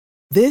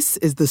This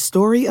is the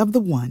story of the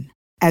one.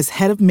 As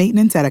head of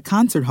maintenance at a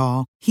concert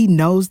hall, he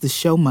knows the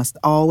show must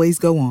always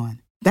go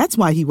on. That's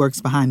why he works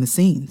behind the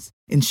scenes,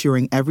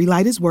 ensuring every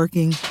light is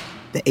working,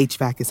 the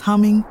HVAC is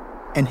humming,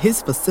 and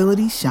his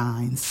facility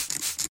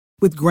shines.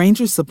 With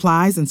Grainger's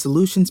supplies and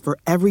solutions for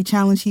every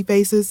challenge he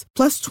faces,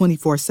 plus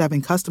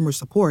 24/7 customer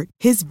support,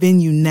 his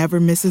venue never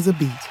misses a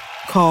beat.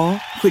 Call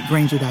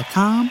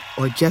quickgrainger.com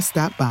or just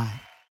stop by.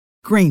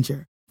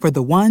 Grainger, for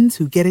the ones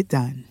who get it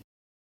done.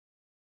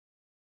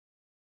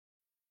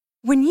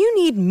 When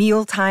you need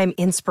mealtime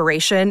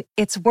inspiration,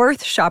 it's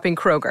worth shopping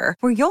Kroger,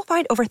 where you'll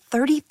find over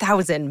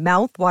 30,000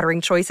 mouth-watering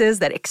choices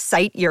that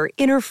excite your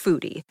inner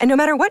foodie. And no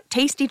matter what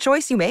tasty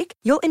choice you make,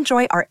 you'll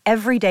enjoy our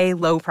everyday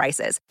low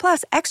prices,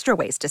 plus extra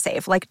ways to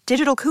save, like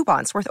digital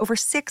coupons worth over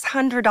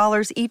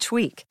 $600 each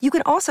week. You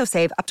can also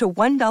save up to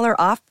 $1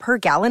 off per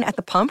gallon at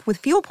the pump with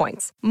fuel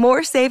points.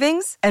 More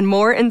savings and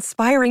more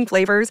inspiring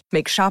flavors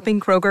make shopping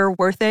Kroger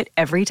worth it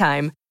every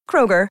time.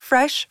 Kroger,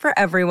 fresh for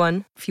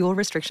everyone. Fuel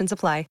restrictions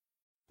apply.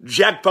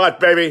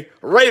 Jackpot, baby.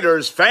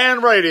 Raiders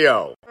Fan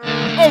Radio.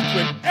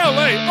 Oakland,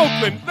 L.A.,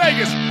 Oakland,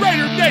 Vegas,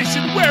 Raider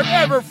Nation,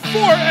 wherever,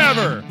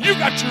 forever. You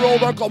got your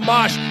old Uncle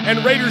Mosh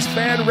and Raiders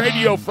Fan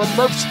Radio from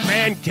Murph's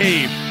Fan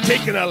Cave,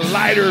 taking a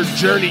lighter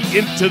journey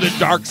into the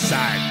dark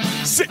side.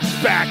 Sit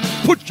back,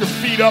 put your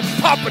feet up,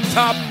 pop a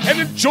top,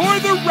 and enjoy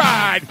the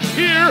ride.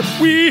 Here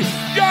we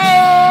go!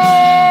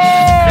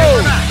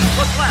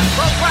 Look left,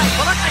 look right,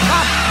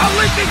 Kolesnikov, a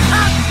leaping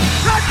pass,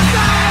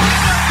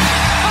 touchdown!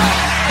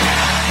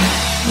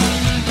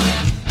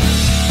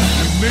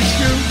 We miss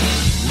you,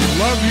 we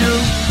love you,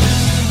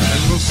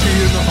 and we'll see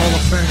you in the Hall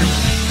of Fame.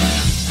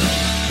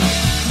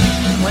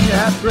 When you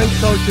have great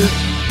coaches,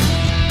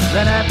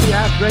 then after you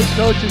have great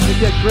coaches, you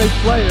get great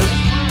players.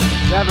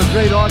 You have a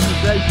great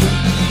organization,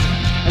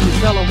 and you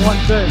tell them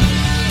one thing: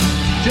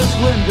 just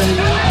win,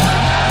 baby.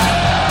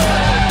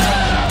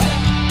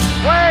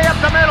 Way up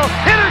the middle,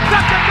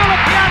 intercepted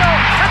Filipiano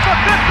at the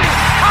 50,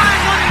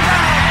 time running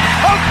down.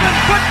 Oakland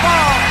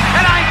football,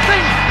 and I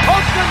think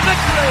Oakland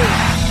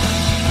victory.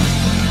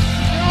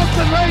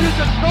 Oakland Raiders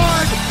have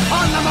scored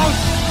on the most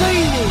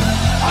zany,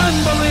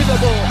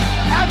 unbelievable,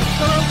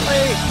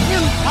 absolutely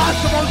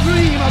impossible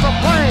dream of a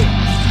play.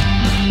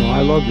 Well,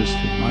 I love this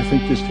team. I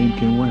think this team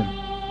can win.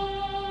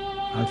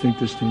 I think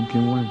this team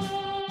can win.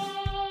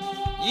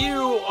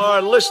 You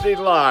are listening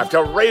live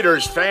to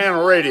Raiders Fan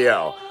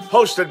Radio,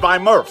 hosted by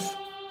Murph,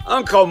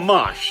 Uncle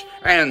Mosh,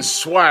 and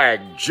Swag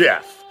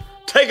Jeff.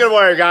 Take it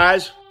away,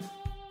 guys.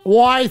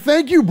 Why,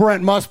 thank you,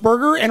 Brent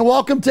Musburger, and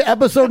welcome to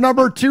episode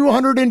number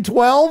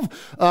 212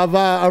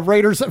 of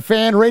Raiders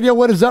Fan Radio.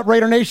 What is up,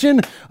 Raider Nation?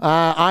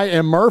 I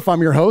am Murph.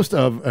 I'm your host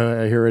of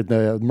here at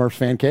the Murph's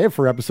Fan Cave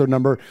for episode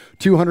number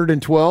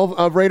 212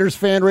 of Raiders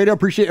Fan Radio.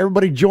 Appreciate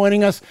everybody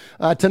joining us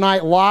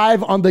tonight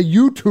live on the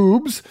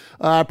YouTubes.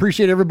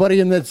 Appreciate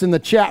everybody that's in the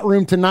chat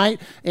room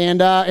tonight,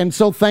 and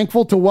so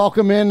thankful to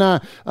welcome in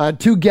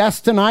two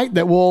guests tonight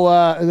that will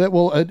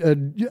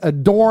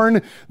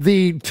adorn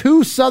the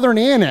two Southern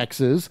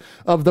annexes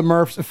of the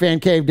Murph's Fan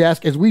Cave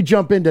desk as we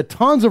jump into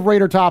tons of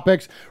Raider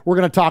topics. We're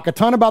going to talk a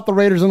ton about the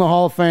Raiders in the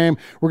Hall of Fame.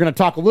 We're going to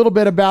talk a little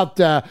bit about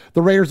the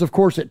Raiders, of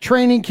course, at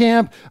training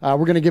camp. We're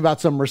going to give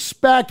out some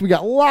respect. We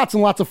got lots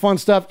and lots of fun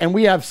stuff, and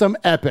we have some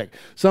epic,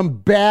 some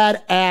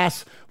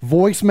badass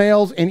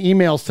voicemails and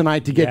emails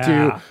tonight to get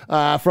to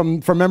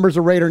from members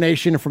of Raider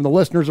Nation and from the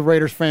listeners of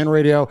Raiders Fan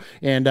Radio.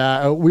 And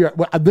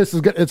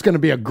it's going to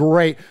be a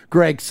great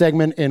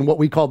segment in what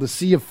we call the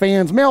Sea of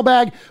Fans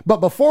mailbag.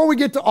 But before we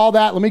get to all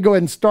that, let me go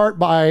ahead and start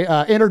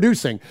by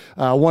introducing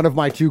one of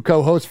my two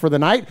co-hosts for the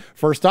night.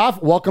 First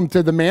off, welcome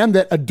to the man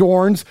that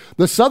adorns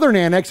the Southern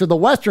Annex or the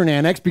Western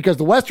Annex, because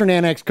the Western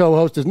Annex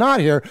co-host is not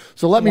here.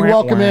 So let me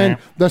welcome in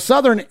the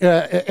Southern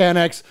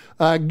Annex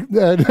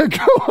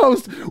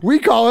co-host. We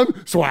call him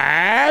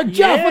Swag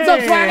Jeff. Yeah. What's up,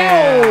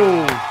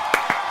 Swag?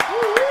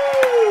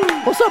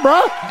 What's up,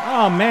 bro?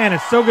 Oh man,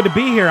 it's so good to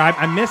be here.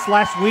 I missed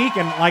last week,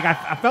 and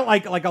I felt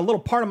like a little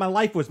part of my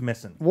life was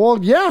missing. Well,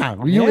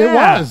 it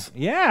was.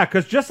 Yeah,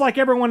 because just like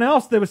everyone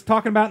else that was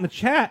talking about in the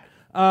chat,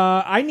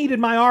 I needed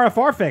my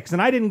RFR fix,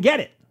 and I didn't get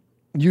it.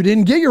 You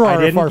didn't get your RFR. I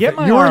didn't get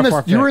my RFR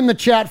fix. You were in the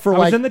chat for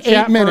like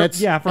 8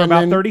 minutes. For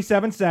about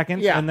 37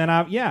 seconds, and then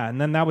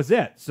and then that was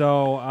it.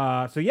 So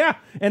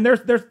and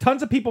there's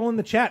tons of people in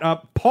the chat.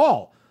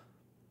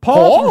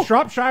 Paul from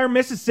Shropshire,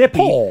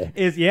 Mississippi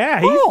he's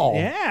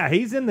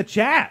in the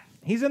chat.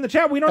 He's in the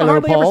chat. We don't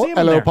hardly ever see him.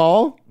 Hello, there.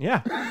 Paul.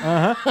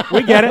 Yeah,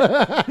 we get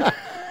it.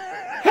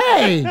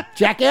 Hey,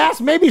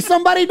 jackass! Maybe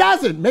somebody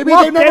doesn't. Maybe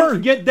they've never.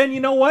 Then you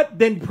know what?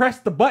 Then press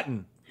the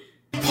button.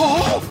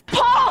 Paul.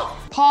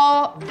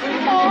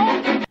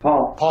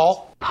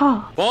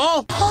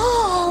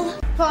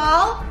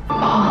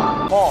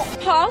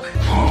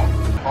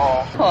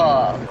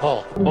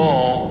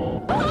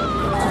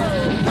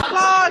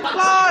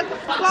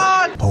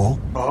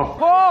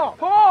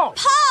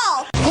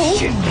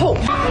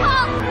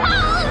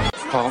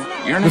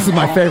 This is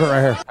my favorite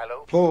right here.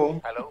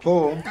 Paul.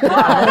 Paul.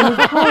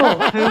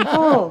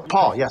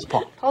 Paul, yes,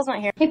 Paul. Paul's not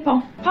here. Hey,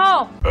 Paul.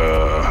 Paul.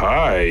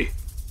 Hi.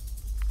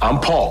 I'm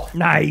Paul.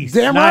 Nice.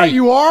 Damn nice. right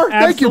you are.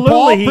 Thank you, Absolutely,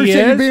 Paul. he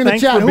Appreciate you is. being in the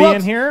Thanks chat. for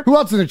being here. Who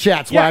else in the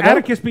chat, Swaggo? Yeah,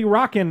 Atticus be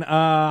rocking.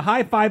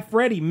 High Five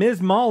Freddy, Ms.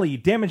 Molly,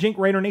 Damage Inc.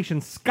 Raider Nation,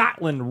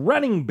 Scotland,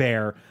 Running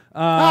Bear,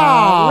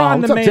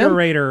 Ron the what's up, Mater Tim?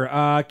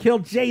 Raider, Kill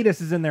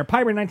Jadis is in there,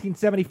 Piper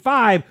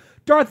 1975,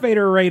 Darth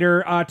Vader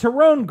Raider,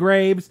 Tyrone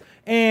Graves,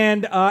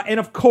 and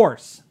of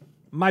course,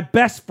 my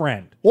best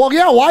friend. Well,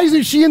 yeah, why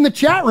isn't she in the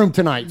chat room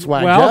tonight,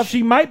 Swag Well, Jeff?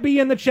 she might be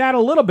in the chat a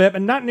little bit,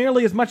 but not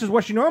nearly as much as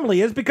what she normally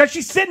is because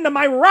she's sitting to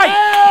my right.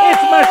 Hey!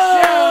 It's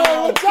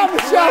Michelle. What's up,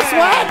 Michelle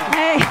Swag?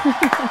 Hey.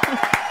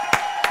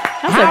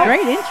 That's a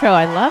great intro.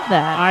 I love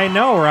that. I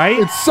know, right?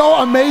 It's so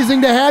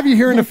amazing to have you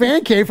here in the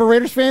fan cave for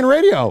Raiders Fan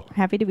Radio.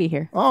 Happy to be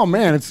here. Oh,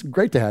 man, it's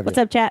great to have What's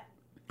you. up, chat?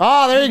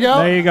 Oh, there you go.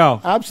 There you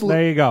go. Absolutely.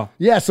 There you go.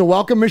 Yeah, so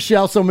welcome,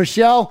 Michelle. So,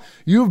 Michelle,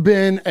 you've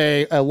been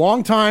a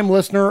longtime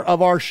listener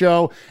of our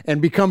show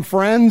and become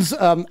friends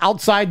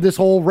outside this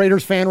whole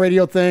Raiders Fan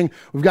Radio thing.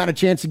 We've gotten a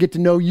chance to get to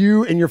know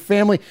you and your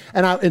family.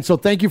 And so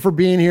thank you for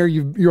being here.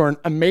 You're an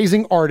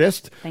amazing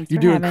artist. Thanks you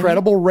for do having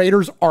incredible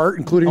Raiders art,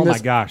 including Oh my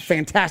this gosh.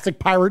 fantastic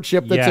pirate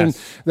ship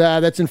Yes.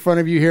 that's in front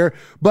of you here.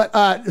 But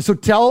so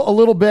tell a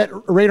little bit,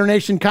 Raider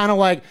Nation, kind of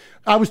like,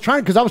 I was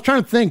trying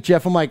to think,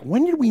 Jeff. I'm like,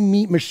 when did we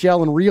meet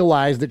Michelle and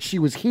realize that she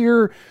was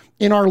here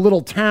in our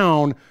little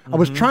town? I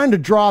was trying to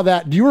draw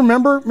that. Do you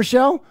remember,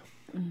 Michelle?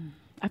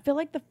 I feel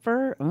like the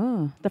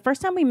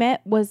first time we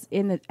met was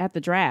at the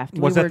draft.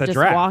 Was we at were the just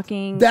draft.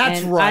 walking.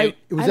 That's and right.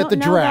 It was I at the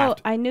don't know,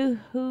 draft. though, I knew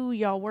who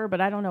y'all were,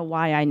 but I don't know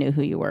why I knew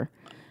who you were.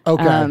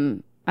 Okay.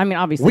 I mean,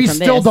 obviously, We from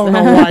still this. don't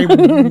know why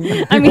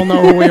people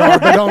know who we are,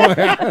 but don't.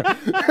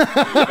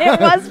 It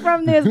was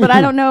from this, but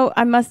I don't know.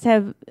 I must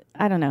have.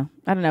 I don't know.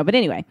 But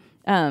anyway,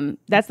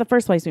 that's the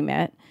first place we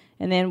met,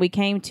 and then we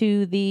came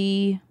to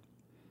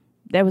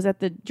that was at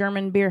the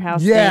German beer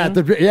house. Yeah,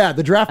 thing.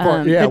 the draft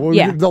part.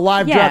 The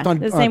live draft on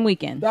the same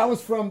weekend. That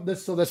was from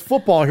this. So this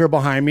football here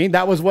behind me.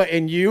 That was what,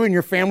 and you and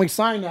your family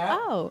signed that.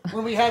 Oh.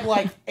 When we had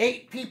like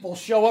 8 people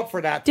show up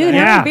for that. Dude, thing. how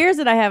Yeah. many beers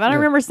did I have? I don't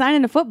remember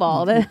signing to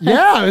football.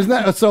 Yeah, isn't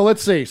that so?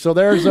 Let's see. So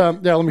there's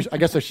let me. I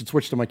guess I should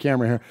switch to my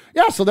camera here.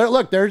 Yeah. So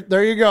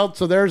there you go.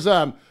 So there's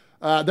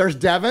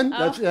Devin.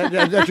 That's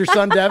your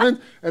son Devin,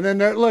 and then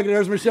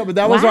there's Michelle. But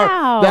that was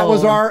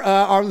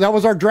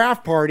our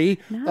draft party.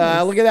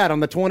 Nice. Look at that on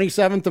the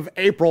 27th of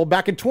April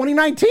back in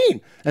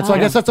 2019. And so I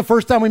guess that's the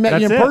first time we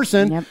met you That's in it.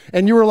 person. Yep.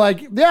 And you were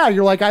like,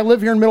 you're like, I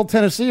live here in Middle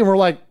Tennessee, and we're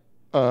like,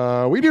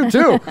 we do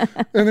too.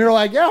 And they're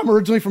like, yeah, I'm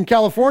originally from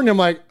California. I'm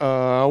like,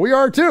 we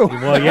are too.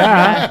 Well,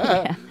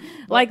 yeah.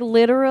 Like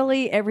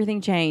literally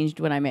everything changed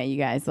when I met you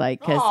guys. Like,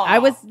 because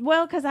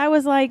I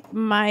was like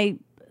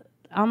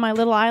on my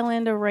little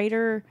island of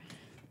Raider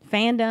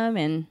fandom,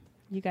 and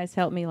you guys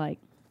helped me like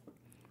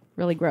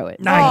really grow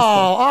it. Nice. Oh,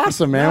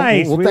 awesome, man.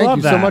 Nice. Well, We thank love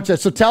you so that. much.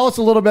 So tell us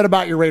a little bit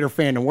about your Raider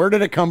fandom. Where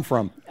did it come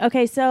from?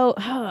 Okay, so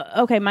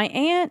my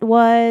aunt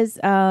was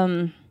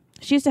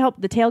she used to help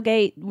the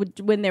tailgate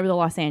when they were the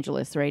Los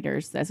Angeles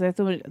Raiders.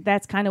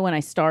 That's kind of when I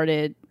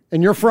started.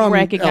 And you're from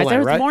recognize. LA, I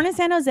was right? born in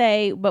San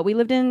Jose, but we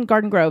lived in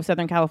Garden Grove,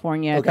 Southern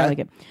California. Okay. Like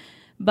it.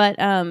 But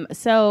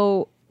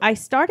so I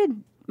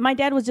started. My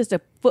dad was just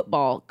a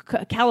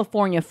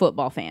California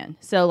football fan.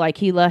 So like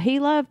he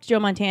loved Joe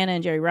Montana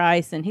and Jerry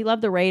Rice, and he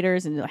loved the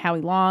Raiders and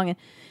Howie Long, and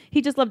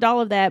he just loved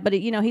all of that. But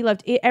he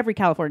loved every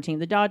California team,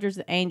 the Dodgers,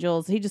 the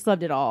Angels. He just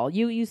loved it all.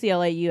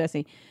 UCLA,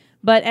 USC.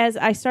 But as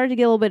I started to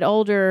get a little bit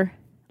older,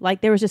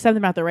 like there was just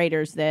something about the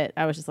Raiders that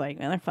I was just like,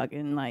 man, they're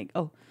fucking like,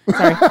 oh,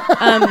 sorry.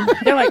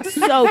 They're like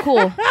so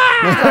cool.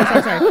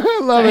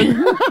 sorry. Love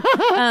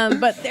it.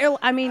 But they're,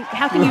 I mean,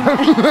 how can you,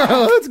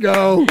 Let's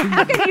go.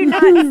 how can you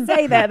not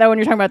say that though when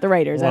you're talking about the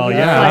Raiders? Well, I mean,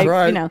 yeah, like, that's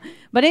right. You know.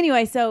 But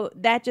anyway, so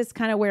that just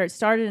kind of where it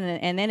started,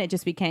 and then it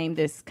just became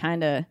this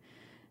kind of,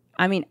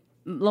 I mean,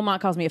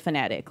 Lamont calls me a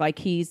fanatic. Like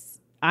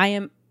I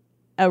am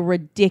a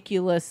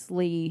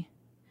ridiculously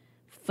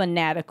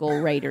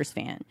fanatical Raiders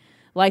fan.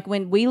 Like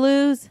when we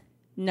lose,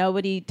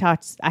 nobody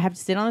talks. I have to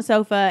sit on the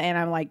sofa and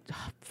I'm like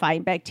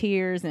fighting back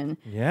tears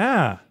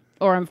Yeah.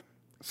 or I'm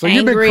So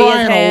you've been angry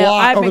crying as a hell.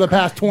 lot I've over been the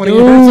past 20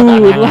 Dude,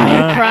 years.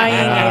 like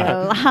crying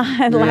a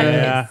lot. Like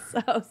Yeah.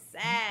 it's so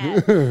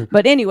sad.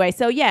 But anyway,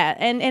 so yeah,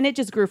 and it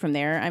just grew from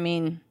there. I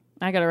mean,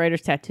 I got a Raiders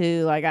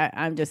tattoo. Like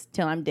I'm just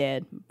till I'm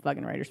dead,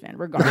 fucking Raiders fan,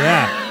 regardless.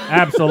 Yeah.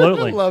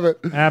 Absolutely. Love it.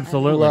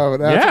 Absolutely. Love it.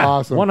 That's yeah.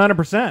 awesome.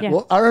 100%. Yeah.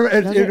 Well, I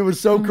remember it was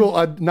so cool.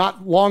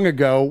 Not long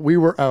ago, we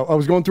were. I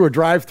was going through a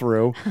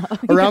drive-through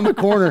around the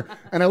corner,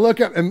 and I look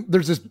up, and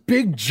there's this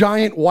big,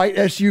 giant white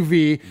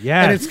SUV,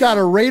 Yes. and it's got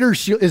a Raider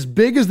shield as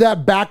big as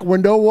that back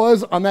window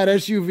was on that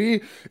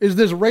SUV. Is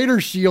this Raider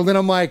shield? And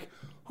I'm like,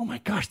 oh my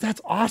gosh, that's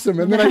awesome!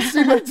 And then I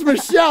see it's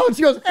Michelle, and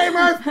she goes, "Hey,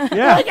 Murph."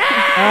 Yeah. I'm like,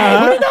 "Hey,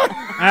 what are you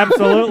doing?"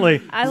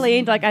 Absolutely.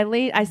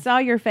 I saw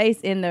your face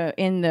in the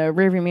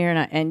rearview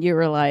mirror, and you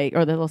were like,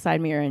 or the little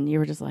side mirror, and you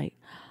were just like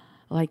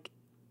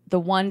the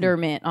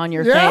wonderment on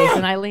your Yeah. face,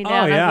 and I leaned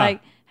down, and I yeah. was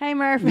like, "Hey,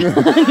 Murph," and you're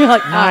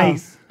like,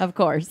 Nice. "Oh, Of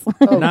course.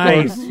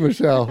 Nice.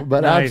 Michelle.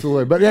 But Nice.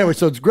 absolutely. But anyway,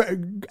 so it's great.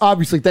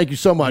 Obviously, thank you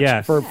so much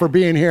Yes. for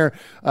being here.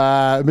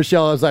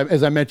 Michelle, as I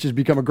mentioned, has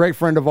become a great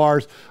friend of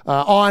ours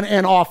on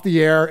and off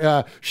the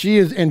air. She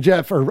and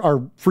Jeff are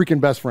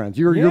freaking best friends.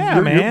 You're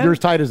man. you're as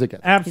tight as it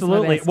gets.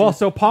 Absolutely. Well,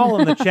 so Paul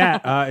in the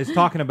chat is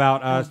talking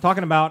about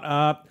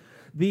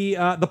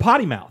the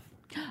potty mouth.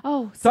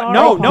 Oh, So, sorry.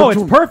 no,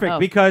 it's perfect Oh.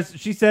 because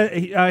she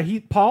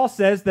said Paul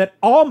says that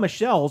all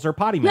Michelles are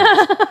potty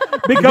mouths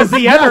because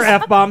the other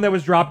F-bomb that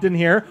was dropped in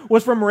here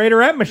was from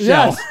Raiderette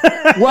Michelle.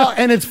 Yes. Well,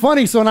 and it's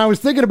funny. So when I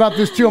was thinking about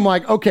this too, I'm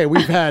like, okay,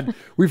 we've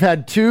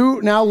had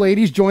two now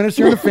ladies join us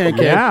here in the fan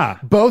cave. Yeah.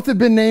 Both have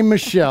been named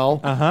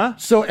Michelle.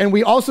 So and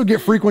we also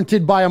get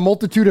frequented by a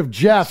multitude of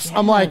Jeffs.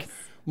 I'm like,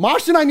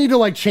 Mosh and I need to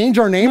like change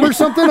our name or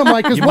something. I'm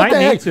like, because You what might the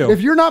need heck? to. If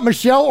you're not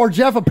Michelle or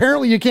Jeff,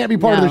 apparently you can't be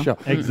part of the show.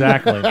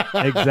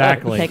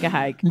 Exactly. Take a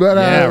hike. But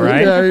Yeah,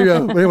 right? There you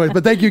go. But anyways,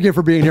 but thank you again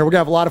for being here. We're gonna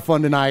have a lot of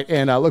fun tonight,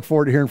 and I look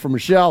forward to hearing from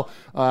Michelle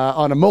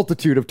on a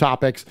multitude of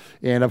topics,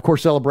 and of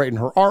course celebrating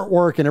her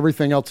artwork and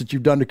everything else that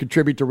you've done to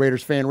contribute to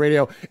Raiders Fan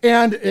Radio,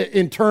 and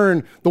in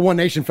turn the One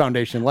Nation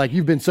Foundation. Like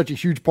you've been such a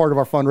huge part of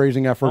our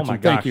fundraising efforts. Oh my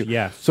and thank gosh, you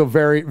yes. so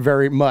very,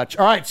 very much.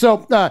 All right,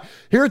 so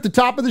here at the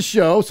top of the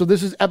show, so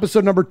this is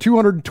episode number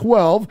 212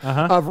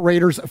 of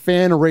Raiders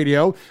Fan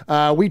Radio.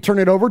 We turn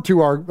it over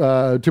to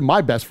our to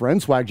my best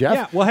friend Swag Jeff.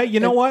 Yeah. Well, hey, you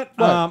know what?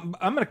 I'm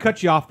going to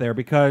cut you off there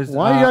because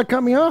Why you gotta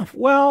cut me off?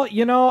 Well,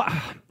 you know,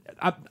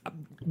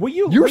 will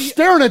you? You're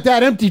staring at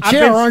that empty chair, I've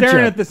been aren't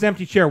staring you? at this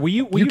empty chair. Will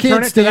you can't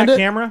turn it to stand that it?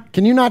 camera?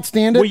 Can you not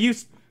stand it? Will you?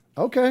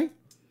 Okay.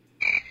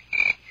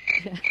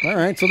 All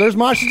right. So there's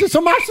Mosh.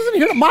 So Mosh isn't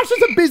here. Mosh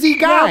is a busy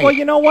guy. Yeah, well,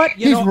 you know what?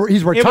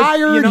 He's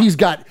retired.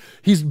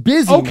 He's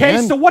busy. Okay,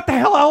 man. so what the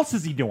hell else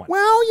is he doing?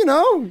 Well, you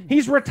know,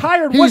 he's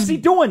retired. What's he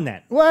doing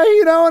then? Well,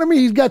 you know what I mean.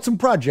 He's got some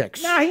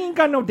projects. Nah, he ain't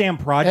got no damn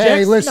projects.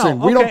 Hey, listen,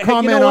 No, we don't okay,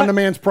 comment you know on what? the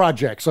man's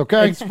projects.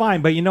 Okay, It's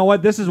fine, but you know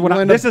what? This is what You'll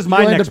end this up- is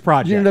my you'll end next up-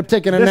 project. you end up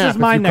taking a this nap is if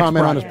my you next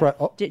comment on his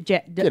project.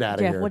 get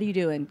outta Jeff, here. what are you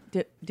doing,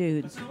 dude?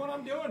 This is what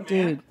I'm doing, man.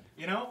 Dude.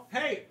 You know,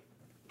 hey,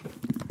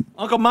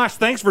 Uncle Mosh,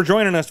 thanks for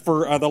joining us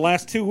for the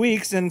last 2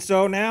 weeks, and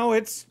so now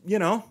it's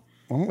Well,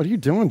 what are you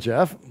doing,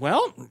 Jeff?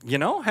 Well,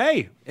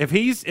 hey, if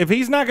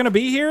he's not going to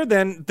be here,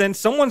 then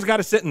someone's got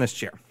to sit in this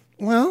chair.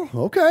 Well,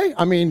 okay.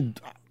 I mean,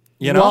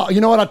 You know? well, you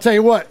know what? I'll tell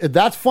you what.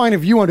 That's fine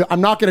if you want to. I'm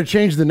not going to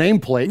change the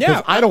nameplate because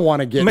Yeah, I don't want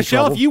to get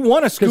Michelle. in trouble. If you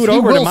want to 'Cause scoot he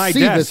over to will my see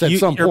desk this at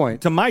some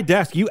point. to my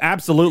desk, you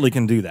absolutely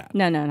can do that.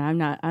 No, I'm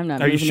not. I'm not.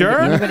 Are you moving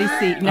sure? into anybody's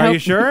seat. Are Nope. you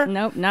sure?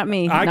 Nope, not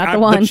me. The not the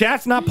one. The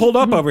chat's not pulled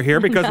up over here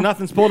because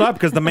nothing's pulled up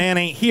because the man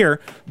ain't here.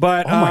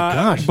 But Oh my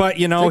gosh. But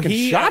Taking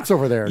he shots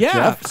over there, Yeah.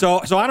 Jeff. So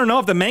I don't know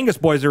if the Mangus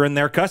boys are in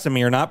there cussing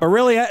me or not. But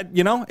really,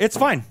 it's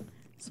fine.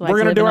 We're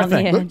gonna do our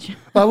thing.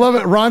 I love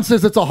it. Ron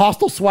says it's a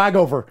hostile swag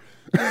over.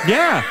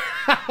 Yeah,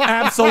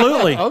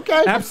 absolutely.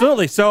 Okay.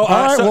 Absolutely. So, All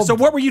right, so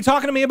what were you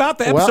talking to me about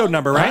the episode Well,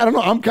 number, right? I don't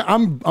know.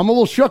 I'm a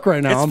little shook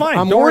right now. It's fine.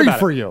 I'm Don't worry worried about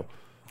for it. you.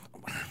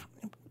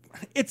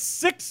 It's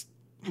 6.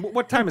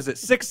 What time is it?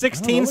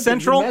 6:16 Look at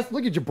Central. you,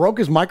 look at you broke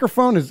his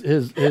microphone, his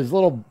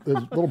little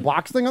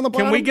box thing on the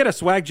bottom. Can we get a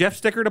Swag Jeff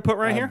sticker to put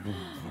right here?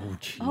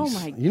 Oh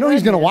my! You know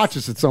he's going to watch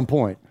us at some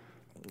point.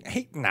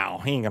 No,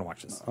 he ain't gonna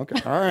watch this.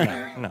 Okay. All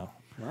right. No.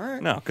 All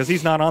right. No, because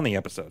he's not on the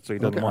episode, so he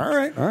doesn't Okay. watch. All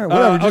right. All right.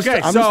 Whatever. I'm so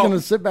just going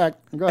to sit back.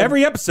 Go ahead.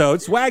 every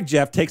episode, Swag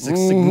Jeff takes a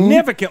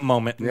significant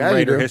moment in Yeah, you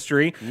Raider do.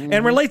 history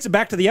and relates it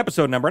back to the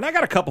episode number. And I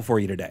got a couple for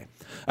you today.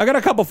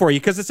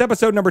 Because it's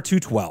episode number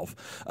 212.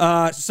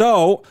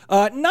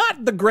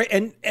 Not the great,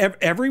 and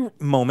every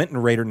moment in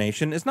Raider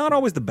Nation is not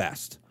always the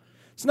best.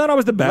 It's not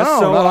always the best. No,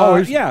 so not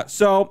always. yeah.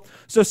 So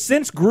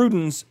since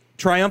Gruden's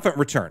triumphant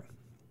return.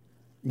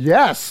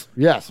 Yes.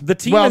 The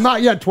team well, is-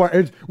 not yet.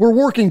 We're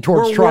working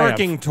towards We're triumph.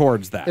 working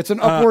towards that. It's an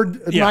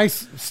upward, yeah.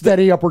 nice,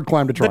 steady upward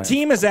climb to The triumph.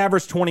 team has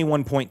averaged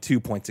 21.2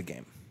 points a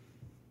game.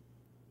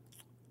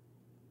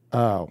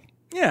 Oh.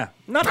 Yeah,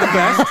 not the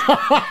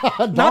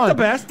best. Not the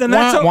best. And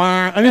that's Wah,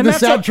 wah. I need and the that's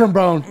sad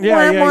trombone.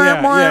 Yeah.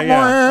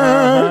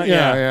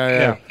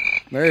 Yeah.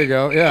 There you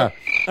go. Yeah.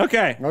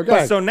 Okay.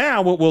 Okay. So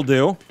now what we'll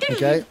do,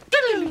 Okay.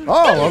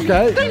 Oh,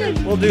 okay.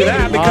 we'll do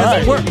that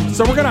because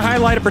we're going to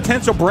highlight a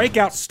potential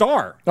breakout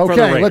star. for the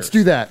Okay, Raiders. let's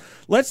do that.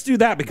 Let's do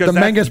that because The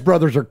that's- Mangus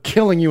brothers are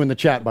killing you in the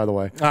chat, by the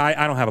way.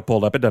 I don't have it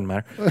pulled up. It doesn't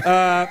matter.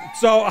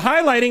 So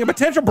highlighting a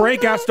potential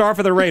breakout star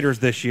for the Raiders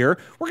this year,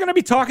 we're going to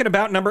be talking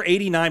about number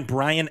 89,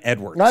 Brian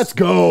Edwards. Let's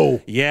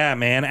go. Yeah,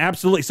 man,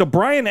 absolutely. So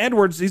Brian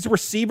Edwards, he's a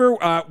receiver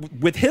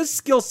with his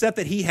skill set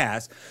that he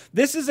has.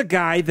 This is a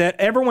guy that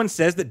everyone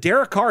says that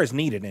Derek Carr is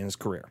needed in his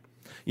career.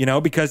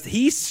 Because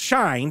he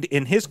shined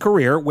in his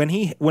career when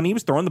he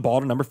was throwing the ball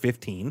to number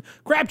 15,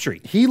 Crabtree.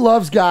 He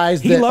loves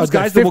guys that loves the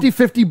guys that will-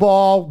 50-50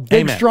 ball,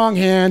 big, Amen. strong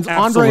hands,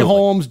 Absolutely. Andre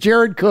Holmes,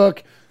 Jared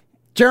Cook,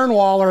 Jaron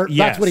Waller.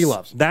 Yes, That's what he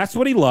loves. That's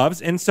what he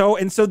loves. And so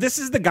this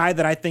is the guy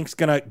that I think is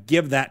going to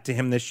give that to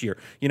him this year.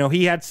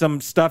 He had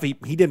some stuff. He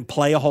didn't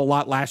play a whole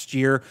lot last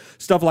year,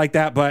 stuff like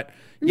that. But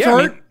He's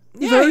hurt.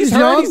 He's hurt. He's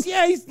young.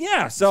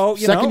 hurt. So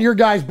Second-year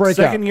guys break out.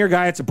 Second year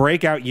guy. It's a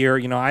breakout year.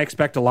 I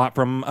expect a lot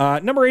from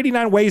number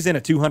 89 weighs in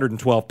at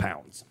 212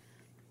 pounds.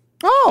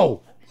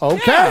 Oh,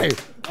 Okay. Yeah.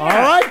 All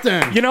right,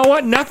 then. You know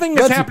what? Nothing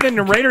is happening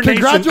in Raider Nation.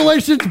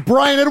 Congratulations,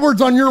 Brian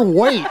Edwards, on your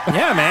weight.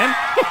 Yeah, man.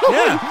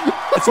 Yeah.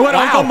 It's what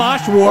Uncle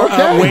Mosh wore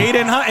weighed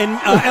in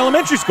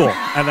elementary school,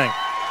 I think.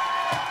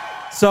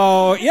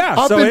 So, yeah.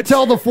 Up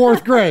until the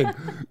 4th grade.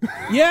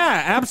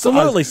 Yeah,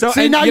 absolutely. So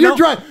see, now you're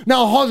dragging.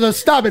 Now, hold on,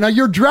 stop it. Now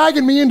you're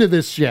dragging me into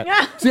this shit.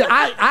 See,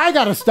 I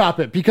got to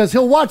stop it because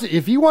he'll watch it.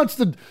 If he wants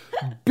to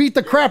beat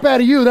the crap out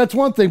of you, that's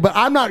one thing. But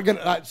I'm not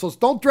gonna. So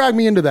don't drag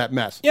me into that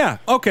mess. Yeah.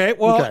 Okay.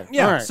 Well. Okay.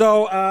 Yeah. Right.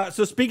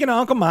 So speaking of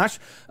Uncle Mosh,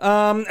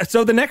 so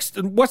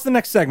what's the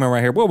next segment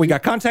right here? Well, we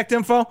got contact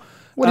info.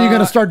 What are you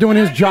going to start doing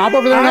his job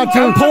over there now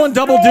too? I'm pulling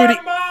double duty.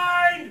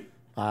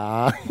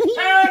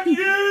 Have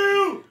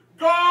you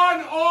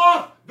gone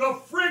off the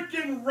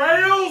freaking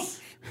rails?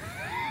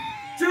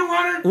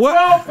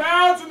 212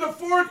 pounds in the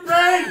 4th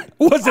grade.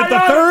 Was it the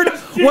third?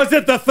 Was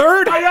it the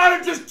third? I ought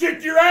to just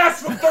kick your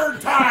ass for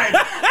 3rd time.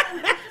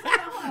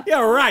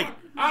 Yeah, right.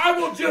 I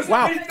will just.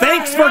 Wow.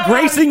 Thanks for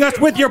gracing us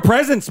with your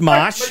presence,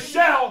 Mosh.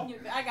 Michelle.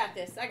 I got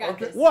this. I got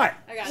this. What?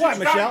 I got What,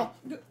 this. Michelle?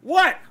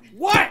 What?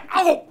 What?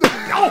 Oh.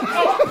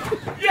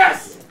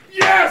 Yes.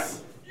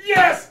 Yes.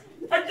 Yes.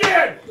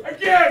 Again.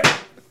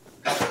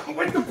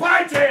 With the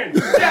pie tin.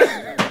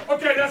 Yes.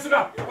 Okay, that's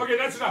enough. Okay,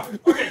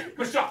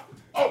 Michelle.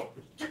 Oh.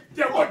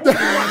 Yeah, what?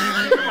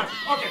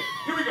 Okay,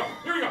 here we go.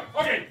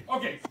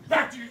 Okay.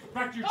 Back to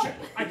your chair.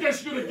 I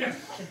guess you're gonna guess.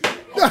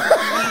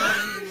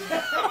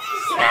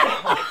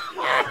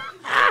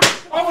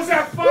 Oh, was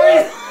that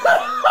funny?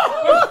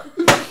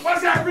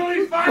 Was that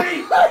really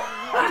funny?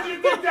 Did you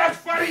think that's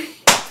funny?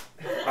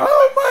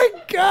 Oh my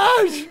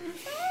gosh!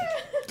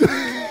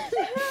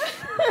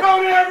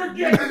 Don't ever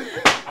get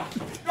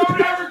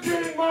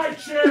in my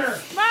chair.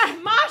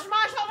 Mosh,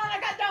 hold on, I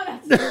got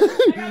donuts.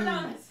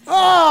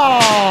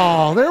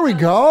 Oh, there we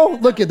go.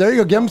 Look at there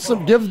you go.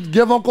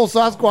 Give Uncle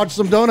Sasquatch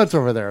some donuts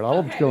over there.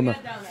 That'll kill him.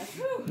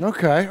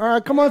 Okay. All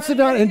right. Come on, sit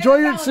down.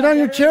 Sit down in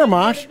your chair,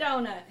 Mosh.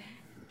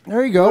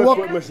 There you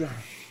go.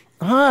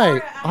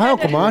 Hi,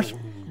 Uncle Mosh.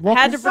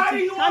 I'm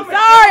sorry.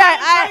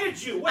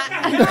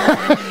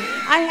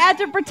 I had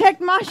to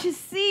protect Mosh's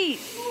seat.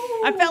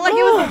 I felt like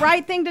it was the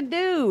right thing to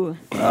do.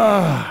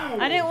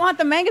 I didn't want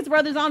the Mangus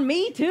brothers on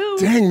me too.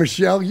 Dang,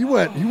 Michelle, you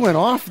went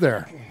off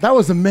there. That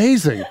was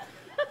amazing.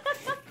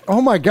 Oh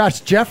my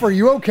gosh, Jeff, are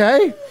you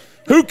okay?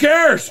 Who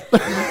cares?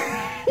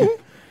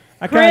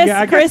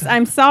 Chris,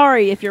 I'm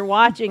sorry if you're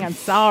watching. I'm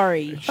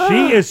sorry.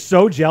 She is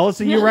so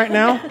jealous of you right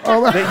now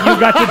that you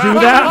got to do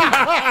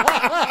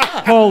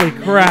that. Holy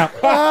crap.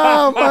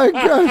 Oh, my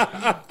gosh.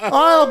 All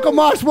right, Uncle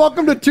Mosh,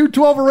 welcome to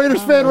 212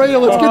 Raiders Fan Radio.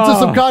 Let's get to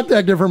some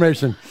contact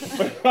information.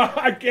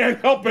 I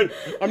can't help it.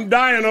 I'm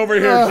dying over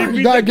here. She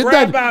beat the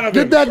crap out of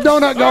him. Get that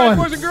donut going. All right,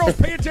 boys and girls,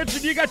 pay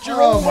attention. You got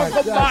your own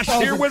Uncle Mosh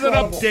here with an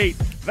update.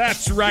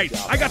 That's right.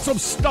 I got some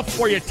stuff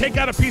for you. Take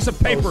out a piece of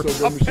paper,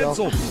 a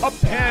pencil, a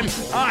pen.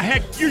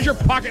 Heck, use your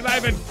pocket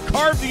knife and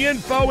carve the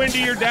info into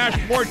your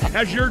dashboard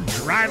as you're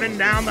driving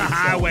down the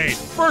highway.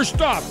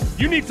 First off,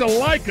 you need to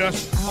like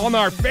us on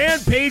our fan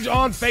page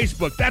on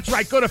Facebook. That's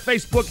right. Go to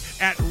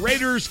Facebook at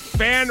Raiders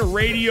Fan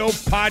Radio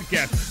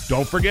Podcast.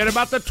 Don't forget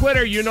about the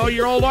Twitter. You know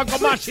your old Uncle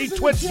Mosh, he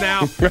twits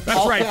now.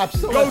 That's right.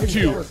 Go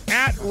to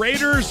at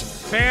Raiders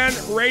Fan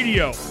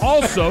Radio.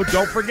 Also,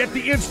 don't forget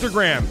the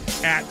Instagram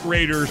at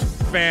Raiders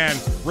Fan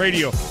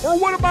Radio. Or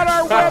what about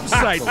our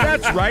website?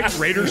 That's right,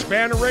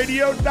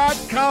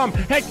 RaidersFanRadio.com.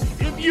 Heck,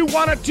 if you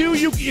want to,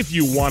 you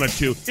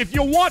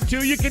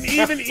can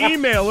even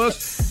email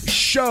us,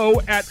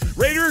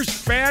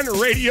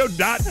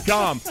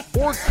 show@RaidersFanRadio.com,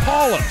 or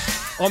call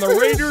us on the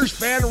Raiders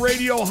Fan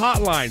Radio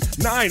hotline,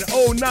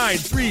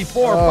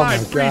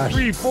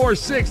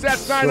 909-345-3346.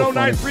 That's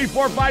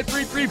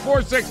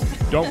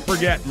 909-345-3346. Don't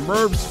forget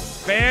Merv's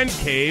Fan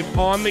Cave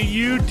on the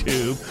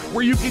YouTube,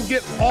 where you can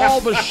get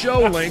all the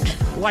show links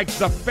like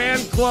the Fan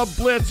Club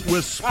Blitz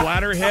with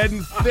Splatterhead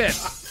and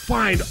Fitz.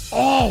 Find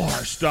all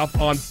our stuff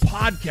on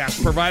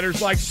podcast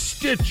providers like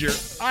Stitcher,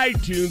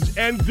 iTunes,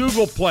 and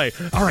Google Play.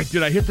 All right,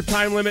 did I hit the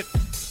time limit?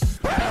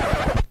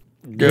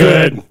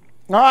 Good.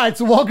 All right,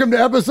 so welcome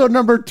to episode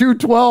number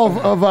 212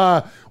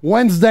 of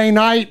Wednesday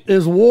Night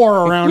is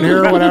War around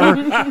here, or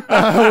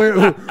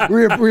whatever.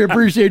 We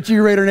appreciate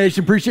you, Raider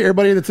Nation. Appreciate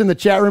everybody that's in the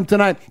chat room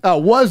tonight.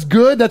 Was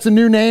Good, that's a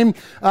new name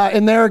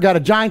in there. Got a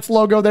Giants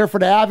logo there for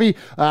the Avi.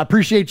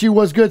 Appreciate you,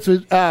 Was Good. So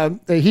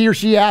he or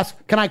she asked,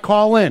 can I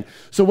call in?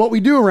 So what we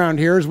do around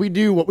here is we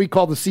do what we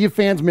call the Sea of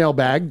Fans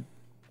mailbag.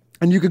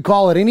 And you could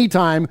call at any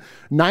time,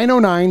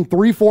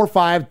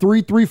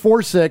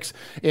 909-345-3346,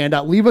 and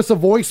leave us a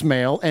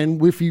voicemail.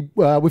 And if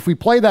we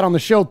play that on the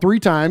show 3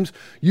 times,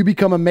 you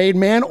become a made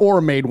man or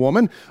a made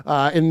woman.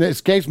 In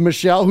this case,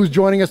 Michelle, who's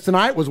joining us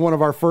tonight, was one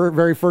of our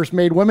very first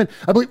made women.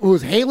 I believe it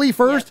was Haley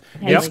first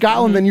in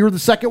Scotland, then you were the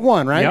second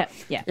one, right? Yep.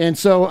 Yeah. And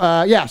so,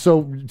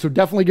 so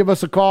definitely give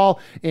us a call,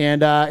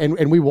 and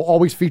we will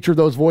always feature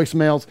those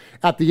voicemails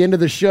at the end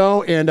of the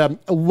show. And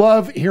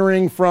love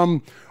hearing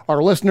from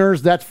our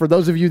listeners. That's for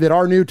those of you that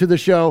are new to the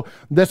show.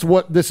 That's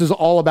what this is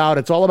all about.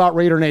 It's all about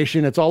Raider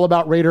Nation. It's all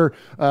about Raider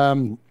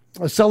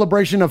a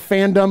celebration of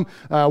fandom.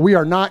 We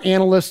are not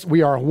analysts.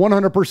 We are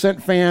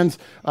 100% fans.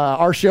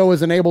 Our show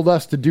has enabled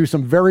us to do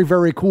some very,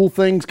 very cool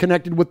things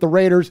connected with the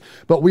Raiders,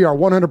 but we are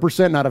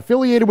 100% not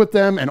affiliated with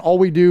them, and all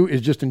we do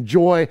is just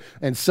enjoy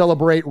and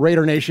celebrate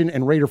Raider Nation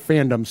and Raider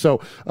fandom. So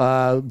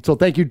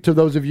thank you to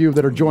those of you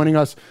that are joining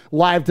us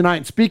live tonight.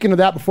 And speaking of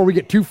that, before we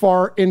get too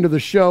far into the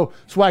show,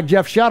 Swag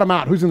Jeff, shout them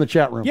out. Who's in the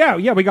chat room?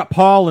 Yeah, we got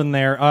Paul in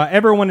there.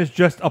 Everyone is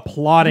just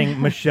applauding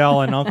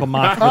Michelle and Uncle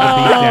Mosh for the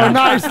beatdown.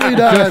 Nicely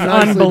done. Just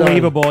Nicely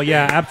unbelievable. Done.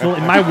 Yeah,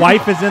 absolutely. My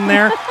wife is in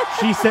there.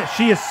 She said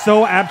she is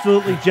so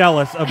absolutely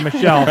jealous of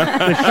Michelle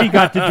that she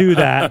got to do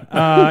that.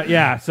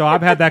 Yeah, so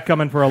I've had that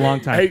coming for a long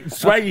time. Hey,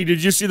 Swaggy,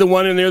 did you see the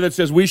one in there that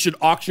says we should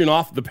auction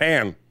off the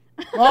pan?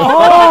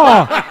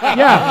 Oh,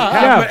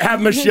 yeah.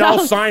 Have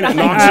Michelle sign it and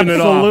auction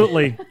it off.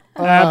 Absolutely.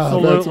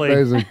 Absolutely.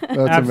 That's amazing. That's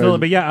Absolutely. amazing.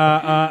 But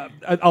yeah,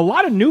 a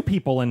lot of new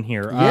people in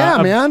here.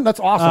 Yeah, man. That's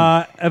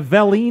awesome.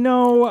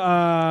 Evelino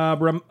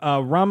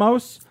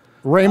Ramos.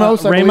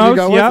 Ramos, I believe you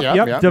go with.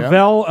 Yep.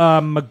 Devel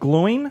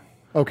McGloin.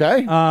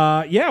 Okay.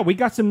 Yeah, we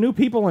got some new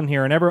people in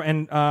here,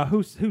 and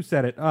who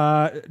said it?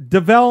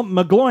 Devel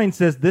McGloin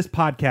says this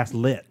podcast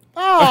lit.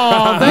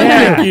 Oh,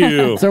 thank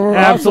you. So we're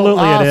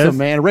Absolutely, awesome, it is.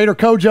 man. Raider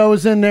Kojo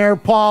is in there.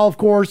 Paul, of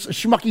course.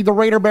 Schmucky the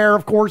Raider Bear,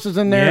 of course, is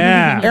in there.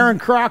 Yeah. Aaron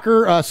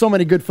Crocker, so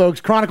many good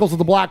folks. Chronicles of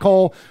the Black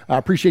Hole.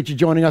 Appreciate you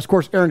joining us. Of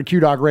course, Aaron the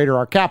Q-Dog Raider,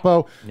 our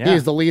capo. Yeah. He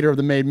is the leader of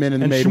the Made Men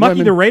and the Made Schmucky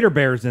Women. the Raider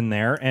Bear's in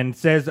there and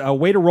says,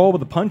 way to roll with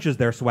the punches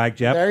there, Swag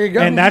Jeff. There you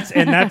go. And that's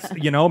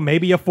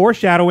maybe a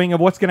foreshadowing of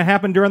what's going to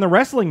happen during the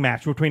wrestling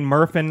match between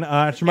Murph and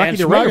Schmucky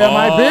the Raider. That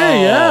might be,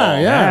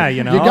 yeah.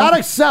 You know. You got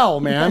to sell,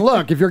 man.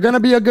 Look, if you're going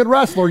to be a good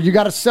wrestler, you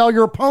got to sell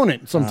your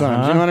opponent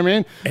sometimes. You know what I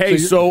mean? Hey,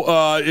 it's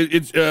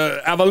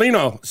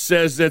Avellino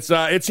says it's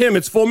him.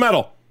 It's Full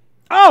Metal.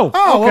 Oh,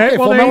 okay.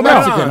 Well, Full there Metal you go.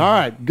 Mexican. All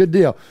right, good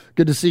deal.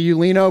 Good to see you,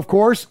 Lino, of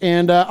course.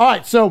 And all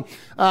right, so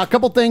a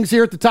couple things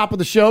here at the top of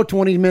the show.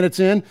 20 minutes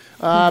in.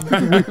 Yeah,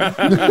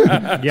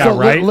 so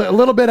right. A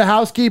little bit of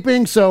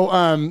housekeeping.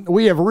 So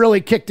we have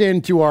really kicked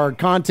into our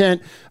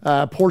content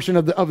portion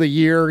of the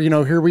year. You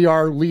know, here we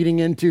are leading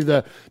into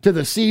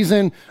the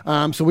season.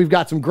 So we've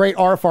got some great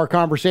RFR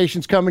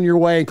conversations coming your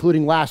way,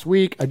 including last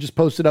week. I just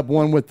posted up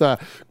one with a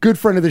good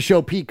friend of the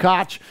show, Pete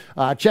Koch.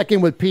 Check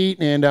in with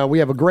Pete, and we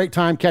have a great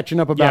time catching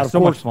up about,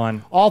 so much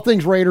fun. all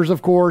things Raiders,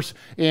 of course,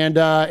 and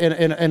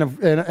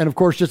of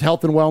course, just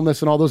health and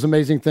wellness and all those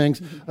amazing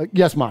things.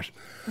 Yes, Mosh.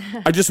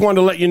 I just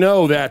wanted to let you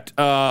know that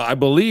I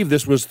believe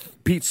this was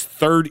Pete's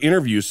third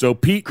interview, so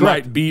Pete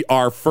might be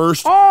our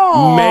first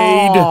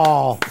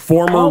made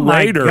former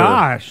Raider. Oh, my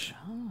gosh.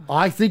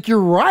 I think you're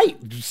right.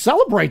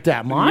 Celebrate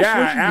that, Mosh.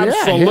 Yeah, Hit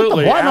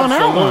absolutely. the button on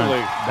that one.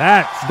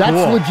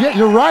 That's cool. legit.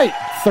 You're right.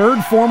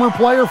 Third former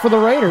player for the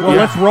Raiders. Well,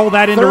 let's roll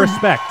that into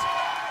respect.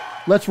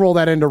 Let's roll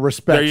that into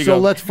respect. There you so go.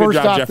 let's Good first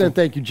job, off, Jeff. then,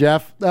 thank you,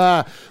 Jeff.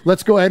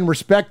 Let's go ahead and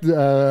respect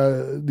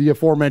the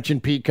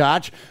aforementioned Pete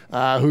Koch,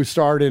 who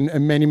starred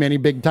in many, many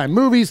big-time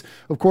movies,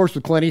 of course,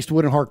 with Clint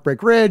Eastwood and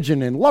Heartbreak Ridge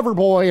and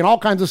Loverboy and all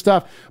kinds of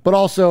stuff. But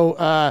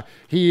also,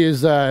 he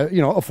is,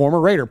 a former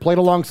Raider. Played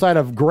alongside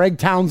of Greg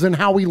Townsend,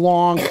 Howie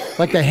Long,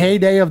 like the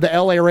heyday of the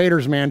LA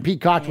Raiders, man.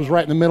 Pete Koch was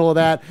right in the middle of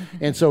that.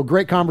 And so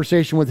great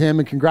conversation with him,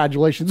 and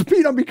congratulations,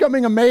 Pete, on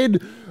becoming a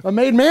made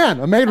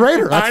man, a made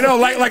Raider. I know,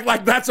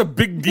 like that's a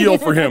big deal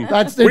for him.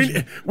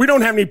 We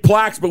don't have any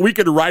plaques, but we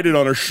could write it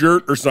on a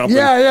shirt or something.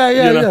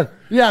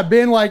 Yeah,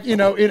 being like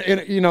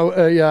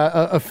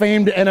a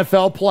famed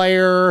NFL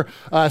player,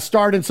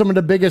 starred in some of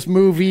the biggest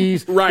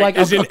movies, right? Like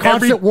As a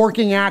constant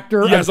working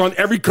actor. Yes, on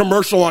every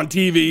commercial on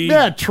TV.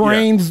 Yeah,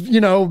 trains.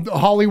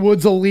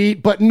 Hollywood's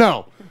elite, but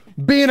no.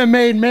 Being a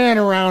made man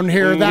around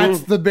here,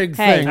 that's the big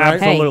thing,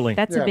 right? Absolutely.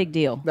 That's a big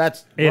deal.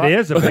 It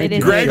is a big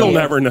deal. Greg will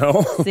never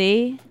know.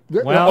 See?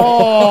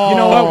 Well, you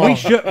know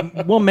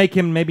what? We'll make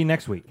him maybe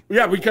next week.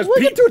 Yeah, because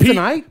We can do it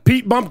tonight.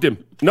 Pete bumped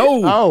him.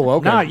 No. Oh,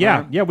 okay. Nah,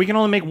 yeah. We can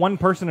only make one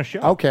person a show.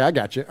 Okay, I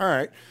got you. All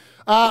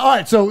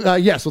right. So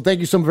thank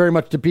you so very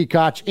much to Pete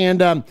Koch.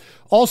 And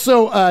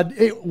also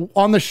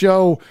on the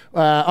show,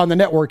 on the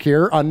network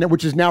here,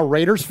 which is now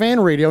Raiders Fan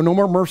Radio, no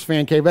more Murph's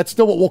Fan Cave. That's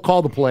still what we'll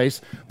call the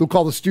place. We'll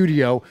call the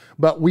studio.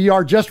 But we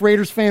are just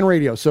Raiders Fan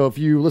Radio. So if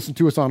you listen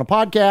to us on a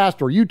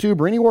podcast or YouTube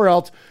or anywhere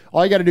else,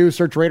 all you got to do is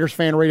search Raiders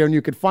Fan Radio and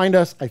you can find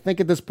us. I think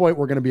at this point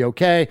we're going to be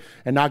okay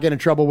and not get in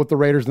trouble with the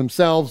Raiders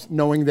themselves,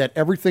 knowing that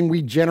everything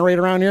we generate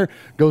around here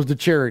goes to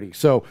charity.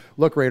 So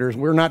look, Raiders,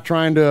 we're not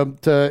trying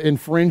to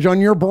infringe on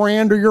your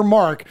brand or your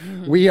mark.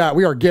 We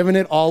are giving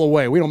it all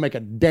away. We don't make a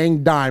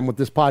dang dime with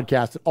this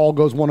podcast. It all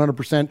goes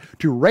 100%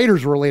 to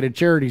Raiders-related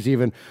charities,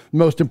 even,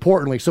 most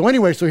importantly. So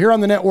anyway, here on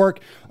the network,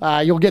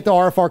 you'll get the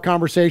RFR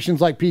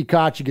conversations like Pete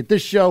Koch. You get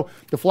this show,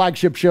 the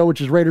flagship show,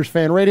 which is Raiders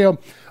Fan Radio.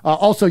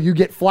 Also, you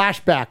get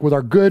Flashback with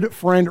our good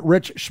friend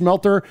Rich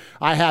Schmelter.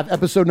 I have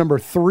episode number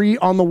 3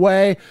 on the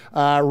way.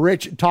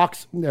 Rich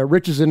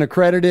is an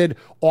accredited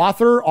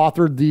author,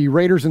 authored the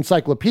Raiders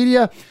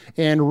Encyclopedia,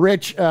 and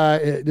Rich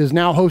is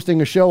now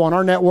hosting a show show on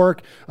our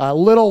network,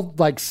 little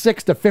like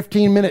 6 to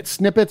 15 minute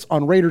snippets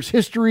on Raiders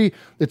history.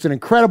 It's an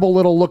incredible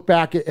little look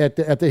back at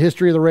the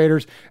history of the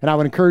Raiders, and I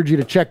would encourage you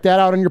to check that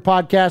out on your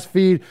podcast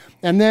feed.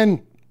 And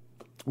then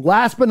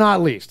last but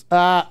not least,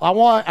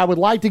 I would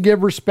like to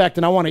give respect,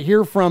 and I want to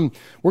hear from,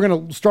 we're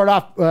going to start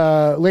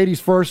off, ladies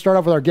first, start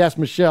off with our guest,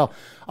 Michelle.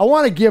 I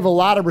want to give a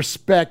lot of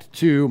respect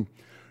to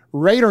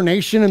Raider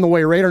Nation and the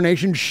way Raider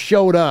Nation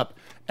showed up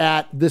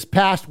at this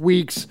past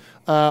week's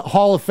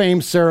Hall of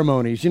Fame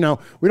ceremonies. You know,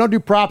 we don't do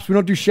props, we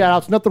don't do shout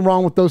outs, nothing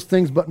wrong with those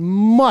things, but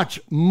much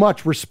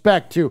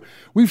respect to,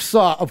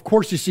 of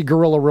course you see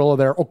Gorilla Rilla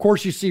there, of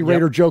course you see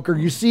Raider Joker,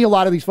 you see a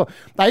lot of these folks.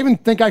 I even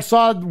think I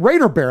saw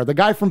Raider Bear, the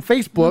guy from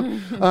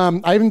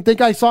Facebook. I even think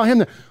I saw him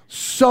there.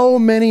 So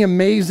many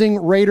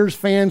amazing Raiders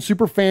fans,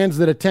 super fans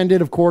that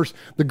attended. Of course,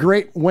 the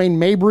great Wayne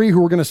Mabry,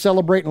 who we're going to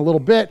celebrate in a little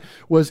bit,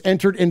 was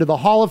entered into the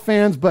Hall of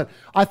Fans. But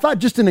I thought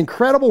just an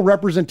incredible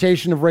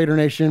representation of Raider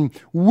Nation.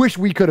 Wish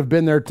we could have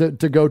been there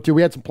to go to.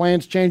 We had some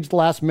plans changed at the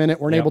last minute.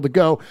 Weren't able to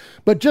go.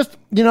 But just,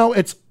 you know,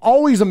 it's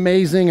always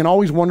amazing and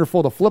always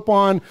wonderful to flip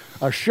on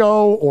a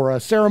show or a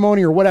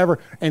ceremony or whatever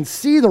and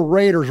see the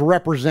Raiders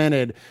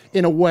represented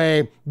in a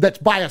way that's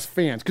by us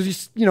fans.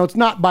 Because, you know, it's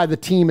not by the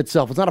team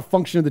itself. It's not a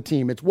function of the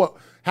team. It's what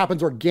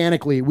happens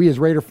organically, we as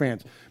Raider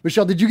fans.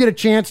 Michelle, did you get a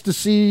chance to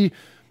see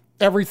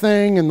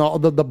everything and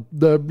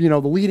the you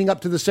know, the leading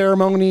up to the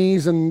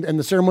ceremonies and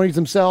the ceremonies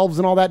themselves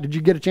and all that? Did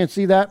you get a chance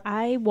to see that?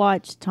 I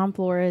watched Tom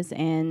Flores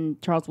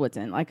and Charles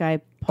Woodson. Like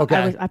I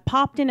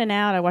popped in and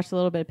out. I watched a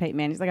little bit of Peyton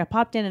Manning. Like I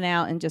popped in and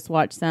out and just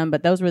watched some,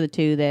 but those were the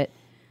two that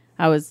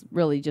I was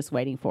really just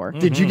waiting for.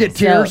 Did you get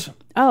tears?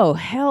 Oh,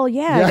 hell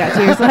yeah, I got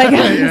tears. Like,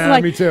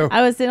 yeah, me too.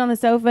 I was sitting on the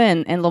sofa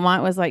and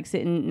Lamont was like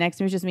sitting next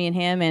to me. It was just me and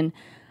him. And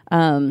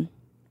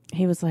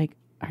he was like,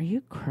 "Are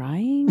you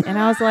crying?" And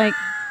I was like,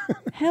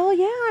 "Hell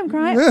yeah, I'm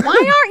crying." "Why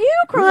aren't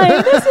you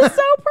crying? This is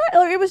so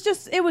it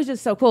was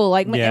just so cool.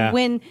 Like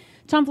when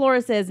Tom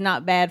Flores says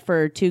not bad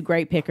for two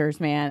great pickers,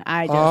 man,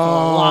 I just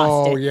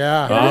lost it. Oh,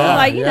 yeah. I was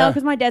like, you know,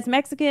 because my dad's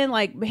Mexican.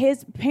 Like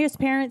his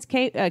parents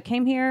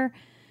came here.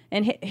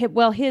 And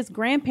his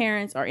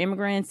grandparents are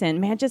immigrants, and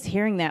man, just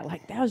hearing that,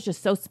 like, that was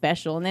just so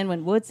special. And then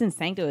when Woodson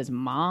sang to his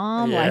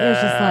mom, like, it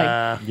was just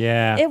like,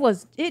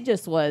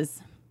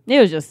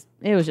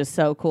 it was just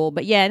so cool.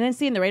 But yeah, and then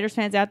seeing the Raiders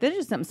fans out there, there's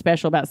just something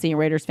special about seeing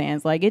Raiders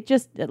fans. Like, it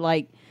just,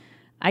 like,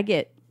 I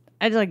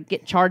just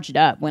get charged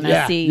up when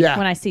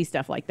I see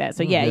stuff like that.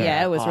 So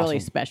it was really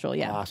special.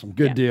 Yeah, awesome,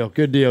 good deal.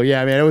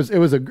 Yeah, I mean, it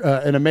was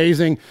an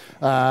amazing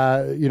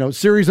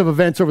series of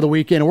events over the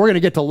weekend, and we're going to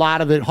get to a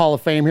lot of the Hall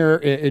of Fame here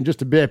in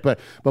just a bit. But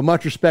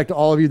much respect to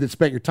all of you that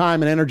spent your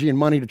time and energy and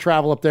money to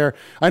travel up there.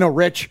 I know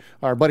Rich,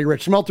 our buddy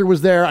Rich Smelter,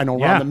 was there. I know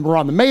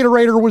Ron the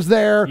Materator was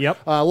there. Yep,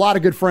 a lot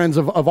of good friends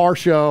of our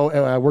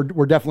show.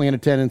 We're definitely in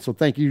attendance. So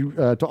thank you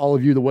to all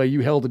of you the way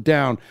you held it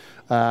down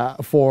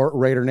for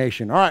Raider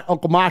Nation. All right,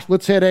 Uncle Mosh,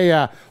 let's hit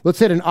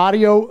an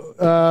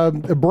audio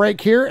break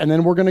here, and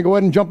then we're going to go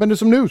ahead and jump into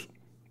some news.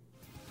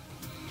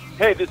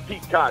 Hey, this is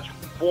Pete Koch,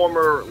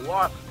 former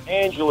Los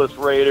Angeles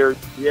Raider.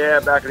 Yeah,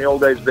 back in the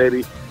old days,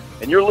 baby.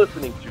 And you're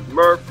listening to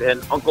Murph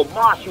and Uncle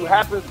Mosh, who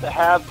happens to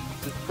have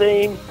the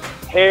same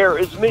hair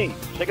as me.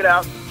 Check it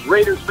out,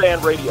 Raiders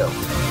Fan Radio.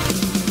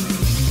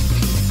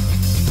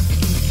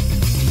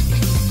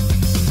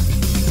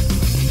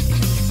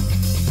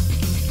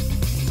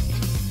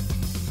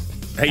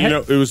 Hey, you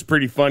know, it was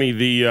pretty funny.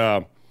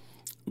 One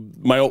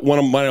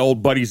of my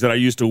old buddies that I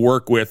used to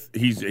work with,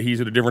 he's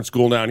at a different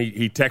school now, and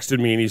he texted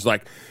me, and he's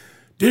like,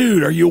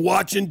 "Dude, are you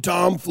watching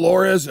Tom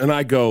Flores?" And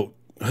I go,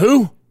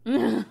 "Who?"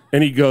 And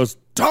he goes,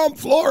 "Tom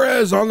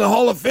Flores on the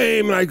Hall of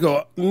Fame." And I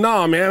go,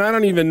 "Nah, man, I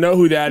don't even know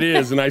who that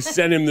is." And I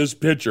sent him this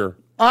picture.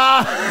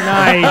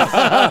 Nice.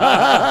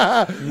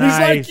 He's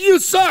like, "You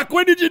suck.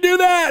 When did you do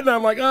that?" And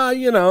I'm like,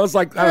 it's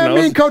like, I don't know.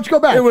 Me and Coach go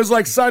back. It was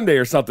like Sunday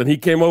or something. He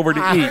came over to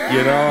eat,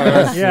 you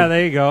know. Yeah,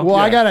 there you go. Well,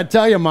 I got to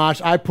tell you,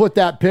 Mosh, I put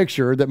that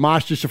picture that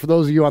Mosh, just for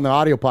those of you on the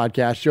audio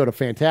podcast, showed a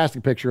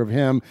fantastic picture of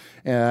him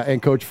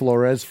and Coach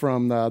Flores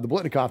from the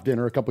Blitnikoff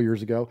dinner a couple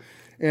years ago.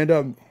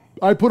 And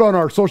I put on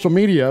our social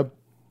media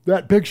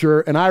that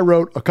picture, and I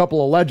wrote a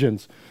couple of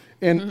legends.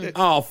 And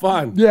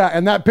fun. Yeah,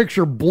 and that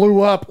picture blew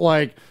up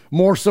like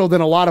more so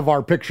than a lot of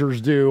our pictures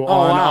do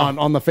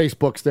on the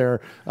Facebooks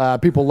there.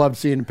 People love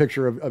seeing a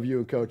picture of you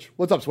and Coach.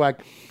 What's up,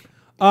 Swag?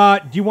 Do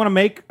you want to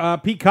make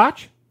Pete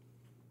Koch?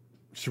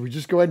 Should we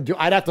just go ahead and do?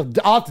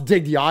 I'll have to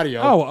dig the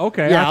audio. Oh,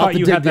 okay. Yeah, I thought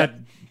you had that.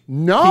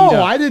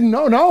 No, I didn't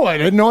know. No, I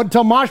didn't know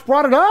until Mosh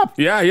brought it up.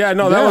 Yeah,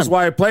 no, that was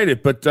why I played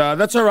it. But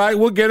that's all right.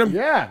 We'll get him.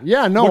 Yeah,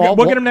 no.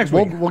 We'll get him next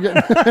week. We'll get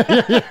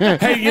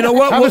Hey, you know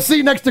what? Have a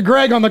seat next to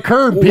Greg on the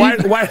curb,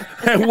 Pete.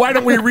 Why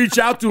don't we reach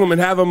out to him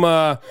and have him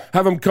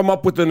come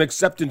up with an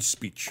acceptance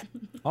speech?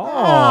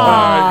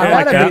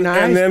 That'd be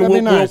nice. And then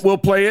we'll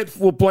play it.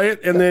 We'll play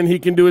it, and then he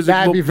can do his.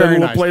 That'd be very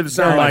nice. We'll play the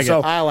sound.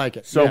 I like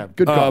it. So yeah,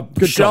 good call.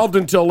 Shelved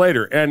until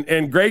later.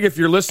 And Greg, if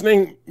you're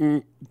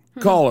listening,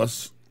 call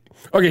us.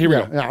 Okay, here we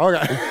go. Yeah,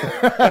 okay.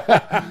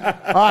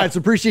 All right, so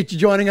appreciate you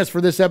joining us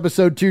for this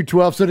episode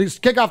 212. So to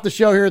kick off the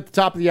show here at the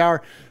top of the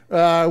hour,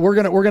 we're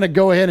gonna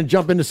go ahead and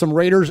jump into some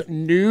Raiders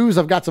news.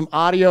 I've got some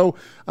audio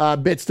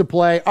bits to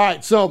play. All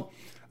right, so.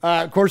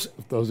 Of course,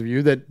 those of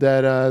you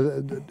that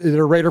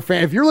are Raider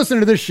fan, if you're listening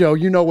to this show,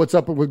 you know what's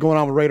up with going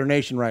on with Raider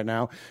Nation right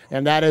now,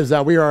 and that is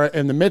we are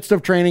in the midst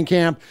of training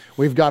camp.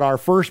 We've got our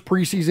first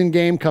preseason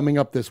game coming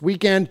up this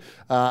weekend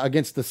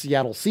against the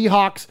Seattle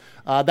Seahawks.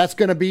 That's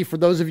going to be for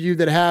those of you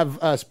that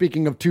have,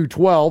 speaking of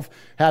 212,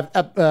 have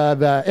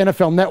the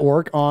NFL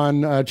Network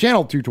on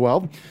channel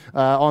 212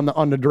 on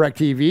the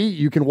DirecTV.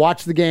 You can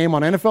watch the game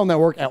on NFL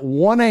Network at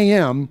 1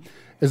 a.m.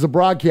 is the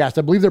broadcast.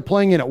 I believe they're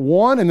playing it at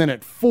 1 and then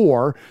at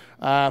 4.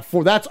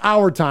 That's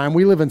our time.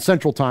 We live in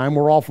Central Time.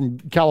 We're all from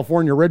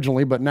California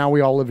originally, but now we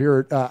all live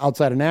here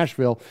outside of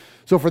Nashville.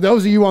 So for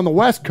those of you on the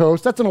West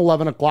Coast, that's an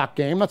 11 o'clock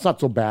game. That's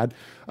not so bad.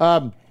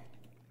 But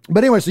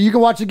anyway, so you can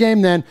watch the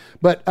game then.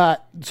 But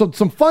so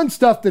some fun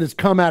stuff that has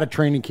come out of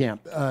training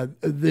camp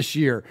this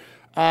year.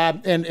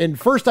 And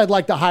first, I'd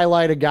like to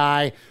highlight a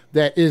guy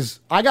that is.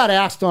 I got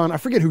asked on. I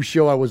forget whose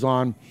show I was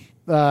on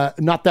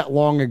not that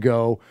long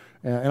ago,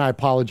 and I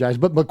apologize.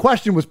 But the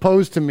question was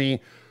posed to me.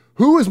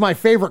 Who is my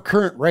favorite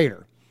current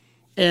Raider?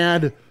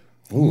 And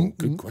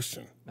good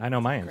question. I know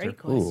my answer. Great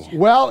question.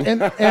 Well,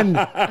 and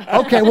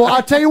okay, well,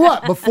 I'll tell you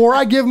what. Before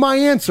I give my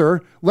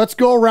answer, let's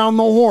go around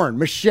the horn.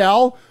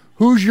 Michelle,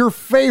 who's your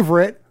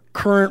favorite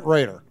current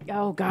Raider?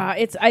 Oh God,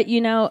 it's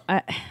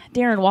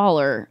Darren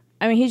Waller.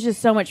 I mean, he's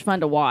just so much fun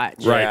to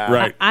watch.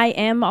 Right. I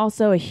am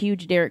also a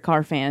huge Derek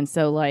Carr fan,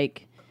 so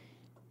like.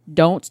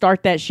 Don't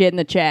start that shit in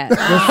the chat. It's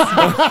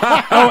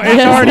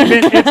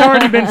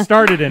already been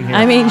started in here.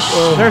 I mean,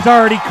 there's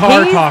already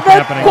car talk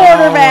happening.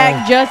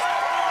 Quarterback, just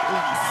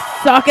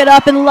suck it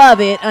up and love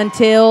it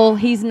until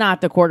he's not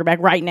the quarterback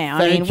right now.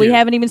 We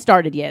haven't even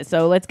started yet,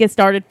 so let's get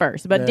started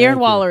first. But Darren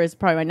Waller is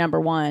probably my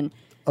number one.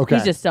 Okay.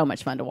 He's just so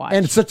much fun to watch.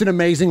 And it's such an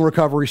amazing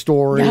recovery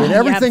story. And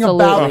everything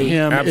about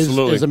him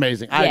is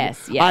amazing.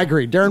 Yes, I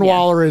agree. Darren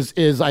Waller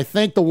is, I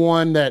think, the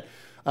one that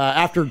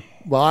after...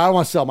 Well, I don't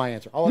want to sell my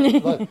answer.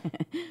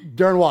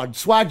 Darren Waller.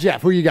 Swag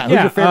Jeff, who you got?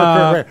 Who's your favorite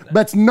current Raider?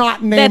 Let's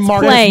not name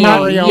Marcus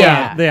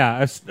Mariota.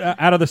 Yeah.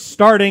 Out of the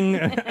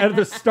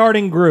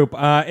starting group,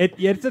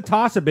 it's a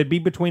toss-up. It'd be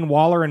between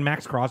Waller and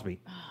Max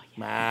Crosby.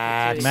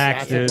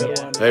 Max, dude.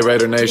 Hey,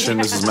 Raider Nation,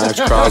 this is Max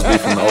Crosby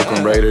from the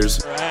Oakland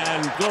Raiders.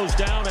 And goes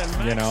down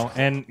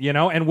and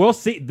and we'll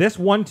see this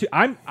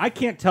 1-2. I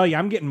can't tell you.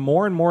 I'm getting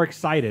more and more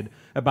excited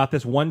about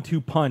this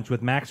 1-2 punch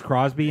with Max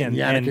Crosby and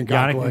Yannick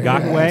Ngakoue.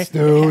 Yes,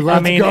 dude,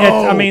 let's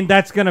go. I mean,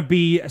 that's going to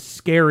be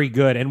scary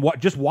good. And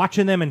just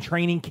watching them in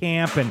training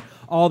camp and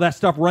all that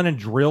stuff, running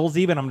drills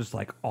even, I'm just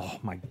like, oh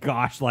my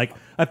gosh. Like,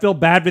 I feel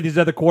bad for these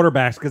other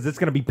quarterbacks because it's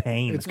going to be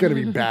pain. It's going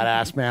to be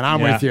badass, man. I'm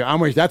with you.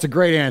 That's a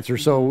great answer.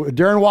 So,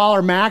 Darren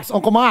Waller, Max,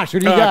 Uncle Mosh, who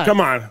do you got? Come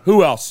on.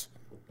 Who else?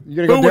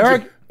 You going to go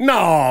Derek?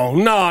 No.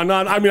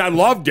 I mean, I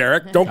love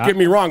Derek. Don't get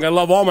me wrong. I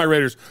love all my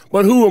Raiders.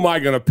 But who am I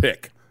going to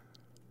pick?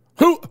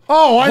 Who?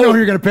 Oh, I know who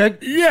you're going to pick.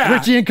 Yeah.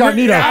 Richie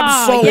Incognito.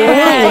 Absolutely.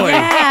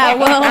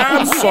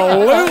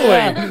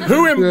 Absolutely.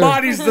 Who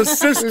embodies the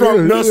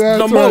systemness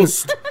the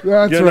most?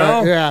 That's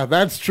right. Yeah,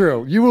 that's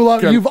true.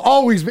 You've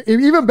always,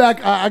 even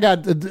back, I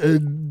got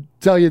to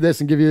tell you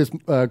this and give you this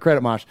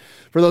credit, Mosh.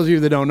 For those of you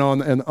that don't know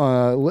in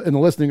the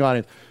listening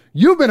audience,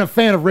 you've been a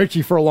fan of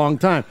Richie for a long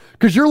time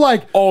because you're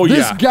like,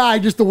 this guy,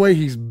 just the way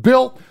he's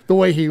built, the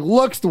way he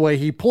looks, the way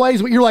he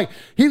plays. You're like,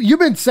 you've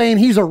been saying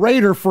he's a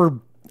Raider for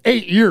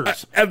 8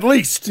 years. At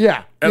least.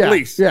 Yeah. At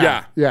least.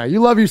 Yeah. You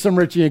love you some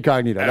Richie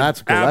Incognito.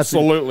 That's cool.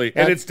 Absolutely.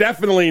 And it's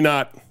definitely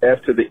not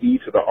F to the E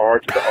to the R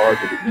to the R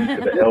to the E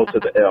to the L to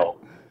the L.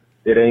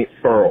 It ain't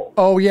Furl.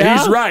 Oh, yeah?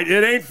 He's right.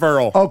 It ain't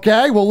Furl.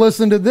 Okay. Well,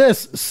 listen to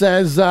this,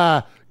 says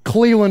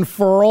Cleveland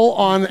Furl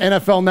on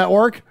NFL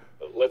Network.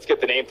 Let's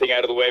get the name thing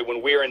out of the way.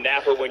 When we were in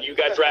Napa, when you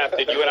got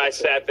drafted, you and I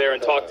sat there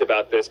and talked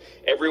about this.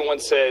 Everyone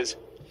says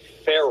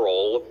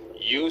Ferrell.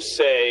 You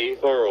say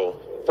Furl.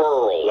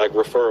 Like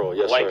referral,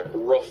 yes, like sir.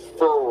 Like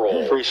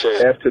referral. Appreciate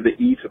it. F to the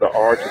E to the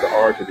R to the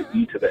R to the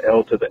E to the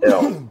L to the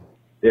L.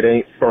 It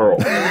ain't Furl.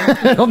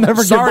 It'll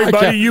never Sorry, get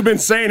buddy, you've been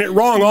saying it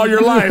wrong all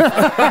your life.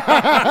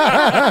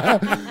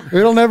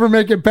 It'll never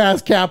make it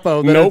past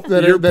Capo. Nope,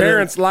 your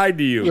parents lied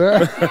to you. All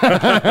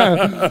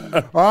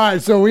right,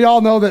 so we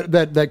all know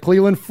that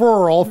Cleveland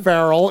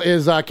Farrell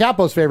is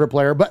Capo's favorite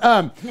player. But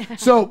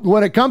so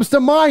when it comes to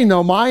mine,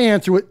 though, my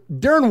answer with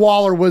Darren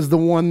Waller was the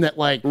one that,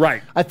 like,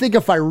 right. I think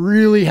if I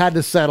really had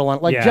to settle on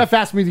it, like Jeff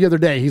asked me the other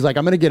day, he's like,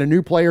 I'm going to get a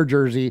new player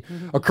jersey,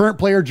 a current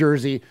player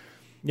jersy.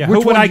 Yeah,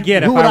 who would I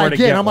get if I were to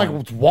get I'm like,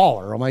 well, it's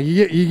Waller. I'm like,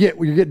 you get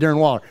Darren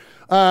Waller.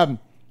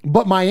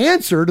 But my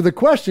answer to the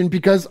question,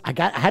 because I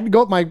had to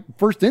go with my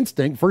first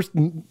instinct, first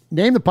name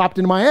that popped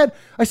into my head,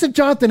 I said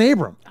Jonathan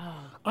Abram.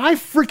 I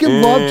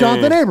freaking love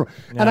Jonathan Abram.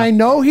 And I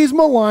know he's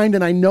maligned,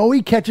 and I know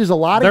he catches a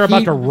lot They're of heat.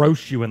 about to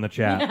roast you in the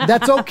chat.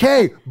 That's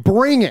okay.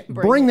 Bring it.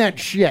 Bring that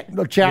shit,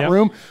 the chat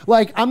room.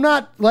 Like, I'm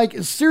not,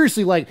 like,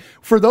 seriously, like,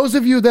 for those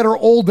of you that are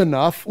old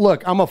enough,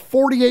 look, I'm a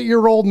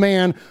 48-year-old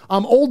man.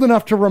 I'm old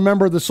enough to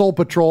remember the Soul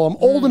Patrol. I'm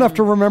old enough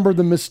to remember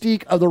the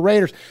mystique of the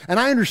Raiders. And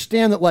I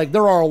understand that, like,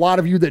 there are a lot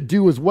of you that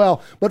do as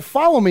well. But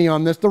follow me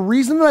on this. The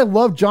reason that I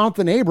love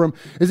Jonathan Abram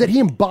is that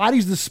he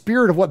embodies the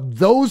spirit of what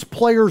those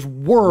players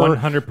were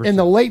 100%. in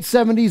the late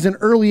 70s and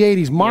early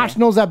 80s. Mosh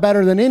knows that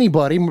better than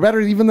anybody, better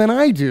even than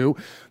I do.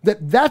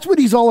 That's what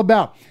he's all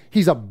about.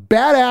 He's a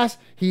badass.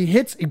 He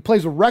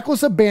plays a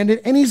reckless abandon,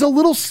 and he's a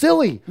little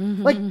silly.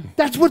 Like,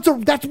 that's what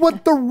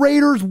the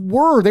Raiders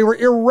were. They were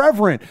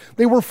irreverent.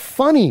 They were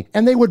funny,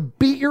 and they would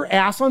beat your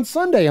ass on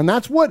Sunday. And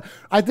that's what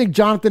I think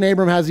Jonathan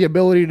Abram has the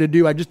ability to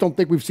do. I just don't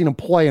think we've seen him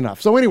play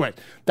enough. So anyway,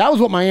 that was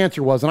what my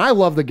answer was. And I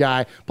love the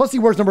guy. Plus, he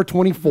wears number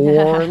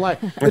 24. And like,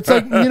 it's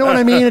like, you know what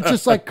I mean? It's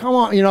just like, come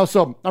on, you know.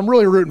 So I'm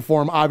really rooting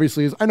for him,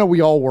 obviously. As I know we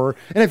all were.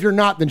 And if you're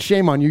not, then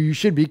shame on you. You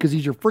should be, because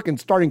he's your freaking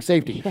starting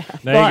safety.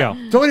 There you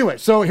go. So anyway,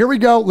 so here we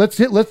go. Let's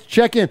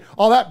check in.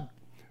 All that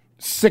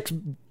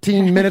 16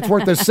 minutes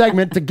worth of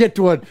segment to get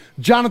to a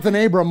Jonathan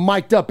Abram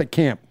mic'd up at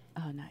camp.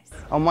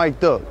 I'm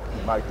mic'd up.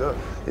 Mic'd up?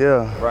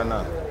 Yeah. Right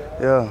now?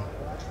 Yeah.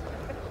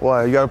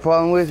 Why, you got a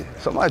problem with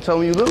it? Somebody told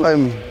me you look like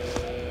me.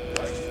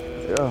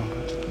 Yeah.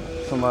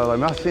 Somebody like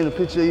me. I seen a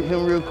picture of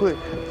him real quick.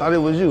 Thought it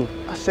was you.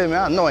 I said,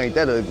 man, I know I ain't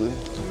that ugly.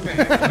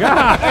 Hey,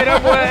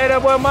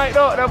 that boy mic'd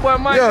up. That boy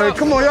mic'd up. Yeah,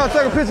 come on, y'all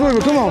take a picture with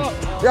me. Come on.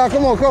 Y'all,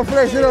 come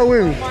flex it up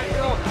with me.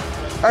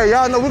 Hey,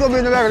 y'all know we're going to be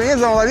in the back of the end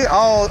zone like this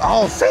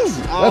all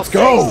season. Let's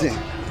go. Season.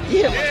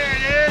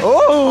 Yeah.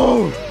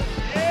 Oh.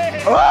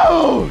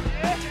 Oh.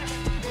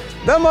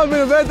 That might be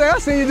the best thing I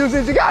seen you do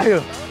since you got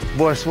here.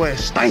 Boy sweat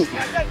stink.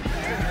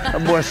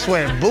 That boy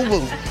sweat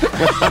boo-boo.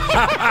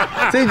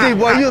 TG,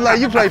 boy, you like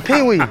you play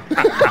Pee-wee.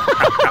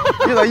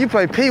 You like you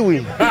play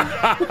Pee-wee.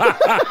 That's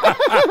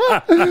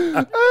amazing.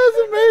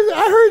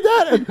 I heard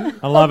that.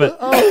 I love it.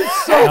 Oh,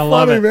 it's so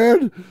funny,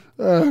 man.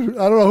 I don't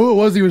know who it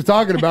was he was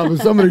talking about, but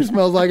somebody who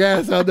smells like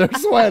ass out there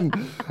sweating.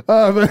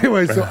 But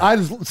anyway, so I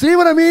just see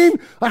what I mean.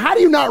 Like, how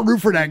do you not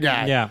root for that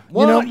guy? Yeah.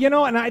 Well, you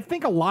know, and I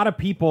think a lot of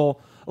people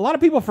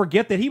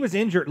forget that he was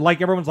injured. Like,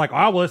 everyone's like,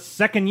 oh, well, his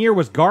second year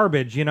was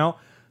garbage, you know.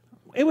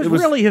 It was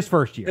really his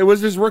first year. It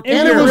was his rookie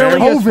and year. it was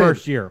really COVID. His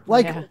first year.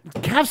 Like,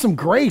 have some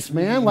grace,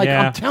 man. Like,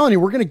 I'm telling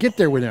you, we're going to get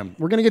there with him.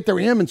 We're going to get there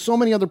with him and so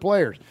many other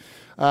players.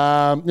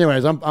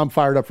 Anyways, I'm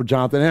fired up for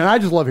Jonathan, and I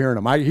just love hearing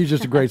him. He's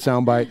just a great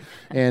soundbite,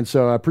 and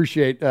so I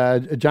appreciate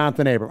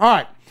Jonathan Abram. All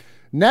right,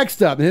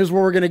 next up, and here's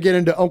where we're going to get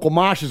into Uncle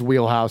Mosh's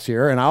wheelhouse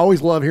here, and I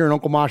always love hearing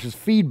Uncle Mosh's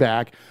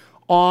feedback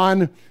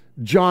on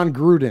John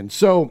Gruden.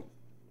 So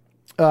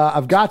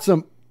I've got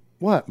some.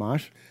 What,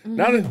 Mosh?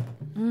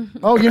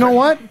 Oh, you know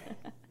what?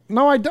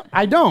 No,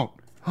 I don't.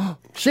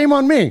 Shame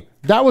on me.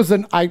 That was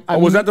an.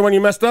 Was that the one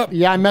you messed up?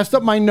 Yeah, I messed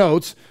up my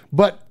notes,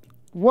 but.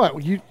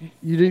 What, you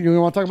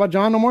want to talk about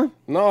John no more?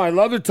 No, I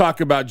love to talk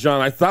about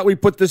John. I thought we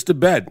put this to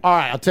bed. All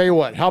right, I'll tell you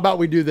what. How about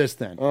we do this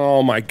then?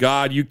 Oh my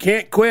God, you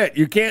can't quit.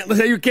 You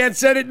can't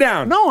set it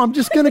down. No, I'm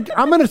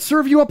gonna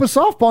serve you up a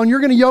softball, and you're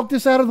gonna yoke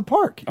this out of the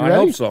park. You I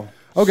ready? hope so.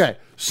 Okay,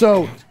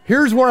 so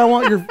here's where I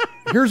want your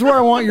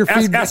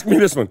feedback. Ask me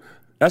this one.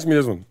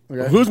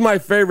 Okay. Who's my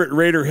favorite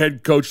Raider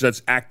head coach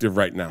that's active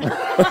right now?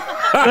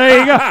 There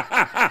you go.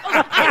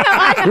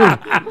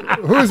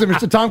 Who is it,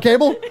 Mr. Tom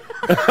Cable?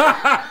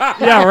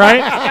 Yeah, right?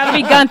 It's got to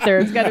be Gunther.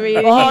 It's got to be.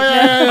 Oh,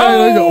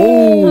 yeah.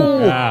 Oh.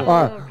 Yeah. All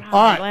right.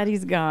 All right. Glad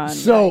he's gone.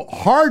 So,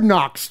 Hard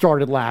Knocks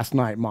started last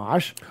night,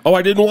 Mosh. Oh,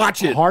 I didn't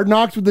watch it. Hard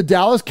Knocks with the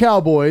Dallas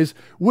Cowboys,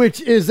 which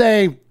is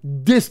a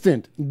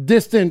distant,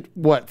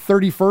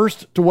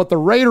 31st to what the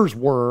Raiders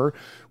were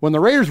when the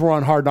Raiders were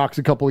on Hard Knocks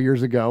a couple of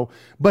years ago.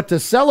 But to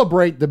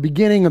celebrate the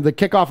beginning of the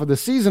kickoff of the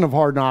season of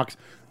Hard Knocks,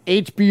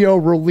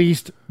 HBO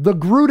released the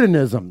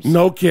Grudenisms.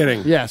 No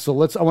kidding. Yeah, so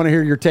I want to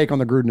hear your take on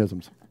the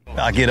Grudenisms.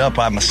 I get up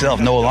by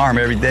myself, no alarm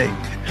every day.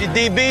 You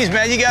DBs,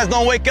 man, you guys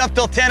don't wake up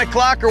till 10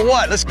 o'clock or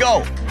what? Let's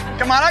go.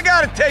 Come on, I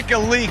got to take a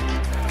leak.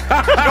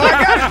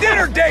 I got a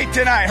dinner date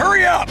tonight.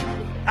 Hurry up.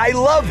 I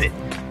love it.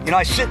 You know,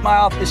 I sit in my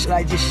office and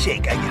I just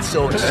shake. I get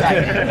so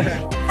excited.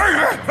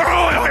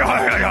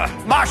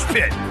 Mosh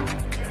pit.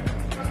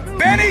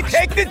 Benny,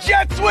 take the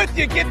Jets with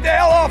you. Get the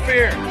hell off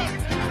here.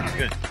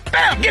 Good.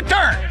 Bam, get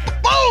turned.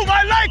 Boom,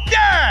 I like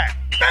that.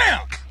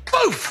 Bam,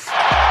 boof,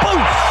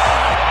 boof.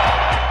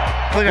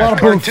 Look at that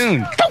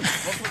cartoon.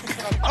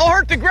 I'll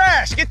hurt the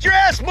grass. Get your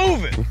ass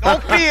moving.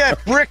 Don't be a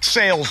brick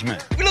salesman.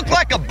 You look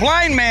like a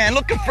blind man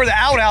looking for the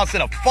outhouse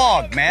in a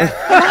fog, man.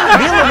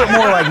 Be a little bit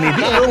more like me.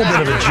 Be a little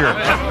bit of a jerk.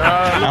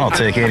 I don't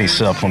take any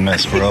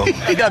supplements, bro.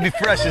 You gotta be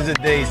fresh as a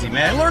daisy,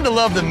 man. Learn to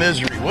love the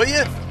misery, will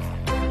you?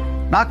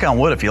 Knock on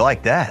wood if you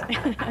like that.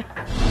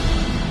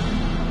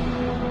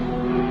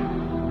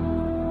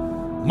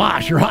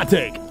 Mosh, your hot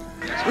take.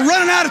 We're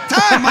running out of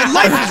time. My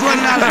life is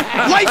running out of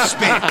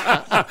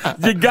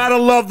lifespan. You gotta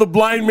love the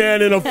blind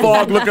man in a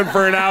fog looking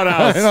for an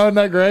outhouse. Isn't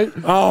that great?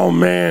 Oh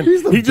man,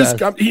 he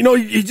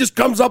just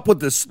comes up with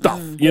this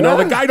stuff. You know,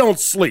 the guy don't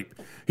sleep.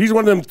 He's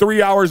one of them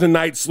 3 hours a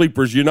night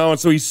sleepers, you know, and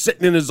so he's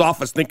sitting in his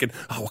office thinking,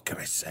 "Oh, what can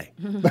I say?"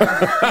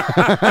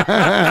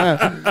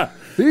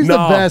 He's the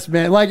best,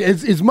 man. Like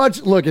as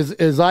much look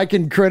as I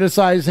can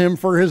criticize him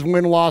for his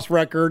win-loss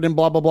record and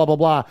blah blah blah blah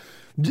blah.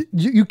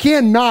 You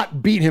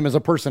cannot beat him as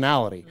a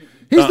personality.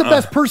 He's the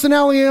best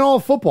personality in all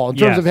of football in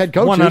terms of head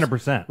coaches.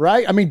 100%.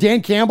 Right? I mean,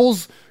 Dan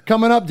Campbell's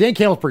coming up. Dan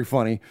Campbell's pretty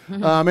funny.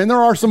 And there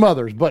are some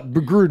others, but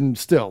Gruden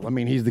still. I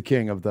mean, he's the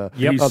king of the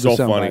He's of the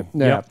so funny.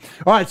 Yeah. Yep.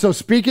 All right, so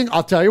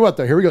I'll tell you what,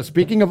 though. Here we go.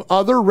 Speaking of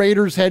other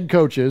Raiders head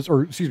coaches,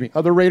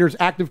 other Raiders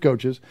active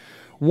coaches,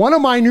 one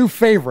of my new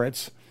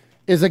favorites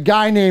is a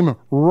guy named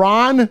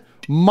Ron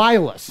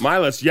Miles.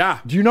 Miles, yeah.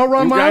 Do you know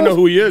Ron Miles? I know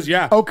who he is,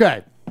 yeah.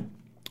 Okay.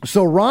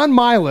 So Ron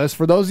Miles,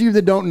 for those of you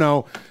that don't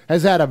know,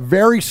 has had a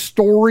very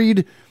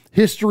storied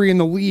history in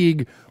the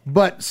league,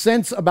 but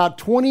since about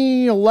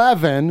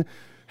 2011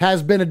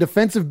 has been a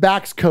defensive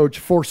backs coach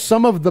for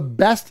some of the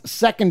best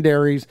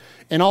secondaries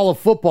in all of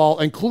football,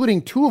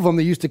 including two of them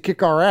that used to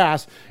kick our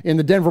ass in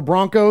the Denver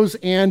Broncos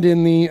and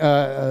in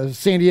the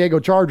San Diego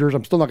Chargers.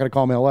 I'm still not going to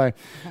call them LA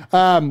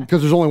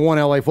because there's only one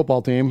LA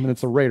football team, and it's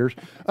the Raiders.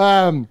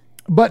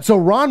 But so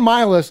Ron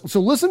Miles,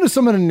 so listen to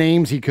some of the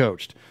names he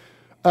coached.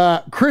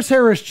 Chris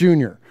Harris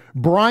Jr.,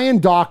 Brian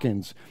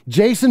Dawkins,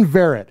 Jason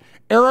Verrett,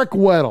 Eric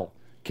Weddle,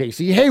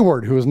 Casey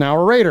Hayward, who is now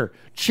a Raider,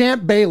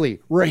 Champ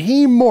Bailey,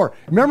 Raheem Moore.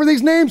 Remember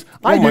these names?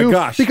 I do. My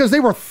gosh. Because they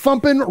were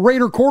thumping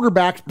Raider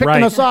quarterbacks,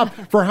 picking us up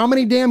for how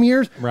many damn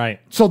years? Right.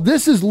 So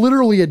this is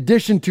literally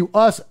addition to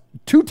us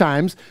 2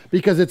 times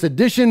because it's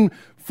addition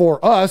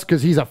for us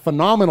because he's a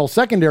phenomenal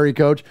secondary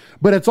coach,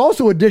 but it's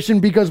also addition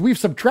because we've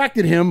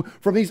subtracted him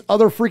from these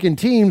other freaking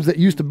teams that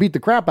used to beat the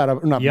crap out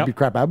of, or not beat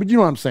crap out, but you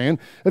know what I'm saying,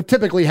 have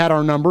typically had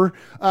our number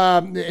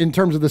in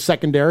terms of the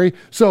secondary.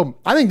 So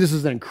I think this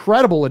is an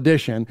incredible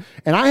addition,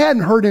 and I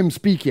hadn't heard him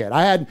speak yet.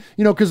 I had,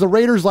 because the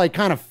Raiders like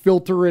kind of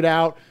filter it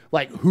out,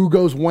 like who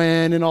goes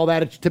when and all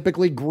that. It's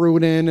typically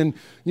Gruden, and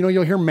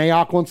you'll hear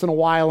Mayock once in a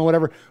while and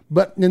whatever.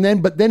 But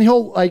then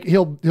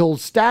he'll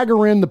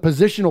stagger in the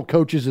positional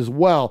coaches as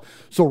well.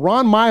 So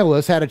Ron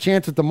Miles had a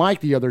chance at the mic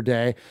the other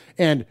day,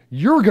 and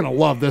you're gonna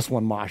love this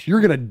one, Mosh.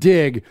 You're gonna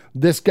dig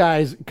this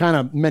guy's kind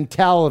of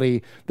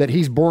mentality that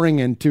he's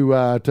bringing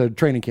to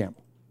training camp.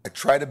 I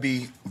try to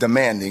be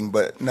demanding,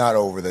 but not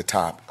over the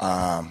top.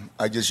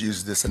 I just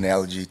use this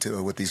analogy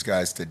with these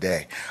guys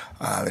today.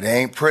 It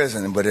ain't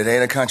prison, but it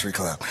ain't a country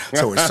club.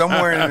 So we're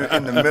somewhere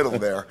in the middle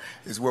there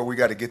is where we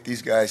got to get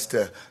these guys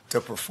to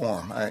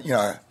perform.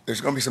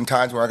 There's going to be some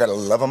times where I got to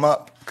love them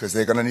up because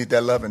they're going to need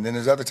that love, and then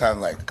there's other times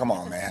like, come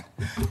on, man,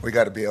 we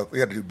got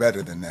to do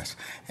better than this.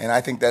 And I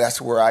think that's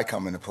where I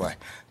come into play,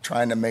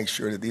 trying to make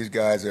sure that these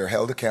guys are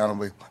held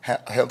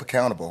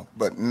accountable,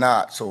 but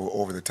not so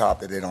over the top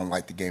that they don't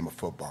like the game of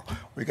football.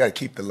 We got to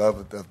keep the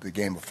love of the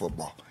game of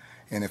football,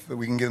 and if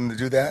we can get them to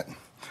do that,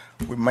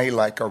 we may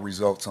like our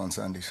results on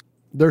Sundays.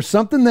 There's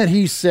something that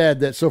he said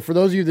that, so for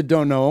those of you that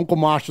don't know, Uncle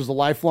Mosh was a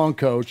lifelong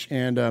coach,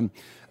 and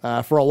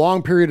for a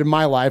long period of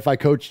my life, I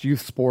coached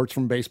youth sports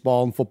from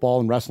baseball and football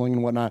and wrestling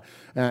and whatnot.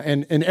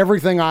 And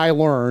everything I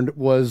learned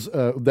was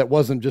that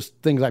wasn't just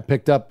things I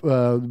picked up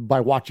by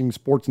watching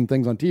sports and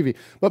things on TV,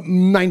 but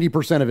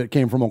 90% of it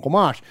came from Uncle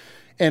Mosh.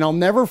 And I'll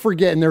never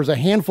forget, and there's a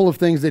handful of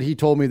things that he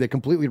told me that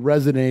completely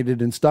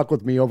resonated and stuck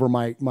with me over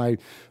my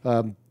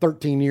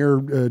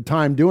 13-year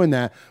time doing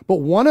that. But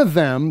one of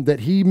them that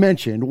he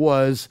mentioned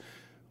was,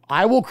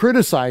 I will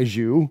criticize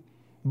you,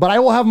 but I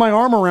will have my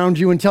arm around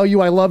you and tell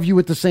you I love you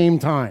at the same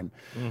time.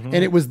 Mm-hmm.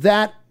 And it was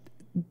that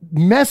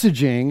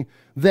messaging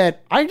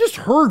that I just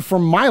heard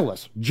from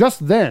Miles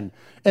just then.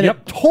 And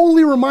it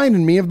totally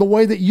reminded me of the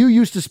way that you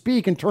used to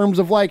speak in terms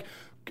of like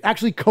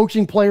actually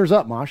coaching players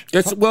up, Mosh.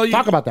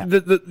 Talk about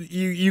that.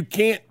 You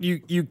can't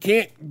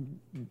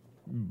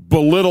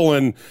belittle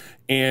and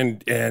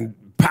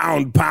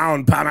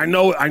pound. I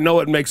know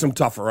it makes them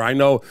tougher. I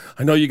know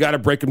you got to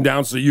break them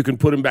down so you can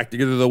put them back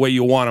together the way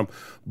you want them.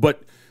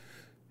 But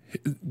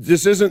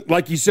this isn't,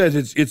 like you said,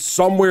 it's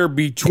somewhere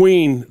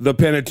between the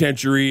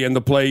penitentiary and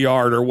the play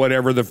yard or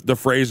whatever the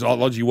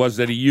phraseology was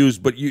that he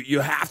used. But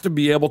you have to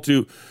be able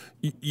to,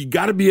 you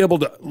got to be able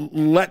to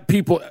let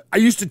people, I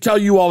used to tell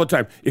you all the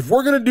time, if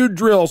we're going to do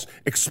drills,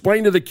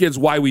 explain to the kids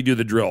why we do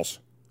the drills.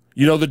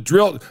 The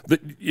drill,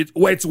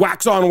 it's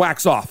wax on,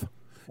 wax off.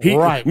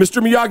 Right.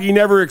 Mr. Miyagi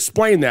never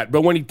explained that,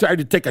 but when he tried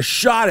to take a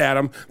shot at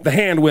him, the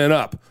hand went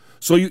up.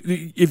 So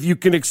if you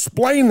can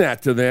explain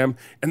that to them,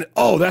 and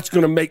that's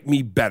going to make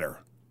me better,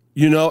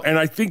 and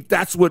I think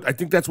that's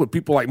what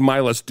people like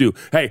Miles do.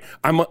 Hey,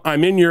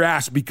 I'm in your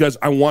ass because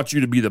I want you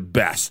to be the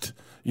best.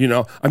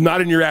 I'm not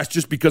in your ass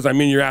just because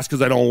I'm in your ass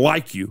because I don't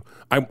like you.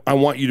 I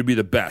want you to be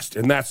the best,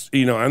 and that's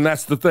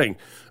the thing.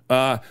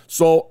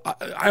 So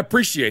I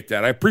appreciate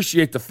that. I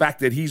appreciate the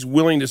fact that he's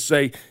willing to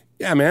say,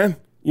 yeah, man.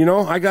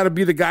 I got to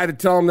be the guy to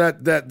tell them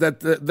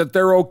that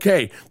they're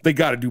okay. They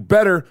got to do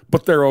better,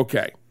 but they're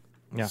okay.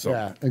 Yeah.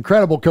 Yeah,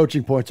 incredible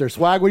coaching points there.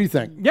 Swag, what do you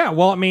think? Yeah,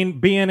 well, I mean,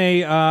 being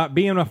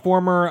a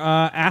former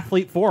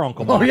athlete for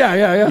Uncle Mosh. Oh,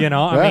 yeah. You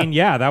know, Yeah. I mean,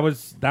 yeah, that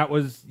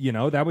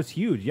was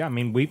huge. Yeah, I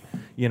mean, we'd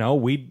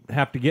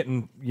have to get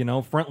in,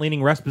 front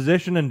leaning rest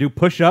position and do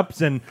push ups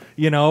and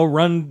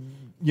run,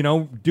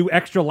 do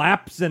extra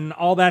laps and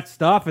all that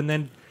stuff, and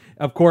then.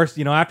 Of course,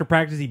 after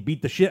practice, he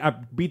beat the shit out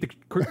of me, Go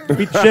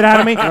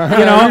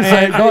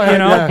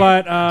ahead,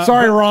 but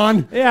sorry,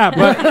 Ron. Yeah,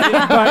 but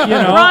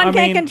Ron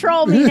can't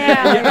control me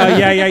now.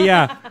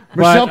 Yeah.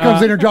 Michelle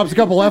comes in and drops a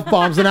couple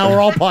F-bombs, and now we're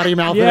all potty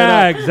mouthing.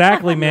 Yeah,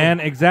 exactly, man,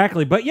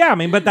 exactly. But yeah, I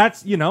mean, but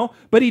that's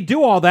but he'd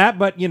do all that,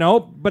 but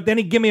then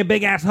he'd give me a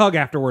big ass hug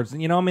afterwards,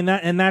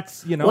 and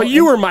that's Well,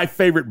 you were my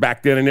favorite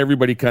back then, and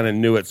everybody kind of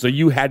knew it, so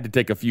you had to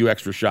take a few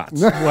extra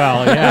shots.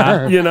 Well,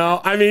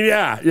 yeah, I mean,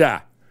 yeah.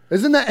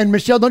 Isn't that, and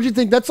Michelle, don't you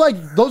think that's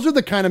those are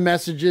the kind of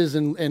messages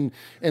and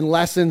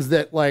lessons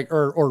that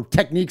or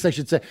techniques, I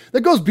should say,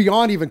 that goes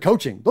beyond even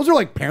coaching. Those are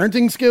like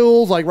parenting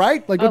skills,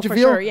 right? Like, don't you for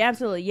feel? Sure. Yeah,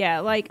 absolutely.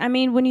 Yeah. Like, I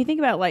mean, when you think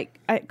about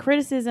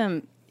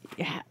criticism,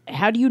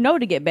 how do you know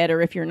to get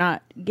better if you're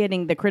not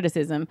getting the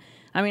criticism?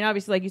 I mean,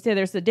 obviously, like you said,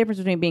 there's a difference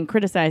between being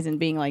criticized and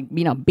being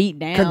beat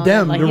down.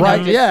 Condemned,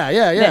 right?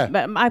 Yeah.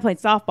 But I played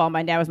softball.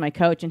 My dad was my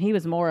coach, and he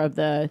was more of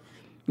the,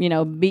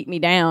 beat me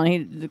down.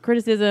 The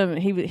criticism,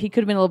 he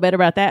could have been a little better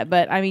about that.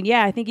 But I mean,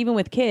 yeah, I think even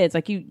with kids,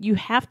 like you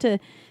have to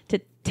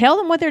tell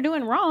them what they're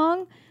doing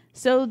wrong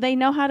so they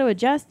know how to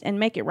adjust and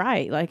make it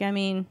right. Like, I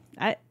mean,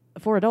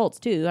 for adults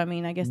too. I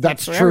mean, I guess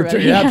that's for true too.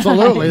 everybody. Yeah,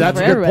 absolutely. That's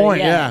a good everybody.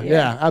 point.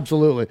 Yeah,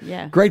 absolutely.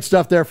 Yeah. Great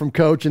stuff there from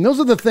Coach. And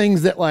those are the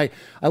things that I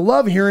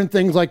love hearing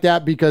things like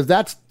that, because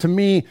that's, to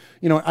me,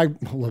 I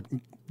look,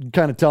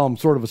 kind of tell I'm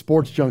sort of a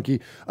sports junkie.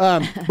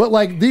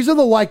 But these are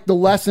the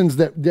lessons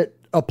that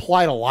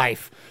apply to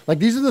life. Like,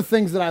 these are the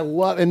things that I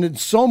love, and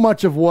it's so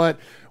much of what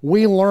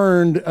we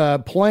learned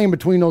playing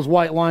between those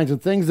white lines,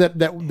 and things that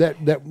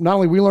not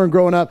only we learned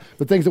growing up,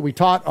 but things that we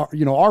taught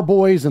our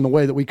boys and the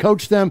way that we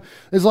coach them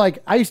is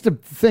I used to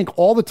think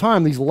all the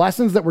time, these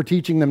lessons that we're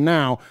teaching them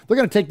now, they're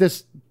going to take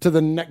this to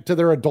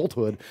their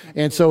adulthood,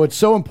 and so it's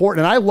so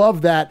important. And I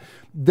love that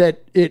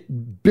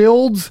it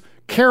builds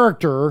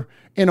character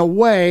in a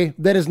way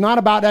that is not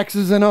about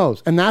X's and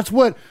O's. And that's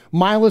what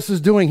Milas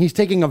is doing. He's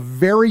taking a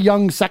very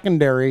young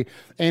secondary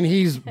and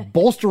he's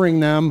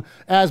bolstering them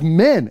as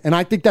men. And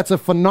I think that's a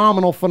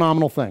phenomenal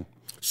thing.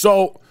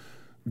 So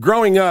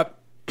growing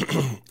up,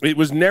 there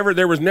was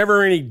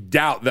never any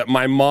doubt that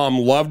my mom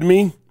loved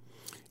me,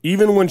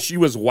 even when she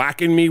was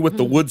whacking me with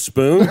the wood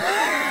spoon.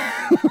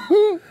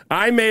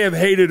 I may have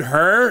hated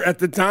her at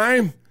the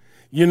time,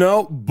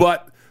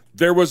 but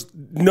there was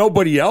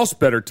nobody else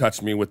better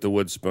touch me with the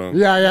wood spoon.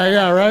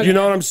 Yeah, right. You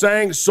know what I'm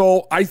saying?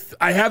 So I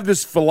have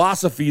this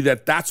philosophy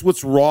that's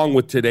what's wrong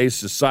with today's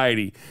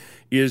society,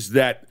 is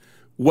that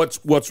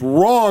what's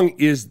wrong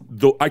is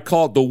I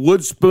call it the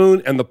wood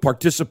spoon and the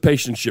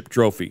participationship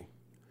trophy.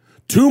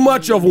 Too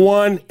much of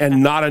one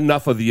and not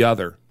enough of the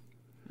other.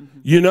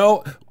 You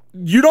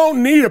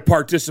don't need a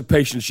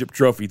participationship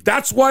trophy.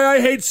 That's why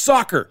I hate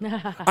soccer.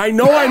 I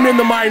know I'm in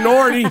the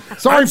minority.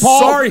 Sorry,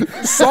 Paul.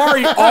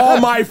 Sorry, all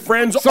my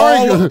friends.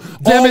 Sorry,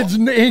 Damage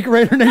Inc.,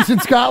 Raider Nation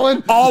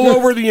Scotland. All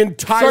over the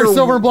entire... Sorry,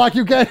 Silver and Black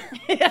UK.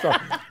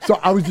 So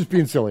I was just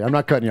being silly. I'm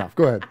not cutting you off.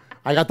 Go ahead.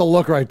 I got the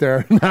look right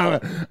there.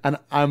 And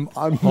I'm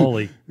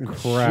holy crap.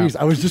 Jeez,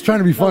 I was just trying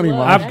to be funny,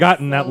 Mom. I've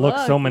gotten that look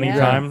so many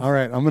times. All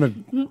right, I'm going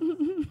to...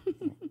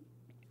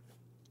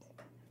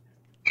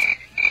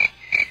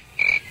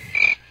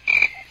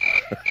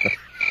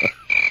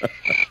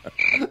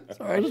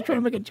 Sorry, I was just trying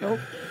to make a joke.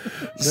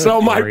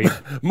 So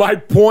my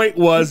point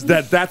was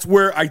that's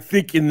where I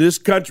think in this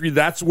country,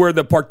 that's where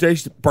the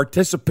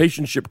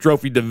participationship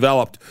trophy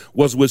developed,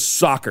 was with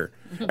soccer.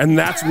 And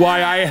that's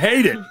why I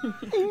hate it.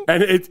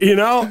 And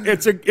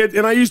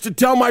and I used to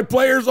tell my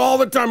players all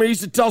the time, I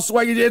used to tell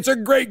Swaggy, it's a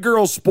great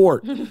girl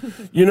sport,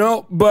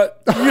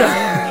 but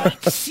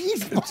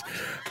Jesus.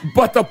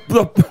 But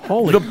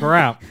holy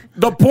crap.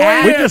 The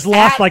point we just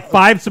lost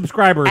 5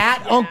 subscribers.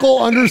 At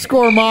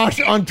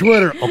Uncle_Mosh on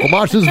Twitter. Uncle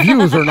Mosh's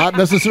views are not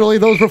necessarily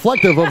those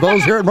reflective of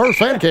those here at Murph's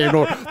Fan Cave,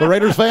 nor the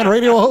Raiders Fan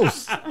Radio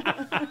hosts.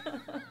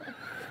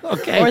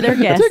 Okay. Or their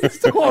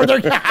guests. Or their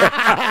guests.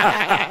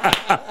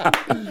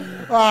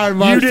 All right,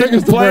 Mom, you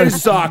didn't play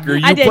soccer.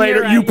 You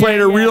played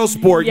a real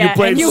sport. Yeah, you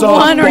played and you softball.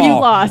 won or you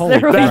lost.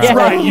 That's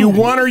right. You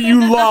won or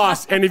you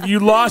lost. And if you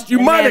lost, you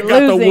might have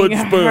got the wood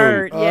spoon.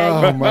 Hurt.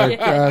 Yeah, oh, my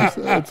gosh.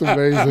 That's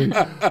amazing.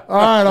 All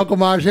right, Uncle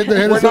Mosh, hit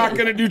us. We're not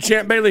going to do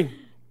Champ Bailey.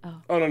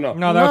 Oh, no.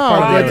 No, that's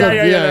part of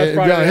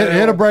it.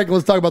 Hit a break.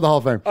 Let's talk about the Hall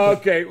of Fame.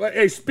 Okay.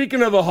 Hey,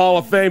 speaking of the Hall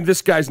of Fame,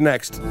 this guy's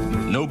next.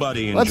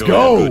 Nobody enjoyed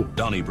a good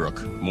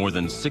Donnybrook more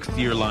than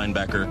sixth-year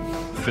linebacker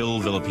Phil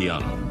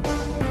Villapiano.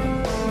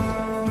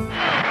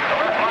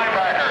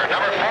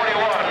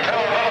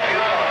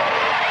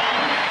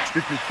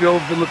 This is Phil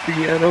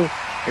Villapiano,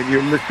 and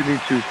you're listening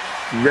to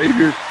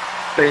Raiders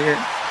Fan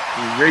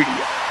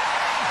Radio.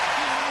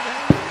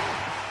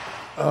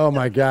 Oh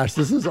my gosh,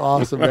 this is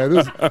awesome, man! We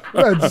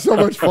had so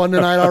much fun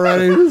tonight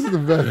already. This is the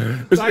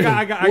best.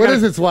 So What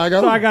is it,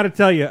 Swaggo? So I got to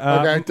tell you,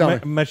 Okay, tell me.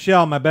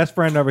 Michelle, my best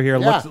friend over here,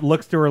 Yeah.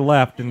 looks to her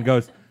left and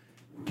goes,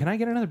 "Can I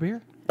get another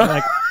beer?" I'm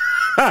like,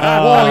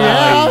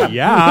 well,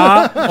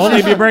 yeah. Only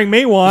if you bring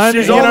me one.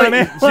 She's You know only what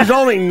I mean? she's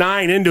only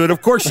 9 into it.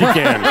 Of course she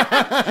can.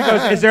 She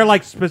goes, "Is there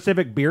like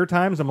specific beer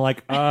times?" I'm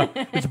like,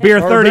 "It's beer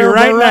Or 30 beer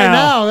right now."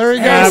 now. There you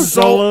go.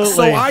 Absolutely.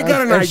 So I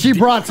got an And she idea.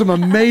 brought some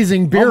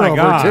amazing beer Oh my over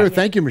God. too.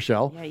 Thank you,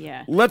 Michelle.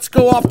 Yeah. Let's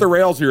go off the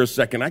rails here a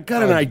second. I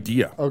got an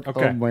idea. Okay.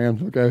 Okay. Oh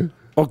man. Okay.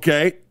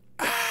 Okay.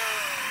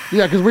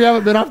 Yeah, because we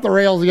haven't been off the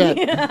rails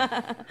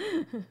yet.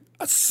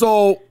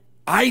 So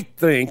I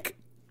think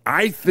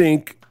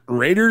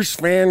Raiders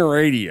Fan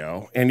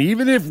Radio, and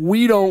even if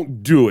we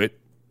don't do it,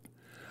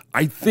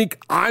 I think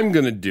I'm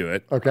going to do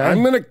it. Okay.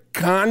 I'm going to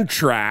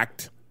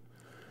contract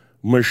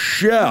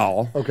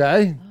Michelle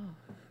Okay.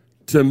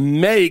 to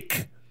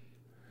make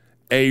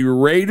a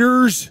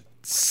Raiders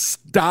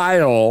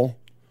style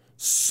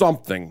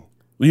something.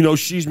 You know,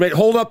 she's made.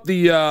 Hold up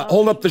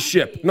the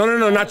ship.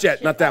 No, not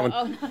yet, not that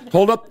one.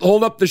 Hold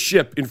up the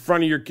ship in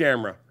front of your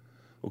camera.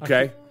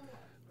 Okay.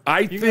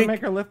 I You gonna think.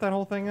 make her lift that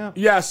whole thing up?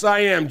 Yes,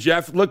 I am,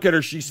 Jeff. Look at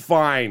her. She's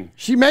fine.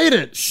 She made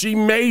it. She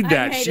made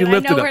that. made She it. I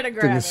lifted know it. where to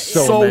grab it.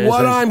 So So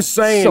what amazing. I'm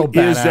saying So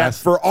is that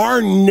badass. for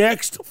our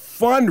next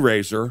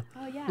fundraiser,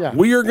 Yeah.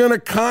 we are going to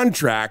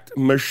contract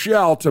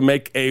Michelle to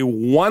make a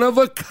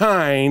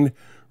one-of-a-kind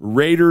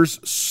Raiders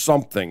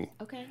something.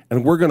 Okay.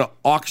 And we're going to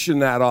auction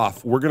that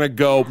off. We're going to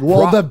go.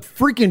 Well, the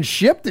freaking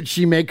ship that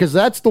she made, because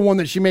that's the one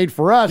that she made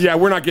for us. Yeah,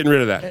 we're not getting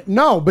rid of that.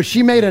 No, but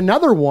she made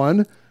another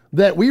one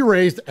that we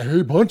raised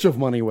a bunch of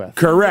money with.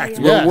 Correct.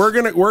 Yes. Well,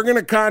 we're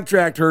gonna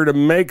contract her to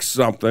make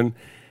something,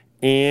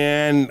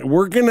 and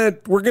we're gonna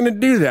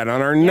do that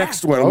on our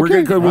next one. We're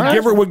Okay. gonna All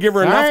right. we'll give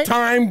her All enough right.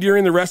 time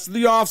during the rest of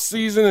the off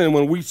season, and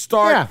when we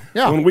start,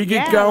 when we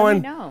get Yeah,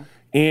 going, let me know.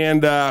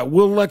 and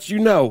we'll let you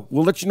know.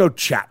 We'll let you know,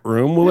 chat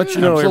room. We'll let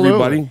you know, Absolutely.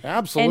 everybody.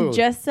 Absolutely. And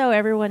just so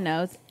everyone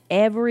knows,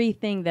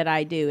 everything that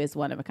I do is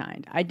one of a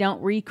kind. I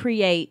don't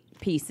recreate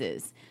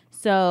pieces.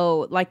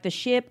 So, like the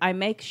ship, I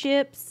make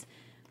ships,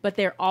 but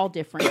they're all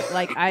different.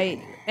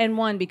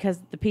 Because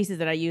the pieces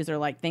that I use are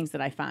like things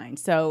that I find.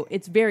 So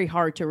it's very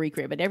hard to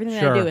recreate, but everything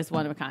that I Sure. do is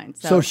one of a kind.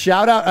 So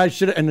shout out,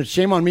 and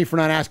shame on me for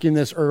not asking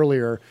this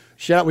earlier.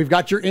 Shout out, we've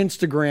got your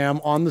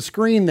Instagram on the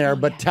screen there,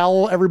 but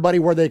tell everybody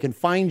where they can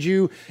find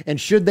you and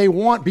should they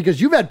want,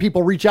 because you've had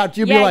people reach out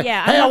to you and be like, hey,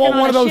 I I'm want working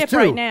one on of a those ship too.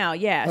 right now.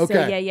 Yeah.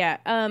 Okay.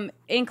 So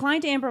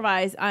Inclined to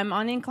Improvise. I'm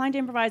on Inclined to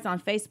Improvise on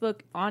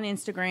Facebook, on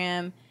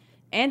Instagram,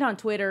 and on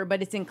Twitter,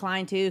 but it's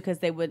Inclined to because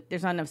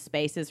there's not enough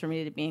spaces for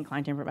me to be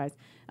Inclined to Improvise.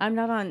 I'm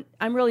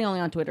really only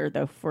on Twitter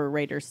though for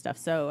Raiders stuff,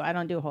 so I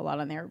don't do a whole lot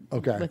on there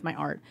with my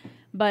art.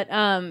 But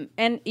my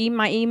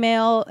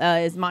email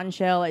is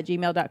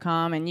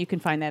montenshell@gmail.com, and you can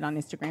find that on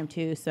Instagram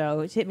too.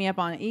 So just hit me up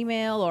on an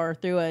email or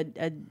through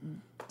a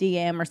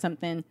DM or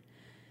something.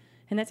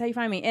 And that's how you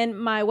find me. And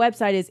my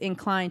website is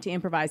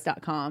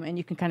inclinedtoimprovise.com, and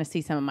you can kind of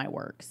see some of my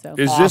work. So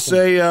Is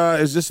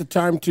this a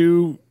time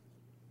to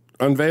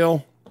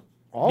unveil?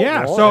 Oh,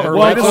 Yeah. Lord. So Her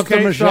well, latest to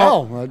okay.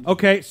 Michelle.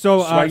 So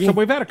Swaggy?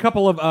 we've had a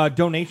couple of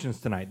donations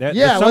tonight. The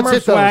Yeah, let's summer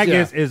hit those, swag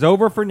yeah. is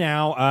over for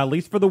now, at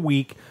least for the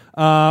week.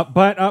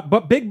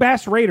 But Big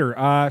Bass Raider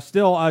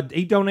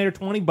he donated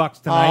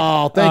 $20 tonight.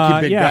 Oh, thank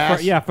you, Big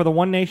Bass. For the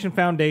One Nation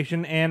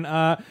Foundation, and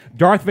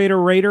Darth Vader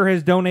Raider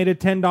has donated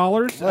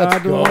 $10 to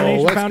the One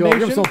Nation Let's go. Foundation.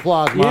 Give him some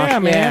applause, Mosh. Yeah,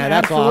 man, Yeah,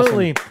 that's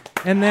absolutely.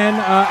 And then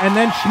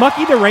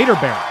Schmucky the Raider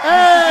Bear.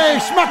 Hey,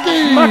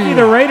 Schmucky! Schmucky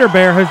the Raider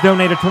Bear has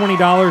donated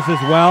 $20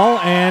 as well,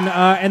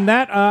 and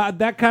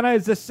that kind of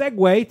is a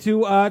segue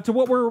to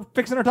what we're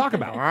fixing to talk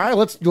about. All right,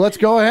 let's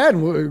go ahead,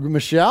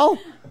 Michelle.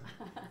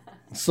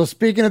 So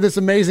speaking of this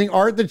amazing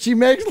art that she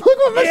makes, look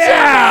what Michelle.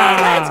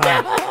 Yeah! Let's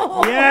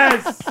go.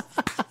 Yes.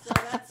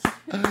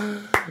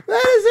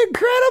 That is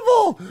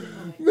incredible.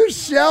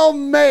 Michelle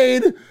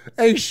made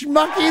a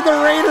Schmucky the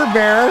Raider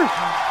Bear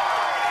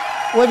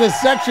with a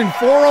section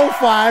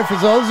 405. For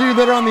those of you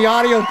that are on the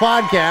audio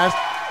podcast,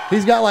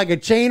 he's got like a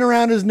chain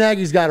around his neck.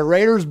 He's got a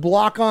Raiders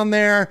block on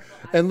there.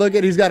 And look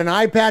he's got an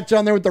eye patch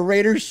on there with the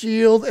Raiders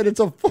shield. And it's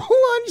a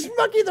full-on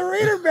Schmucky the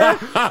Raider Bear.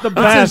 The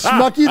best. It's a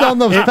Schmucky on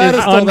the It is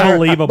pedestal there.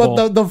 unbelievable.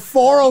 But the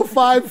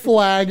 405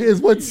 flag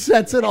is what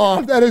sets it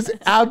off. That is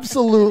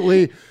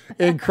absolutely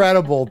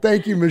incredible.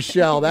 Thank you,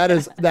 Michelle. That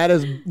is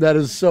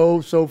so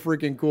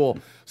freaking cool.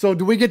 So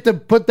do we get to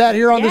put that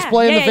here on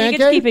display in the fan you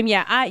get to cave? keep him.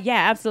 Yeah,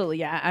 absolutely.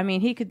 Yeah, I mean,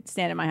 he could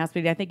stand at my house,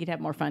 but I think he'd have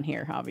more fun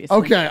here, obviously.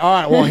 Okay, all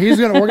right. Well, we're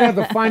gonna have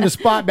to find a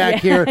spot back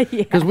here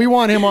because we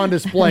want him on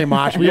display,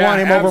 Mosh. We want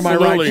him over my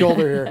right absolutely.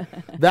 shoulder here.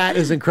 That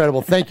is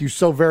incredible. Thank you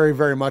so very,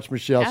 very much,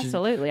 Michelle.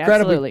 Absolutely, She's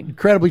absolutely.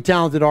 incredibly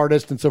talented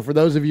artist. And so for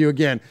those of you,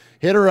 again,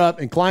 hit her up,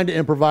 Inclined to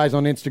Improvise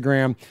on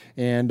Instagram,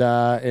 and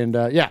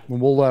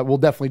we'll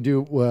definitely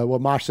do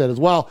what Mosh said as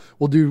well.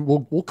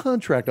 We'll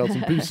contract out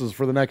some pieces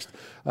for the next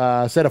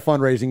set of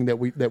fundraising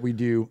fundraising that we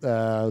do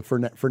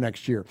for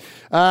next year.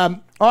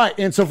 All right,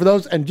 and so for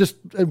those, and just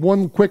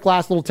one quick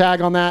last little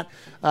tag on that.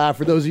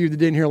 For those of you that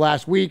didn't hear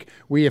last week,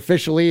 we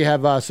officially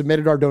have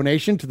submitted our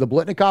donation to the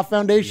Blitnikoff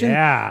Foundation.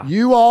 Yeah.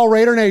 You all,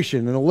 Raider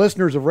Nation, and the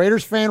listeners of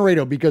Raiders Fan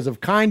Radio, because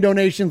of kind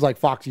donations like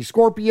Foxy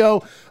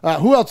Scorpio.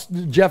 Who else,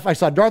 Jeff? I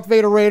saw Darth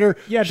Vader Raider.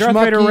 Yeah, Darth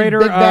Schmucky, Vader Raider.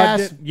 Big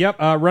Bass.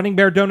 Running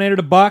Bear donated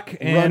 $1,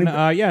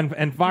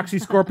 and Foxy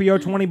Scorpio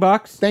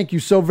 $20. Thank you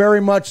so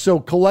very much.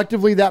 So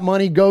collectively, that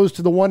money goes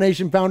to the One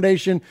Nation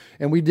Foundation,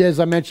 and we did, as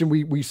I mentioned,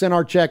 we sent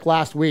our check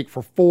last week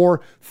for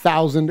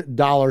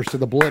 $4,000 to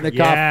the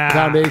Blitnikoff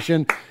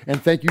Foundation,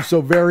 and thank you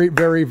so very,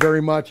 very,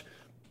 very much.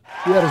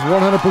 That is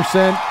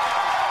 100%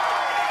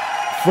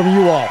 from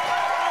you all,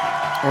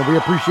 and we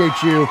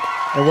appreciate you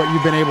and what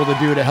you've been able to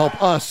do to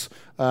help us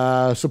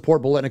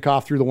support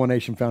Blitnikoff through the One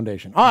Nation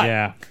Foundation. All right.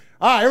 Yeah.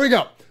 All right, here we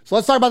go. So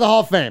let's talk about the Hall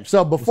of Fame.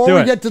 So before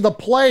we get to the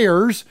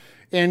players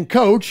and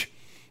coach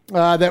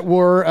that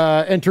were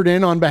entered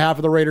in on behalf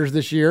of the Raiders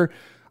this year,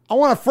 I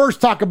want to first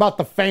talk about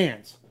the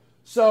fans.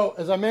 So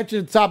as I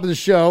mentioned at the top of the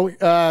show,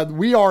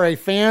 we are a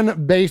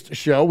fan-based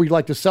show. We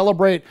like to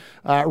celebrate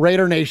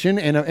Raider Nation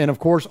and of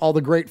course, all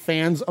the great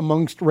fans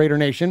amongst Raider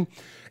Nation.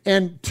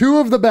 And two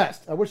of the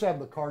best, I wish I had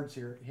the cards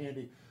here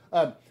handy.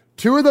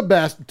 Two of the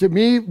best, to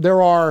me,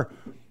 there are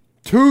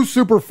two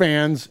super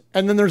fans,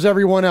 and then there's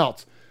everyone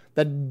else.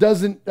 That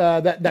doesn't,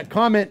 that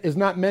comment is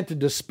not meant to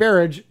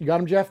disparage. You got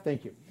him, Jeff?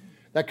 Thank you.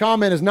 That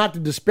comment is not to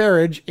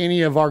disparage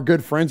any of our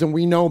good friends, and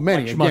we know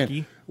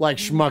many. Like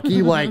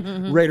Schmucky, like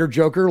Raider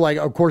Joker, like,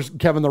 of course,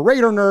 Kevin the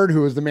Raider Nerd,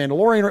 who is the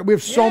Mandalorian. We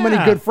have so many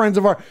good friends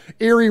of our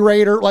Erie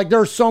Raider. Like, there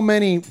are so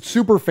many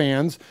super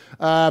fans.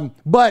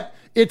 But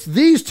it's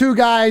these two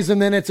guys,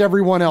 and then it's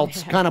everyone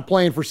else kind of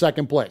playing for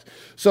second place.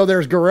 So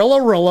there's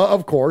Gorilla Rilla,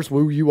 of course,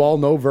 who you all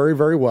know very,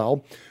 very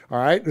well. All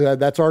right,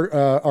 that's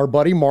our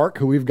buddy Mark,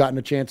 who we've gotten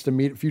a chance to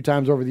meet a few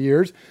times over the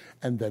years.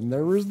 And then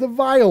there is the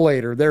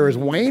Violator. There is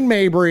Wayne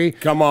Mabry,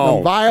 the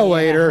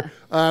Violator,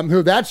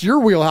 who that's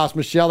your wheelhouse,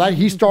 Michelle.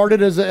 He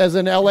started as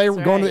an LA,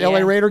 going to the LA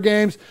Raider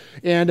games,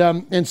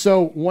 and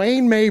so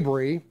Wayne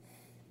Mabry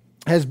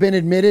has been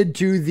admitted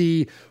to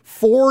the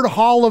Ford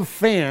Hall of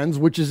Fans,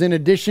 which is in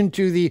addition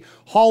to the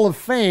Hall of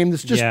Fame.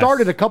 This just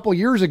started a couple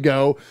years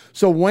ago.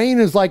 So Wayne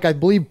is, like, I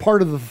believe,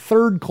 part of the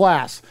third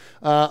class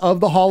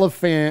of the Hall of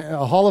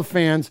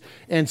Fans.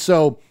 And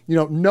so, you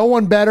know, no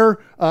one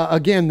better,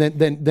 again,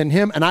 than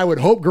him. And I would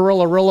hope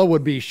Gorilla Rilla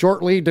would be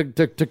shortly to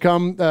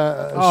come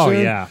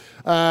soon. Yeah.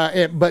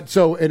 But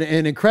so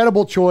an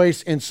incredible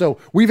choice. And so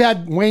we've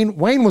had Wayne.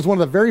 Wayne was one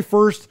of the very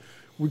first,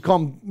 we call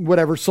him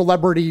whatever,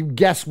 celebrity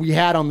guests we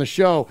had on the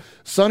show.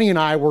 Sonny and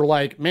I were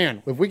like,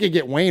 man, if we could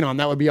get Wayne on,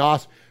 that would be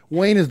awesome.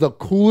 Wayne is the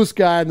coolest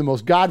guy, the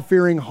most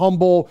God-fearing,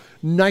 humble,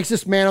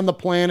 nicest man on the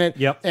planet,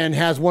 and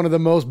has one of the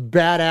most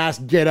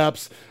badass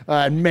get-ups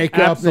and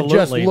makeup that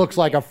just looks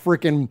like a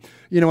freaking,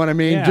 you know what I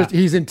mean? Yeah. Just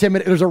he's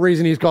intimidating. There's a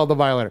reason he's called the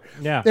Violator.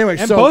 Yeah. Anyway,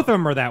 and so both of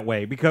them are that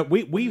way because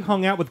we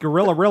hung out with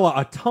Gorilla Rilla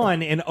a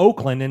ton in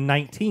Oakland in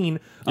 19.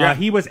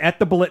 He was at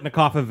the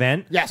Blitnikoff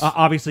event. Yes.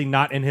 Obviously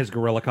not in his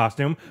gorilla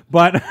costume,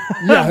 but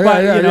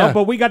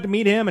but we got to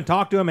meet him and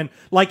talk to him and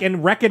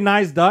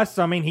recognized us.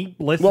 I mean, he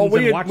listens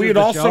and watches we had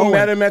the also show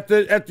met him at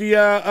the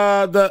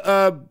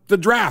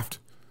draft.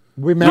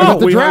 We met him at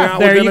the draft.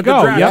 There you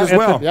go.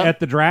 At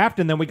the draft,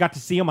 and then we got to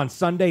see him on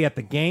Sunday at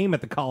the game at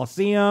the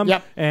Coliseum.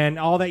 And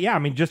all that. Yeah, I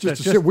mean,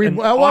 we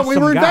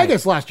were in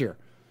Vegas last year.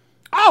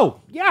 Oh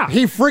yeah,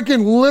 he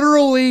freaking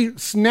literally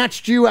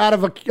snatched you out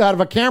of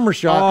a camera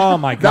shot. Oh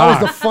my god,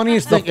 that was the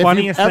funniest thing. If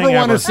you ever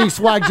want to see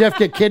Swag Jeff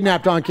get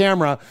kidnapped on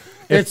camera,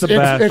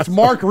 it's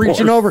Mark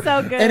reaching over,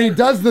 and he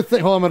does the thing.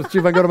 Hold on, I'm gonna see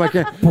if I can go to my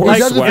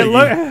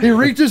camera. He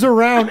reaches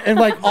around and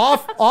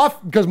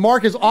off because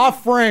Mark is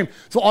off frame,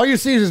 so all you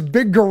see is his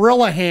big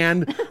gorilla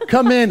hand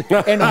come in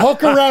and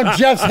hook around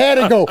Jeff's head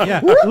and go.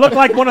 Yeah, it looked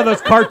like one of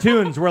those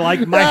cartoons where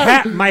like my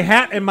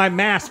hat and my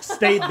mask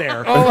stayed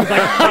there.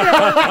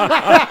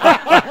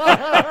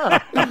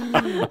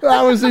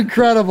 That was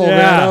incredible, man.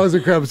 That was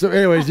incredible. So,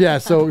 anyways,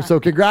 So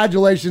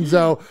congratulations,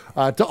 though,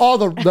 to all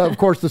the of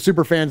course, the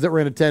super fans that were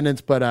in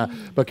attendance, but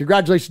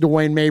congratulations to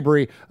Wayne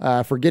Mabry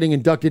for getting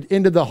inducted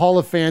into the Hall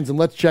of Fans. And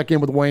let's check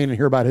in with Wayne and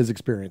hear about his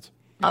experience.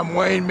 I'm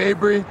Wayne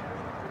Mabry,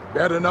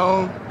 better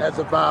known as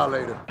a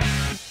Violator.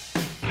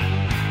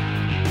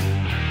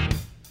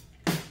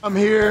 I'm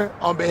here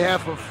on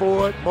behalf of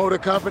Ford Motor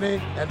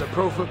Company and the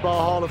Pro Football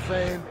Hall of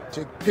Fame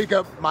to pick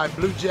up my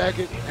blue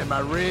jacket and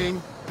my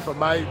ring for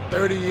my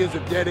 30 years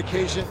of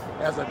dedication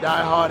as a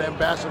diehard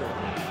ambassador.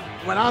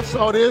 When I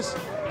saw this,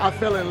 I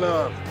fell in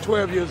love.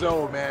 12 years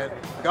old, man.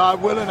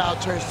 God willing, I'll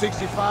turn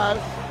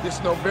 65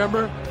 this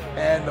November,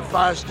 and the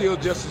fire's still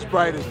just as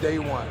bright as day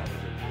one.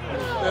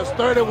 There's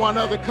 31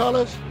 other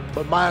colors,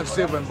 but mine's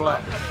silver and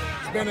black.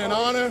 It's been an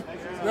honor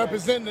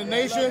representing the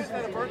nation,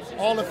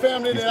 all the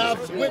family that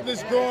I've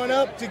witnessed growing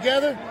up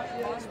together.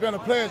 It's been a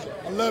pleasure.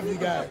 I love you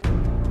guys.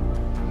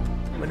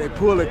 When they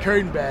pull the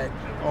curtain back,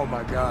 oh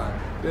my God.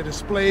 The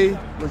display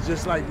was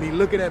just like me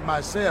looking at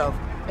myself,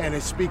 and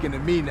it's speaking to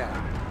me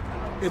now.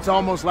 It's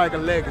almost like a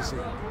legacy.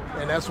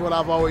 And that's what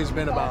I've always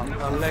been about,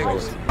 a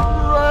legacy.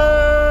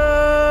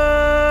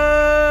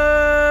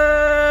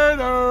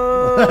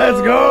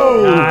 Let's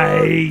go.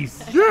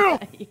 Nice. Yeah.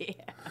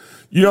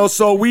 You know,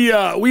 so we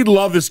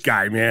love this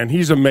guy, man.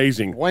 He's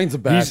amazing. Wayne's the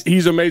best.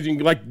 He's amazing.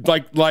 Like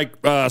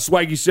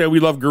Swaggy said, we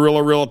love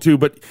Gorilla Reel too.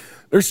 But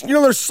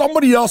there's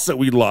somebody else that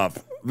we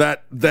love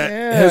that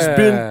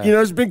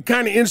has been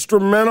kind of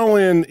instrumental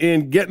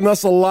in getting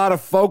us a lot of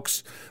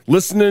folks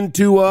listening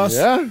to us,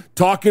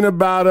 talking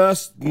about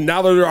us.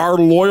 Now that our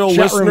loyal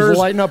Chat listeners rooms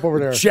lighting up over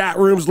there. Chat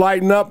rooms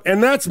lighting up,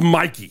 and that's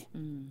Mikey.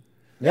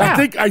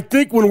 Yeah. I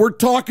think when we're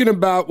talking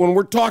about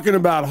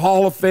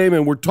Hall of Fame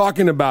and we're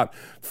talking about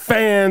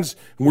fans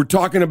and we're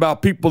talking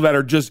about people that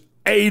are just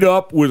ate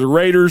up with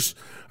Raiders,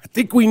 I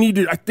think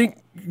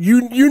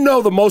you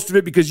know the most of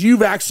it because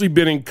you've actually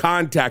been in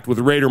contact with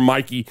Raider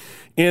Mikey,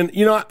 and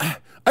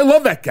I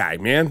love that guy,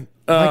 man.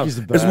 Mikey's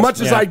the best. As much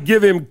as I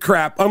give him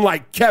crap,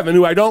 unlike Kevin,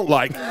 who I don't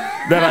like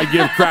that I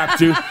give crap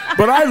to,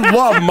 but I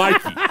love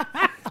Mikey.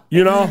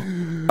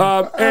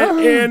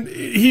 And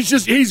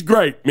he's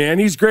great, man.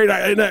 He's great.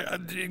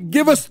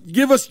 Give us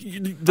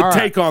the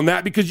take on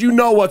that because you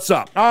know what's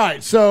up. All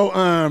right.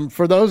 So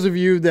for those of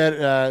you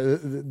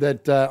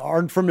that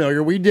aren't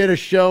familiar, we did a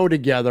show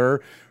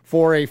together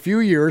for a few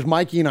years.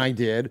 Mikey and I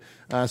did.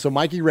 So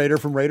Mikey Raider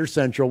from Raider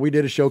Central, we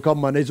did a show called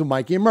Mondays with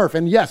Mikey and Murph.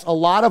 And yes, a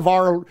lot of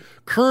our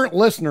current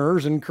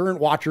listeners and current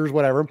watchers,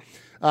 whatever,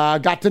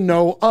 got to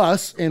know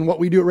us and what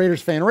we do at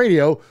Raiders Fan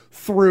Radio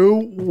through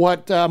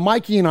what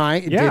Mikey and I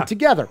did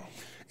together.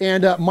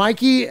 And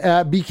Mikey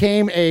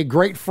became a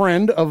great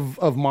friend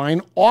of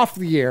mine off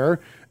the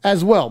air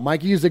as well.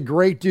 Mikey is a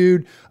great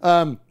dude.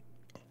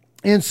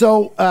 And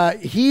so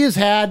he has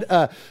had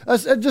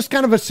just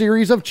kind of a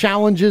series of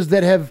challenges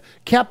that have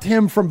kept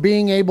him from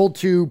being able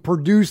to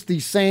produce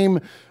the same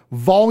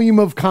volume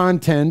of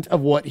content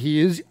of what he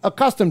is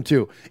accustomed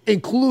to,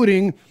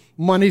 including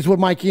Mondays with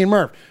Mikey and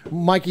Murph.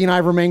 Mikey and I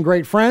remain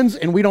great friends,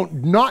 and we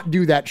don't not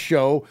do that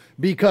show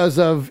because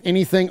of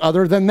anything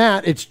other than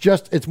that.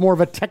 It's more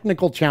of a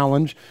technical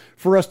challenge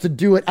for us to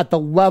do it at the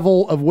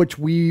level of which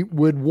we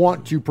would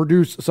want to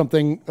produce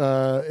something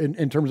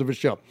in terms of a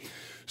show.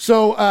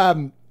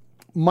 So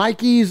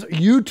Mikey's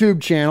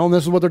YouTube channel, and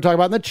this is what they're talking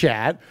about in the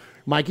chat,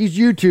 Mikey's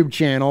YouTube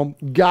channel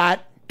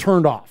got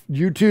turned off.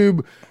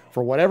 YouTube,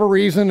 for whatever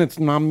reason,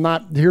 I'm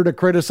not here to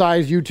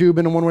criticize YouTube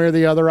in one way or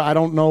the other. I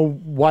don't know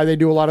why they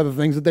do a lot of the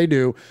things that they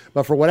do,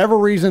 but for whatever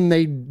reason,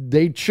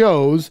 they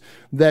chose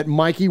that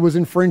Mikey was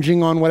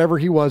infringing on whatever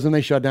he was, and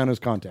they shut down his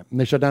content, and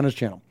they shut down his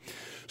channel.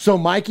 So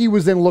Mikey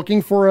was then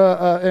looking for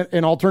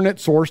an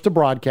alternate source to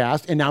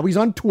broadcast, and now he's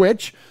on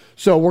Twitch.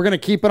 So we're going to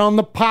keep it on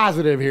the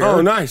positive here.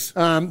 Oh, nice.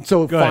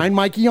 So good. Find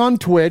Mikey on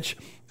Twitch.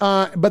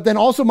 But then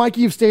also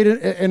Mikey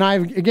and I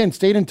again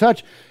stayed in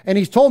touch, and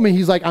he's told me,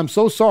 he's like, I'm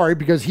so sorry,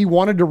 because he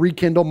wanted to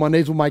rekindle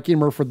Mondays with Mikey and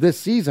Murph for this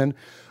season.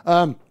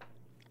 And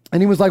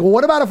he was like, well,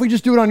 what about if we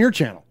just do it on your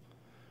channel?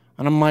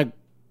 And I'm like,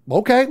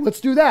 okay, let's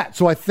do that.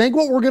 So I think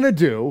what we're going to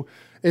do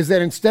is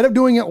that instead of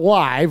doing it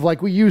live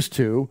like we used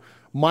to,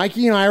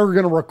 Mikey and I are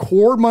going to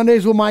record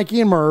Mondays with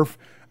Mikey and Murph,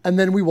 and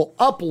then we will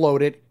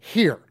upload it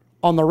here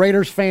on the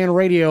Raiders Fan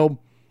Radio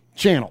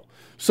channel.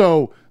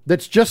 So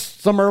that's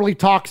just some early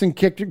talks and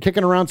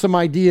kicking around some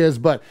ideas,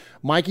 but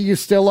Mikey is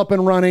still up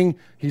and running.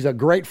 He's a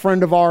great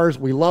friend of ours.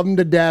 We love him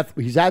to death.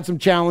 He's had some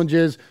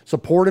challenges.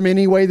 Support him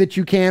any way that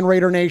you can,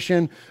 Raider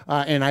Nation.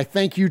 And I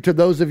thank you to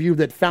those of you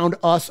that found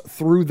us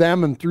through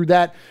them and through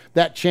that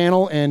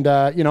channel. And,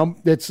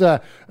 it's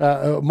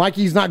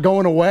Mikey's not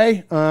going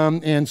away.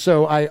 And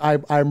so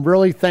I'm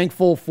really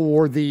thankful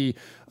for the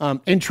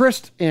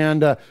interest, and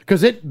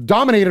because it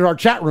dominated our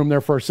chat room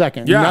there for a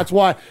second. Yeah. And that's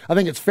why I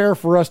think it's fair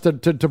for us to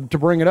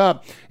bring it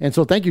up. And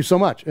so thank you so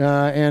much.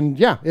 And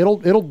yeah,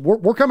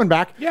 we're coming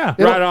back. Yeah.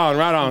 Right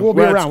on. We'll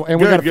be around, and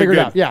we got to figure it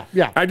out.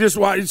 Yeah. I just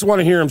want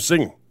to hear him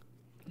sing.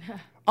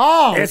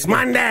 Oh, it's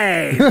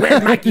Monday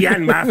with Mikey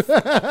and Muff.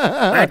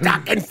 We're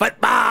talking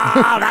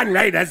football on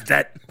Raiders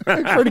Net.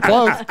 Pretty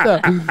close.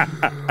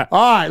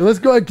 All right, let's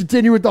go ahead and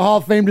continue with the Hall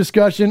of Fame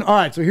discussion. All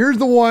right, so here's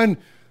the one.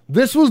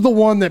 This was the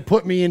one that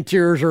put me in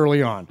tears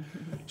early on.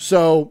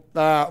 So,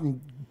 talking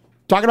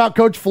about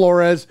Coach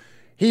Flores,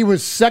 he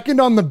was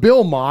second on the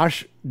bill,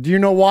 Mosh. Do you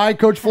know why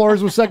Coach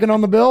Flores was second on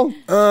the bill?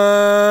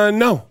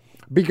 No.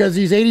 Because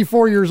he's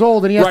 84 years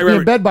old and he has to be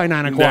in bed by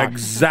 9 o'clock.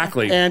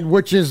 Exactly. And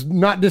which is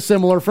not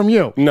dissimilar from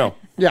you. No.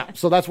 Yeah,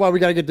 so that's why we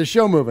got to get the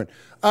show moving.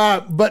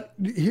 But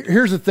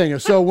here's the thing.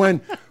 So when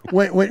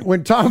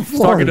Tom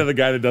Flores... Talking to the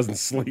guy that doesn't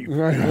sleep.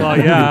 Well,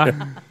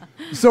 yeah.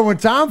 So when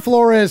Tom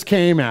Flores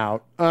came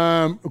out,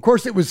 of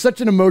course, it was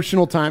such an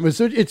emotional time. It's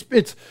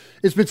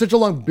been such a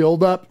long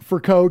buildup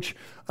for Coach.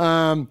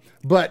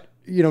 But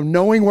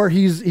knowing where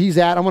he's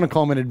at, I'm going to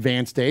call him an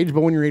advanced age. But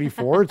when you're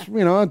 84,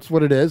 it's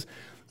what it is.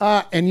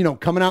 And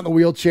coming out in the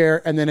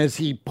wheelchair, and then as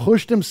he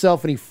pushed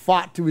himself and he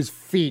fought to his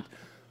feet,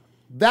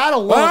 that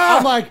alone,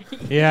 I'm like,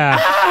 yeah.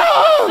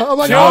 I'm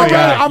like,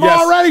 I'm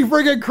already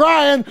freaking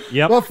crying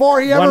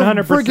before he ever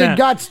 100%. freaking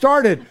got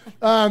started.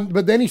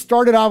 But then he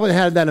started off and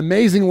had that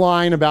amazing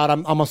line about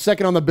I'm a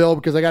second on the bill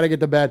because I got to get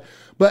to bed.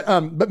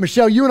 But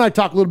Michelle, you and I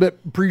talked a little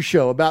bit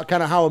pre-show about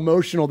kind of how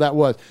emotional that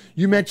was.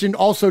 You mentioned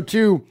also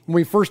too when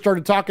we first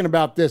started talking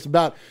about this,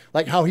 about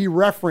like how he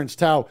referenced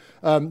how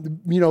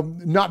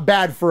not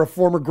bad for a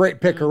former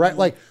great picker, right?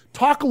 Like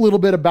talk a little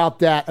bit about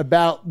that,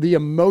 about the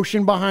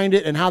emotion behind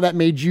it and how that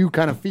made you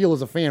kind of feel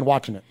as a fan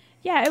watching it.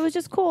 Yeah, it was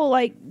just cool,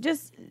 like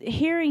just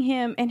hearing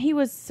him, and he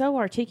was so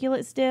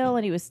articulate still,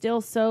 and he was still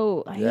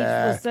so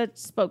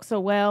spoke so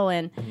well,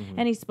 and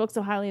he spoke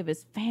so highly of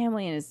his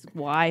family and his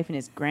wife and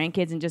his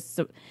grandkids, and just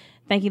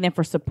thanking them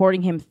for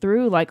supporting him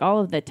through like all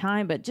of the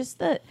time, but just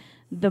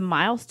the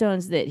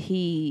milestones that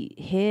he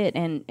hit,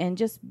 and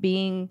just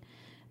being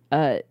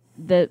the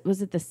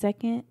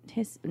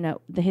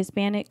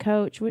Hispanic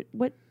coach?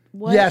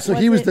 So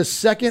he was the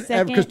second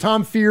because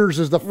Tom Fears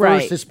is the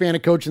first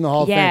Hispanic coach in the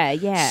Hall of Fame.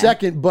 Yeah.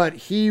 Second, but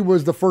he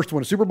was the first to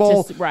win a Super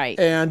Bowl.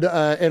 And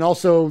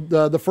also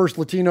the first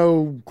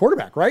Latino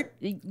quarterback, right?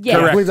 Yeah.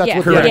 I believe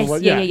that's what it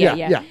was.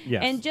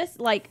 Yeah. And just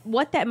like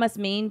what that must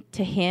mean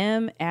to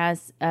him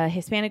as a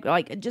Hispanic,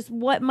 like just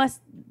what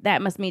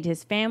that must mean to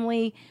his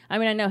family. I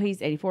mean, I know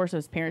he's 84, so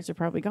his parents are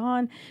probably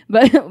gone,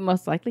 but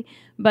most likely.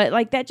 But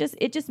like it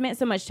just meant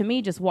so much to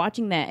me just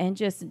watching that and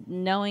just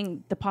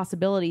knowing the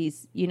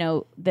possibilities,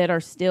 that are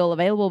still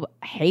available.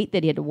 I hate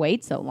that he had to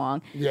wait so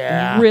long.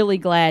 Yeah. I'm really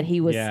glad he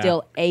was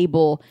still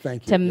able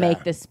to make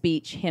Yeah. the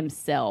speech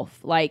himself,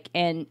 like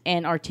and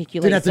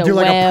articulate. Didn't have to so do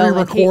like well. a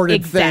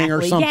pre-recorded thing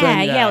or something.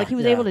 Yeah, like he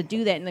was able to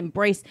do that and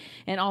embrace,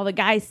 and all the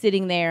guys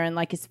sitting there and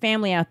like his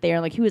family out there,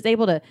 like he was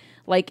able to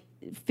like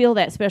feel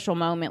that special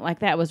moment. Like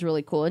that was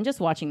really cool, and just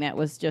watching that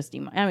was just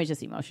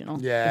just emotional.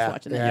 Yeah, just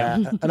watching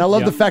that. And I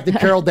love the fact that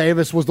Carol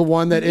Davis was the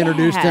one that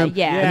introduced him.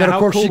 Yeah. And then of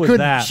course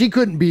cool she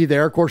couldn't be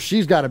there. Of course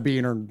she's got to be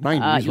in her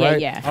 90s, right?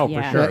 Yeah. Oh,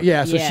 for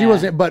sure. So she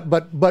wasn't.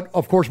 But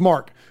of course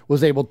Mark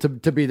was able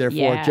to be there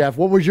for it. Jeff,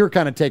 what was your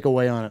kind of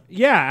takeaway on it?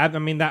 Yeah, I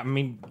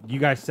mean, you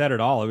guys said it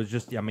all. It was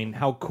just,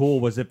 how cool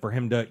was it for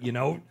him to,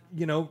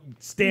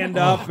 stand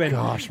up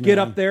and get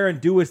up there and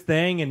do his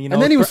thing, and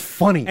and then he was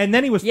funny. And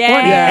then he was Yeah.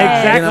 funny. Yeah.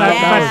 Exactly. That's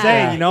what Yeah. I'm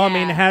saying. I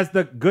mean, has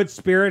the good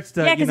spirits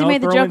to. Yeah, because he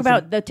made the throw joke in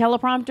about the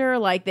teleprompter,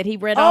 like that he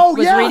read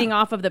reading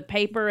off of the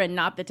paper and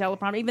not the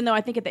teleprompter. Even though I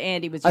think at the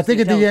end he was. Just I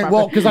think at the end,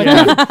 teleprompter.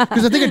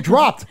 because I think it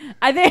dropped.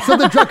 I think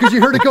something dropped because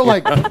you heard it go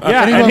like, and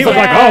he was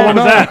like, "Oh, what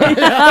was that?"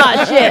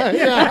 Ah, shit.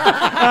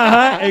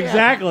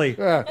 Exactly.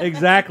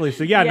 Exactly.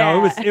 So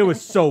no, it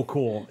was so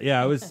cool.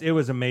 Yeah, it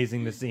was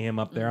amazing to see him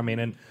up there. I mean,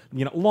 and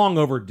long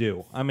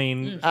overdue. I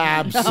mean,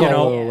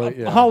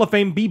 absolutely. Hall of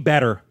Fame, be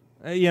better.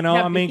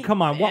 I mean,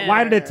 come on.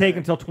 Why did it take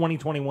until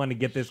 2021 to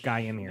get this guy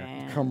in here?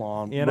 Come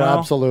on.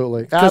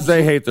 Absolutely. Because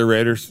they hate the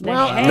Raiders.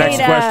 Next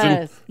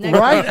question.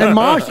 Right? And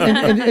Mosh,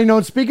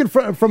 and speaking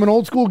from an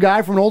old school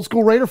guy, from an old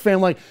school Raider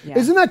fan, like,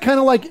 isn't that kind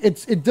of like,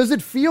 does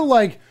it feel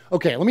like,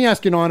 okay, let me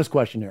ask you an honest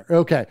question here.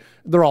 Okay,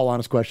 they're all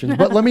honest questions,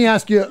 but let me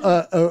ask you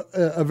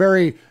a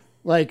very,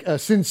 like, a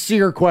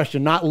sincere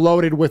question, not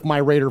loaded with my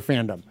Raider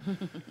fandom.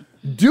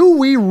 Do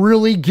we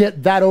really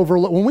get that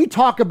overlooked? When we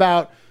talk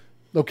about,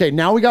 okay,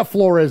 now we got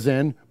Flores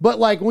in, but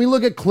like when we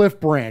look at Cliff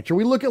Branch, or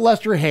we look at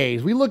Lester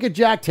Hayes, we look at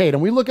Jack Tatum,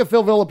 we look at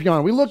Phil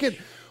Villapiano, we look at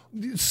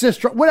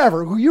Sistra,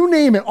 whatever, you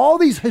name it, all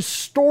these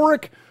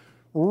historic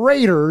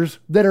Raiders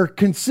that are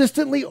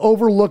consistently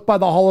overlooked by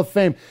the Hall of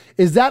Fame.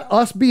 Is that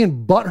us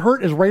being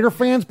butthurt as Raider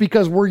fans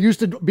because we're used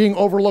to being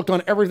overlooked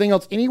on everything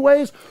else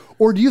anyways?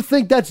 Or do you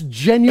think that's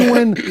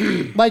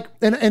genuine? Like,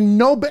 and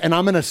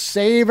I'm going to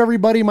save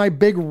everybody my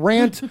big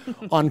rant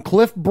on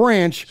Cliff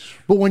Branch,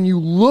 but when you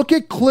look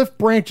at Cliff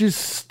Branch's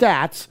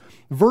stats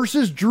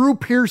versus Drew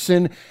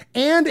Pearson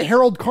and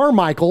Harold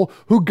Carmichael,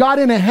 who got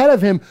in ahead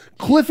of him,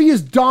 Cliffy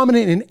is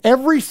dominant in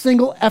every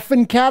single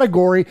effing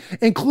category,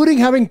 including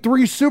having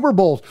 3 Super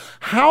Bowls.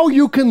 How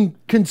you can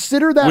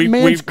consider that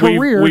man's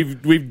career?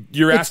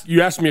 You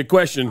asked me a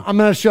question. I'm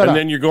going to shut up. And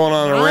then you're going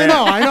on a rant.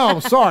 I know.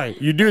 Sorry.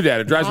 You do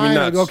that. It drives me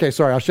nuts. Okay,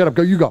 sorry. I'll shut up.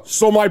 You go.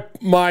 So my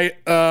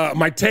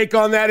take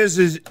on that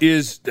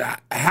is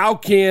how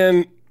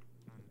can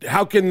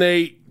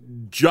they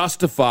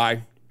justify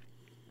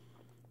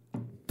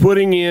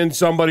putting in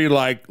somebody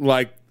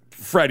like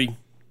Freddie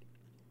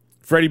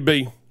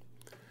B,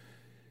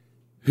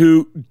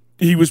 who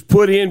he was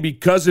put in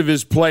because of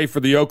his play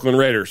for the Oakland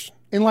Raiders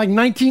in like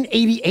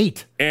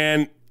 1988,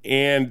 and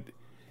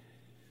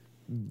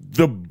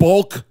the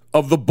bulk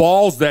of the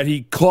balls that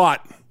he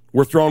caught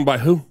were thrown by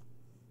who?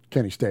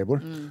 Kenny Stabler,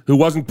 who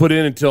wasn't put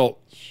in until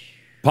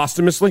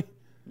posthumously.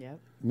 Yep.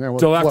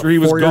 Until after he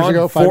was 4 gone, years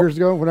ago, 5 years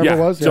ago, whatever it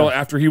was. Until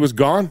after he was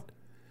gone.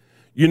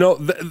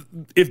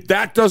 If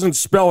that doesn't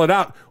spell it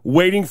out,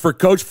 waiting for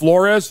Coach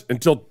Flores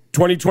until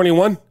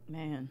 2021,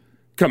 man,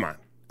 come on.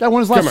 That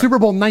won his last Super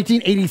Bowl in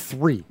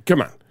 1983.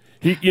 Come on.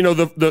 He,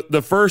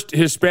 the first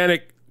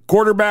Hispanic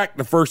quarterback,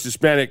 the first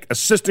Hispanic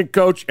assistant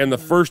coach, and the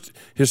first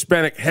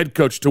Hispanic head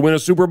coach to win a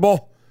Super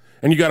Bowl,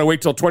 and you got to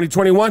wait till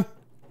 2021.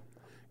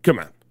 Come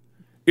on,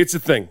 it's a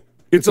thing.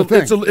 It's a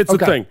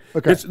thing.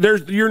 Okay.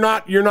 You're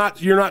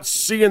not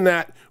seeing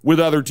that with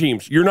other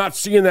teams. You're not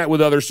seeing that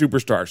with other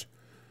superstars.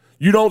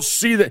 You don't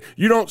see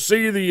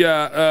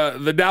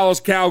the Dallas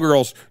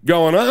Cowgirls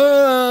going,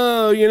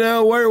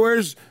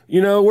 where's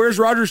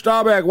Roger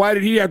Staubach? Why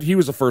did he have? He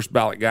was the first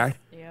ballot guy.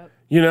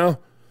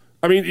 Yep.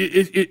 I mean,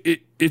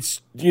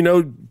 it's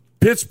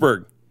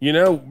Pittsburgh.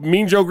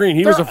 Mean Joe Green.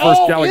 He was the first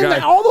Cali guy.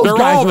 All those they're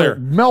guys all are there.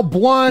 Mel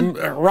Blount,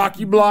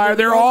 Rocky Bleier.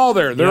 They're all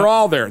there. They're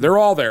all there. They're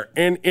all there.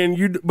 And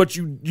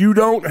you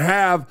don't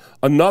have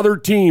another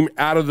team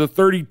out of the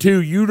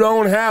 32. You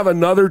don't have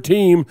another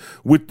team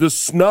with the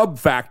snub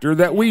factor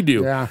that we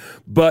do. Yeah.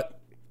 But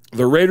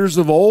the Raiders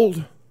of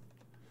old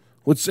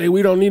would say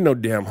we don't need no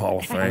damn Hall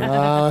of Fame.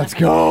 Let's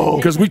go.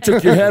 Because we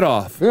took your head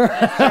off.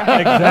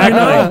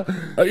 Exactly.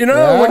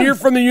 When you're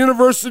from the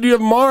University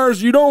of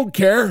Mars, you don't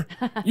care.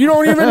 You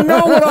don't even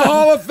know what a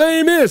Hall of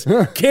Fame is.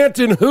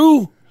 Canton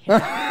who?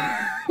 Love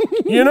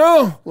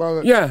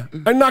it. Yeah,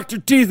 I knocked your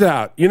teeth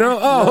out.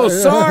 Oh,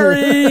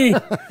 sorry.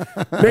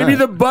 Maybe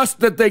the bust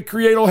that they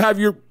create will have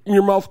your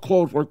mouth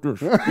closed like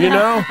this.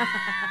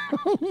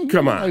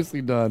 Come on.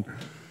 Nicely done.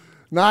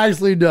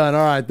 Nicely done.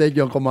 All right. Thank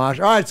you, Uncle Mosh.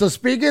 All right. So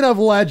speaking of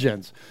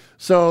legends,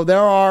 so there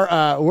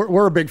are,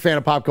 we're a big fan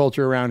of pop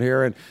culture around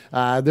here. And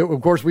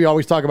of course, we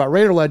always talk about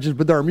Raider legends,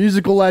 but there are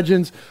musical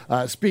legends.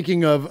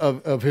 Speaking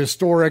of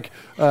historic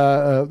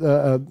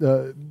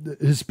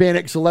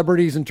Hispanic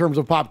celebrities in terms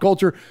of pop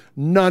culture,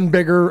 none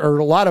bigger, or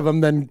a lot of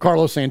them, than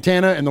Carlos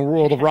Santana in the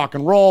world of rock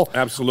and roll.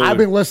 Absolutely. I've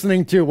been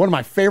listening to one of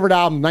my favorite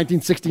albums,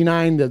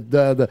 1969,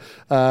 the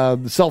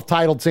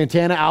self-titled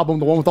Santana album,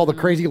 the one with all the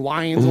crazy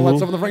lions and all that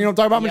stuff in the front. You know what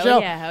I'm talking about,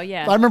 Michelle? Yeah, oh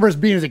yeah. I remember as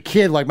being as a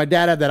kid, like my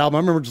dad had that album. I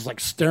remember just like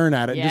staring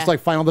at it, just like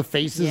finding all the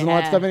faces and all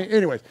that stuff.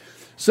 Anyways,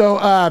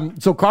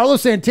 so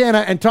Carlos Santana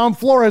and Tom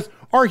Flores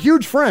are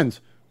huge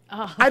friends.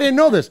 I didn't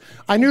know this.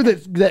 I knew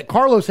that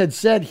Carlos had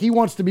said he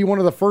wants to be one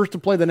of the first to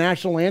play the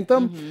national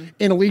anthem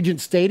in Allegiant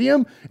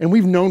Stadium, and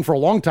we've known for a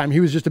long time he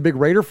was just a big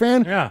Raider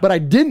fan. Yeah. But I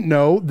didn't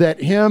know that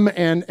him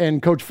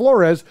and Coach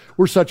Flores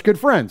were such good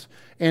friends.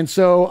 And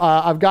so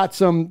I've got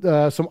some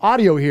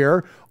audio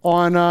here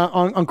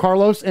on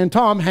Carlos and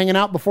Tom hanging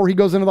out before he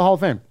goes into the Hall of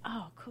Fame.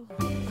 Oh, cool.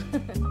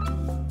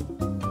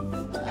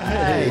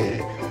 Hey.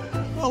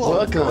 Hello,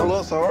 Welcome.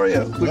 Carlos. How are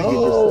you?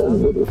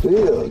 Good to see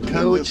you. Good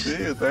Coach. to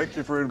see you. Thank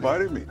you for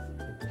inviting me.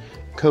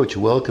 Coach,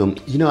 welcome.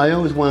 I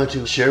always wanted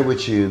to share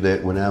with you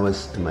that when I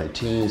was in my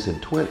teens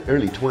and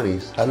early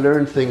 20s, I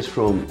learned things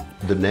from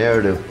the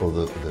narrative of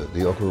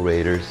the Oakland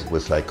Raiders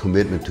was like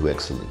commitment to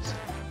excellence.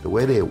 The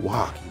way they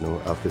walk,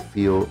 off the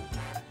field,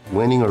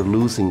 winning or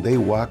losing, they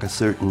walk a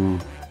certain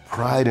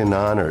pride and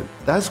honor.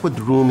 That's what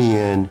drew me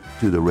in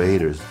to the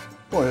Raiders.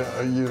 Well,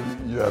 you're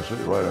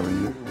absolutely right. I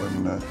mean,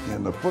 when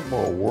in the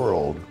football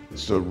world,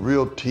 it's a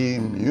real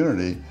team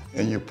unity,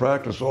 and you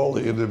practice all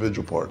the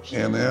individual parts.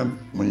 And then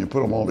when you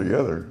put them all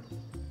together,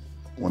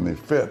 when they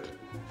fit,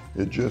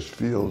 it just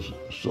feels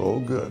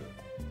so good.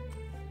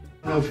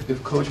 I don't know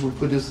if Coach would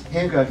put his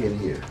Hancock in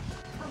here.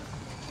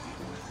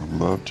 I'd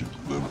love to.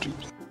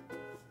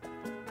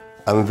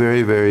 I'm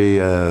very, very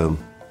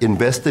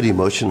invested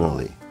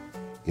emotionally,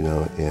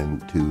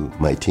 into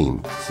my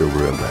team,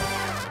 Silver and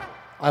Black.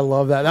 I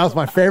love that. That was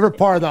my favorite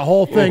part of the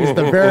whole thing is at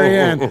the very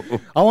end.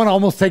 I want to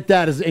almost take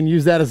that and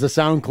use that as a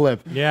sound clip.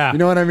 Yeah. You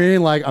know what I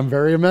mean? Like, I'm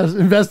very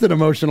invested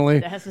emotionally.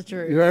 That's the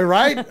truth.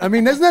 Right? I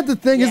mean, isn't that the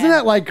thing? Isn't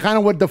that like kind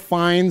of what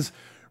defines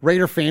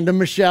Raider fandom,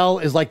 Michelle,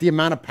 is like the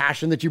amount of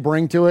passion that you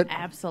bring to it?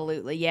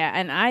 Absolutely, yeah.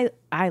 And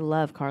I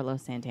love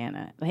Carlos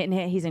Santana. And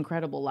he's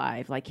incredible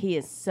live. Like, he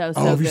is so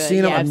have good. you seen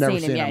him? Yeah, I've never seen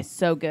seen him. Yeah, him. he's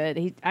so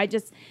good.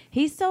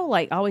 He's so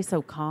like always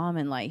so calm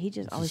and like he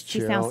sounds so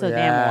Yeah, damn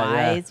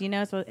yeah.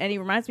 wise, So and he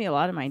reminds me a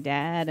lot of my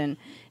dad and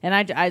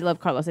I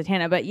love Carlos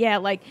Santana. But yeah,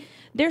 like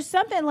there's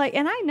something like,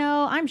 and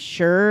I'm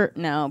sure,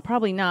 no,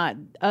 probably not.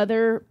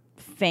 Other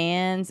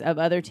fans of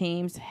other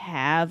teams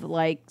have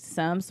like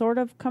some sort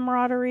of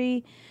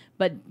camaraderie,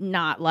 but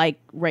not like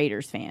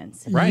Raiders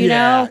fans, Right. You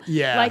know,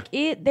 Yeah. like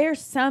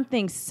there's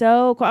something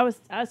so cool. I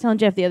was telling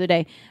Jeff the other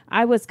day,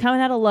 I was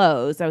coming out of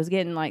Lowe's. I was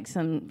getting like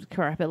some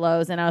crap at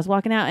Lowe's, and I was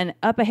walking out, and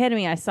up ahead of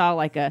me, I saw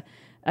like a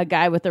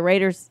guy with the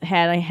Raiders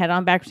hat. I had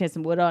on backwards, he had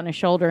some wood on his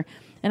shoulder,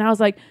 and I was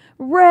like,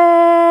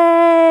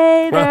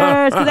 Raiders,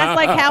 because that's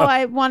like how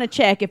I want to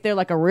check if they're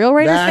like a real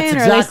Raiders That's fan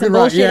or exactly are they some right.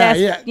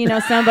 bullshit Yeah,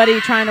 ass, somebody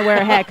trying to wear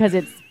a hat because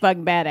it's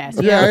fucking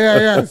badass. you Yeah, know?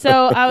 yeah.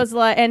 So I was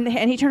like, and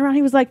he turned around,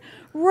 he was like,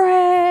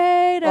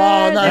 Raiders,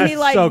 and he that's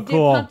like so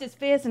cool. pumped his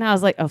fist, and I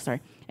was like, oh,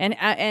 sorry.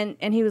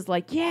 And he was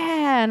like,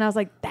 yeah, and I was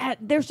like, that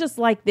there's just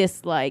like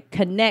this like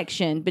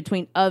connection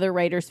between other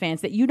Raiders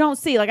fans that you don't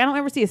see. Like, I don't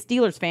ever see a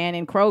Steelers fan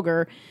in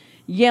Kroger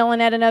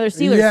yelling at another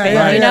Steelers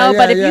fan,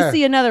 but if you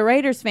see another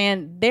Raiders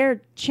fan,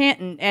 they're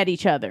chanting at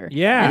each other.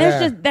 Yeah.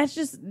 And there's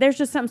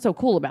just something so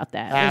cool about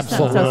that. There's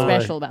something so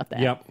special about that.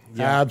 Yep.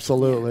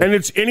 Absolutely. And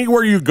it's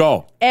anywhere you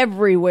go.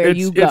 Everywhere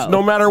you go. It's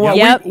no matter what.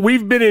 Yep.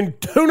 We've been in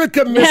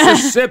Tunica,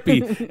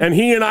 Mississippi, and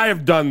he and I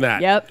have done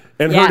that. Yep.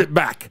 And Yeah. heard it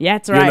back. Yeah,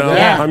 that's right.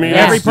 Yeah. I mean,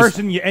 Yeah. Every it's just-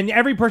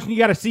 person you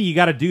got to see, you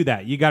got to do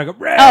that. You got to go,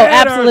 Raiders! Oh,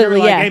 absolutely, You're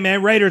like, yeah. Hey,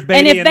 man, Raiders,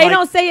 baby. And if they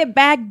don't say it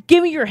back,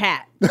 give me your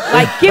hat.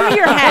 Like, give me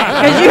your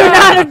hat, because you're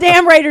not a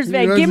damn Raiders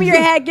fan. Give me your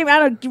hat.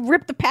 I don't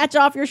rip the patch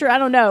off your shirt. I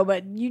don't know,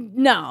 but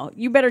No,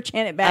 you better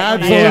chant it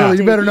back. Absolutely.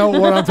 You better know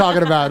what I'm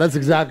talking about. That's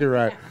exactly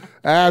right.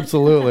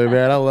 Absolutely,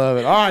 man. I love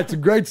it. All right,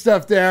 some great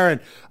stuff there. And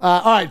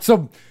all right,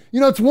 so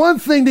it's one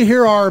thing to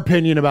hear our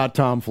opinion about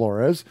Tom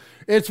Flores.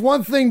 It's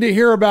one thing to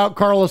hear about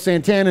Carlos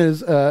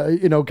Santana's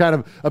kind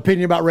of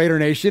opinion about Raider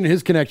Nation,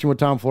 his connection with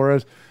Tom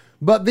Flores.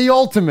 But the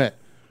ultimate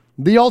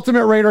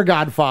Raider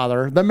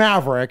godfather, the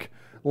Maverick.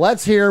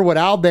 Let's hear what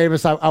Al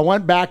Davis. I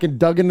went back and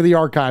dug into the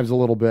archives a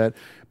little bit,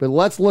 but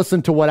let's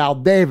listen to what Al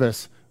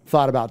Davis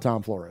thought about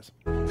Tom Flores.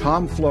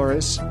 Tom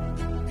Flores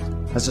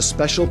has a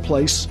special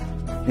place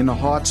in the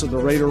hearts of the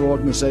Raider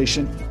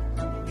organization,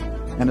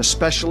 and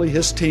especially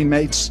his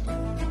teammates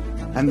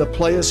and the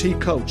players he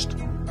coached,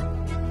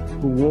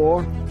 who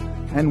wore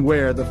and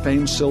wear the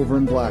famed silver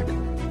and black.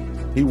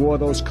 He wore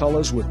those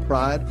colors with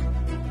pride,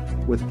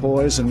 with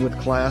poise, and with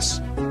class.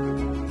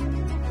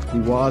 He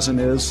was and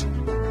is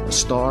a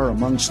star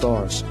among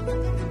stars.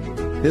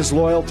 His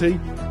loyalty,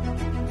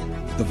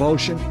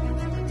 devotion,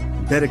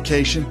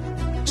 dedication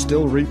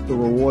still reap the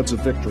rewards of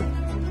victory.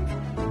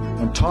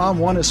 When Tom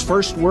won his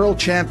first world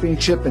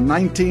championship in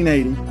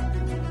 1980,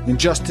 in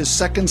just his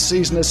second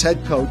season as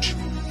head coach,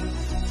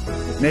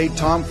 it made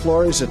Tom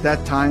Flores at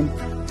that time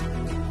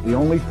the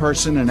only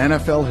person in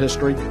NFL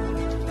history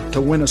to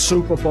win a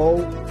Super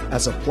Bowl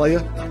as a player,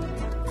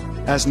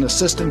 as an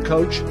assistant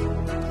coach,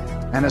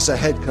 and as a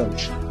head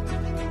coach.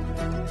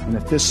 And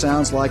if this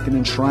sounds like an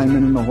enshrinement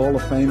in the Hall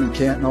of Fame in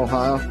Canton,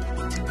 Ohio,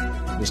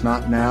 it is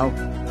not now,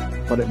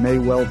 but it may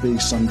well be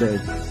someday.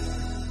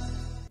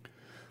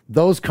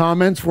 Those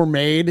comments were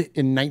made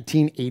in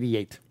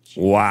 1988.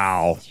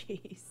 Wow.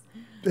 Jeez.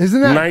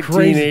 Isn't that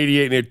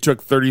 1988, and it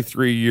took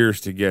 33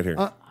 years to get here.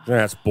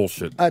 That's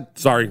bullshit.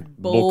 Sorry,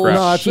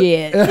 bullcrap.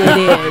 Bullshit.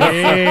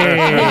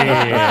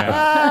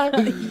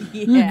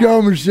 You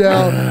go,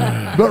 Michelle.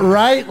 But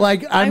right,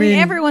 like I mean,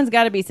 everyone's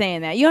got to be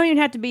saying that. You don't even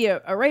have to be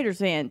a Raiders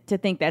fan to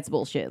think that's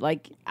bullshit.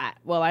 Like, I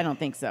don't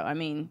think so. I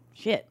mean,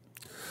 shit.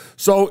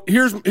 So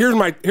here's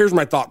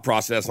my thought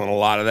process on a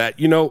lot of that.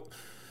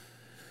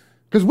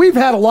 Because we've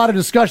had a lot of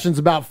discussions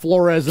about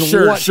Flores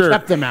and what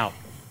kept them out.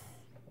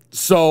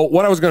 So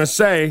what I was going to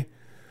say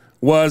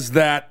was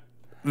that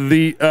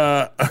the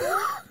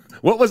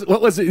what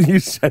was it you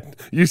said?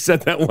 You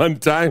said that one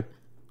time.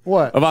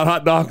 What about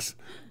hot dogs?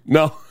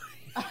 No.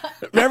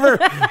 remember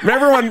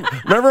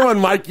when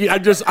Mikey?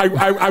 I'm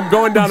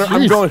going down.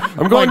 I'm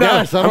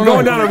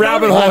going down a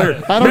rabbit hole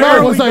here. I don't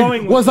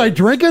know. Was I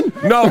drinking?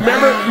 No.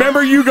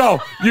 Remember. You go.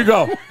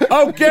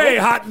 Okay,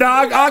 hot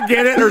dog. I'll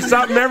get it or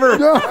something. Remember.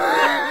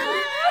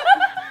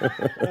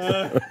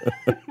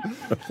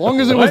 As long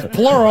as it was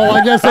plural,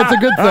 I guess that's a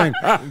good thing.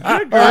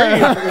 Good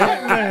grief.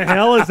 What the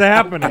hell is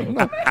happening?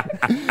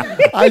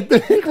 I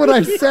think what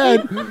I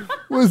said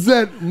was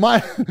that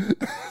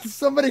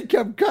somebody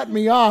kept cutting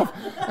me off,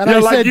 and I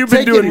like said, "You've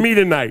been doing me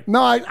tonight."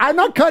 No, I'm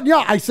not cutting you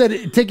off. I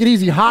said, "Take it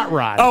easy, Hot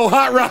Rod." Oh,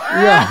 Hot Rod.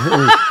 Yeah.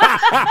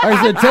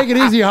 I said, "Take it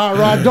easy, Hot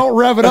Rod. Don't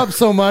rev it up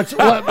so much.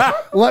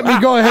 Let me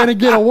go ahead and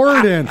get a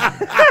word in."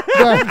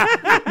 But,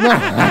 no,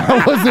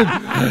 I wasn't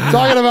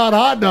talking about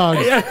hot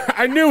dogs. Yeah,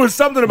 I knew it was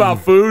something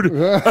about food.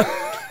 Is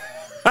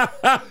a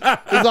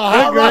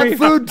hot rod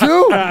food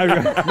too?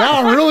 Now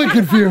I'm really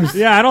confused.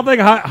 Yeah, I don't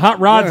think hot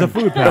rod's a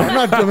food pack. I'm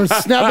not going to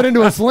snap it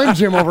into a Slim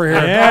Jim over here.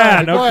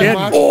 Yeah, no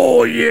kidding.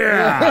 Oh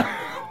yeah.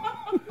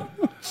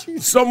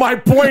 So my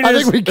point is, I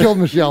think we killed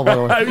Michelle, by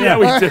the way. Yeah,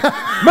 we did.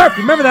 Murph,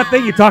 remember that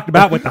thing you talked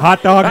about with the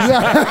hot dogs?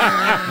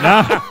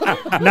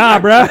 Nah,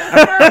 bro.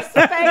 First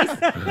face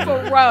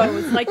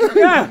froze. Like,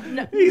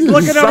 he's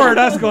looking over at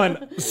us going,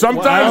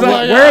 sometimes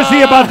where is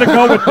he about to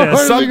go with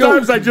this?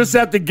 Sometimes I just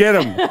have to get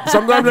him.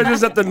 Sometimes I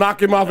just have to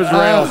knock him off his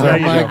rails. Oh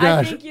my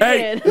gosh.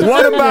 Hey,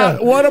 what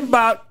about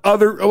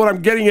what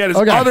I'm getting at is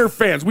other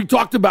fans. We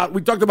talked about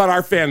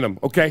our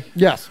fandom, okay?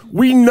 Yes.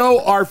 We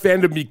know our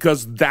fandom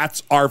because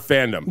that's our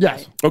fandom.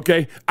 Yes.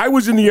 Okay? I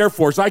was in the Air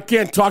Force. I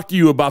can't talk to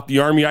you about the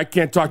Army. I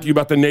can't talk to you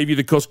about the Navy,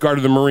 the Coast Guard,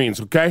 or the Marines,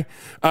 okay?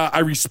 I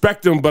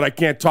respect them, but I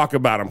can't talk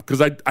about them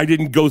because I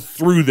didn't go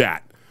through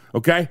that.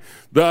 Okay?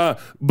 But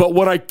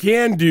what I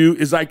can do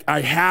is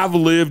I have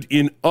lived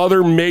in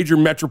other major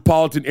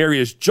metropolitan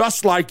areas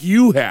just like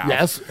you have.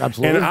 Yes,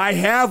 absolutely. And I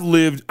have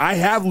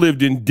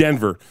lived in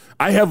Denver.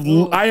 I have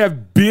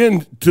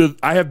been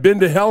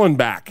to hell and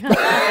back.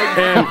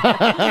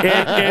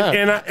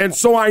 and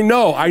so I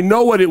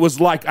know what it was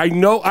like. I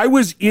know I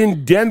was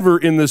in Denver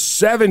in the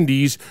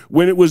 70s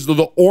when it was the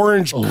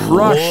Orange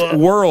Crush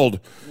world.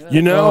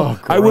 You know,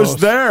 I was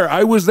there.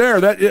 I was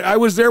there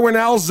when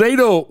Al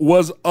Zato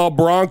was a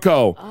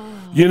Bronco.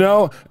 You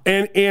know,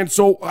 and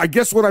so I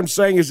guess what I'm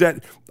saying is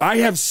that I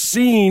have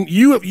seen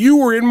you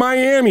were in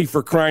Miami,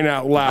 for crying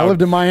out loud. I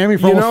lived in Miami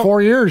for almost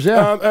 4 years.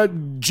 Yeah,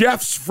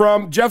 Jeff's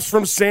from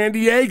San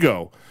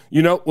Diego.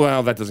 You know,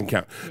 well, that doesn't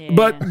count. Yeah.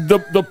 But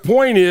the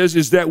point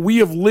is that we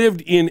have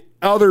lived in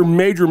other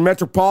major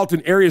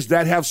metropolitan areas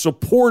that have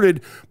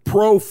supported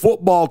pro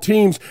football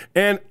teams,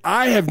 and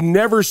I have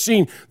never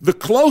seen. The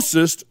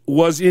closest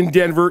was in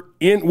Denver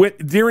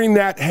during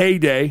that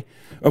heyday,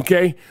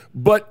 okay?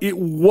 But it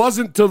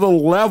wasn't to the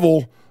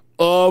level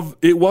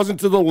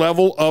to the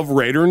level of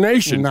Raider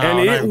Nation. No,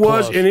 and not it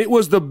close.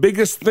 was the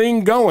biggest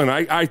thing going.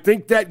 I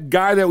think that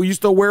guy that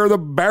used to wear the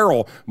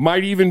barrel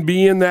might even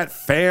be in that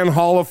fan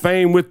Hall of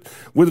Fame with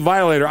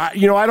Violator. I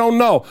don't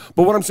know.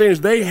 But what I'm saying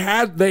is they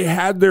had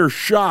their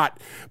shot,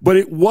 but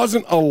it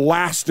wasn't a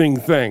lasting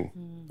thing.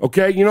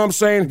 Okay, you know what I'm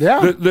saying? Yeah.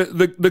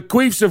 The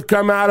Queefs have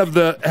come out of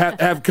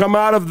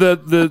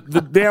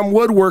the damn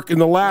woodwork in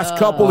the last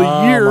couple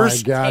of years. Oh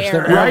my gosh,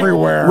 they're right?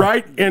 everywhere.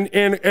 Right?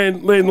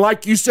 And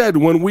like you said,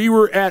 when we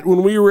were at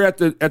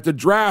the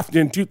draft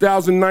in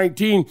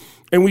 2019,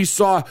 and we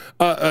saw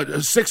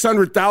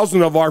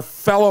 600,000 of our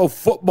fellow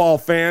football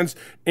fans,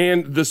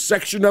 and the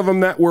section of them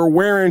that were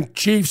wearing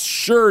Chiefs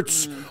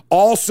shirts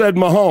all said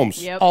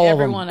Mahomes. Yep, All of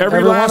every them. one of Every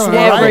them. last one.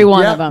 Every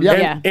one Yep, of them. yep.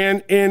 Yeah.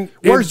 And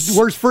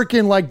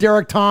Where's1000 like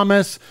Derek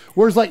Thomas?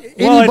 Where's like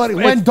Well, anybody?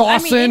 it's- Len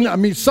Dawson? I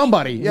mean,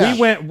 somebody. Yeah. We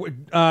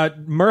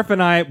went. Murph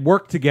and I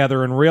worked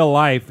together in real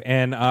life,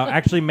 and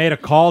actually made a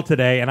call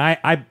today. And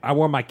I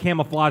wore my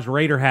camouflage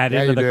Raider hat Yeah,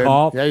 into you the did.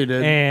 call. Yeah, you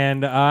did.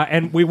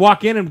 And we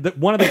walk in, and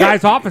one of the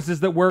guys' offices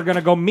that we're gonna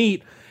go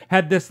meet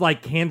had this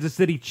like Kansas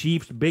City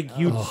Chiefs big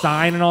huge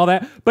sign and all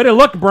that, but it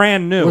looked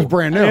brand new. It was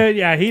brand new.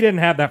 Yeah, he didn't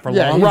have that for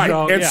Yeah, long. right.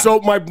 So, And yeah.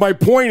 so my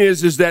point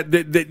is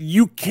that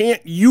you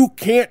can't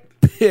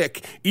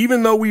pick,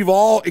 even though we've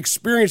all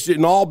experienced it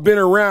and all been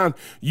around,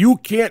 you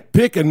can't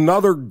pick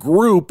another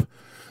group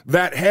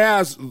that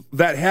has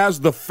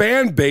the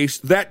fan base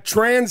that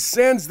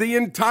transcends the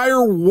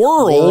entire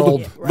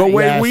world the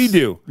way Yes. we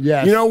do.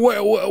 Yes. You know,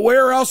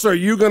 where else are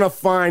you going to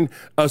find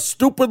a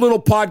stupid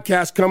little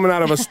podcast coming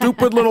out of a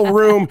stupid little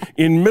room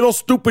in middle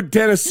stupid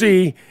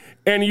Tennessee,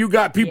 and you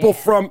got people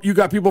from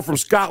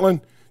Scotland?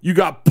 You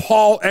got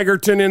Paul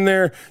Egerton in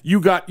there. You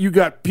got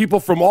people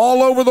from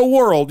all over the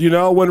world. You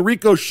know, when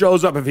Rico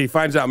shows up, if he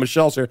finds out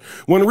Michelle's here,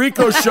 when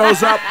Rico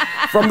shows up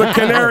from the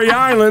Canary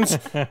Islands,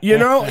 you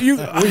know, we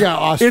got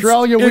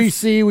Australia. We've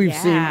seen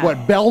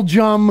what,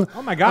 Belgium.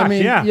 Oh my gosh, I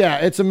mean, yeah.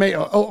 it's amazing.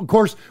 Oh, of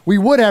course, we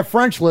would have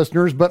French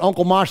listeners, but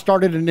Uncle Mosh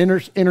started an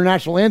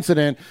international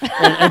incident,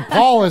 and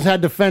Paul has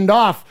had to fend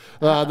off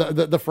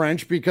the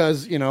French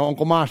because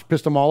Uncle Mosh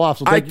pissed them all off.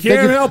 So thank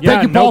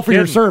you, Paul, for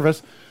your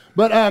service.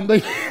 But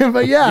but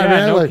yeah,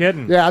 man, no like,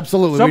 kidding. Yeah,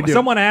 absolutely. we do.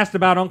 Someone asked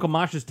about Uncle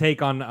Mosh's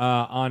take on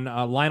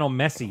Lionel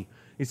Messi.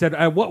 He said,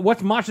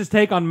 "What's Mosh's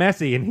take on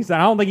Messi?" And he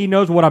said, "I don't think he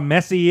knows what a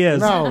Messi is."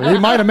 No, he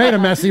might have made a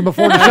Messi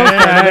before the show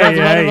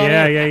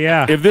started.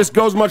 Yeah. If this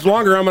goes much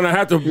longer, I'm going to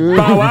have to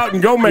bow out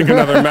and go make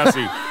another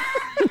Messi.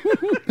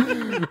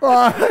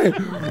 All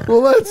right.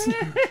 Well, let's.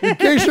 In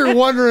case you're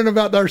wondering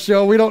about our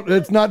show, we're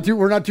not too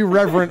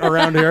reverent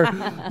around here.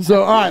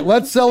 So, all right,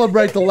 let's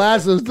celebrate the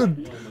last.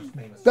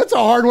 That's a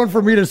hard one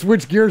for me to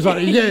switch gears on.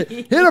 Yeah,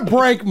 hit a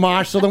break,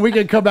 Mosh, so then we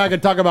can come back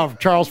and talk about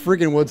Charles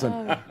freaking Woodson.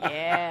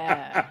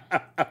 Yeah.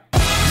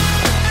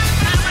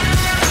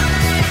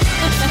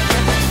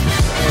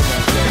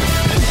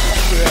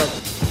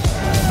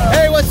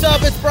 Hey, what's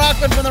up? It's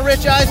Brockman from The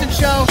Rich Eisen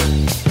Show.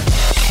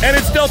 And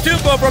it's Del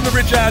Tufo from The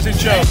Rich Eisen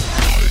Show.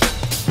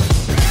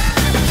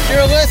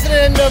 You're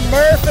listening to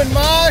Murph and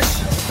Mosh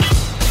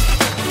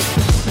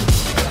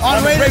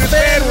on Raiders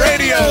Fan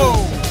Radio.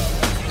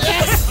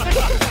 Yes!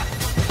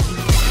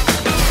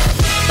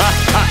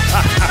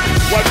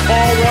 What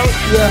Paul wrote?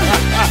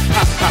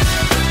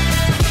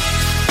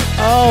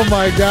 Oh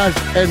my gosh!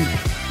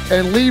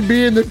 And Lee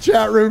B in the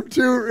chat room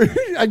too.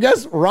 I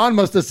guess Ron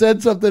must have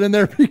said something in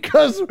there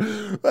because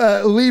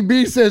Lee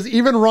B says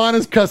even Ron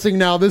is cussing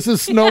now. This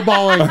is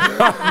snowballing.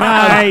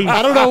 Nice.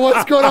 I don't know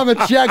what's going on in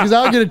the chat because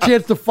I don't get a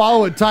chance to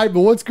follow it type.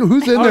 But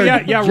who's in there?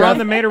 Yeah. Jeff? Ron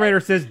the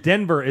Materator says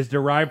Denver is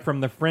derived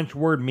from the French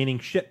word meaning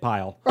shit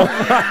pile.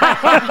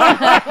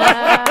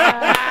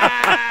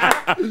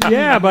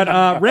 Yeah,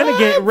 but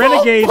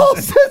Renegade. Paul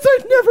says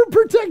I'd never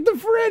protect the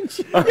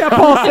French. Yeah,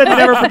 Paul said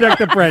never protect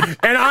the French.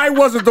 And I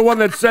wasn't the one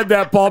that said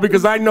that, Paul,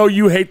 because I know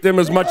you hate them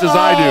as much as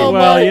I do. Oh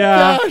Well, my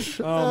yeah. gosh.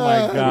 Oh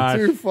my gosh.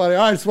 Too funny.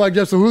 All right, Swag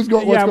Jeff. So what's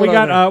going Yeah, we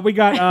on there? we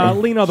got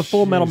Lino the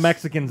Full Metal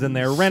Mexicans in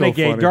there.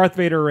 Renegade, funny. Darth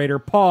Vader Raider,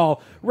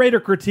 Paul, Raider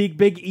Critique,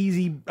 Big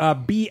Easy,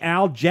 B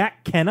Al,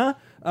 Jack Kenna,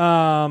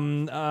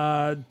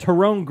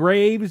 Tyrone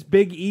Graves,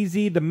 Big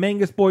Easy, the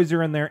Mangus Boys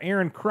are in there.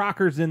 Aaron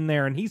Crocker's in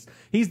there, and he's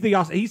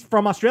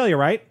from Australia,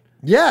 right?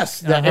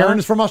 Yes, Aaron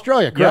is from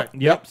Australia, correct?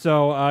 Yep.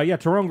 So,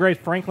 Tyrone Graves,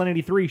 Franklin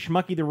 83,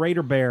 Schmucky the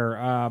Raider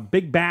Bear,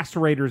 Big Bass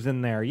Raiders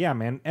in there. Yeah,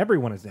 man,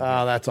 everyone is in there.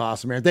 Oh, that's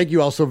awesome, man. Thank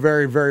you all so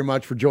very, very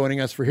much for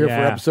joining us for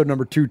Yeah. episode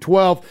number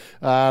 212.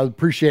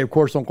 Appreciate, of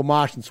course, Uncle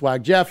Mosh and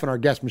Swag Jeff and our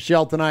guest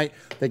Michelle tonight.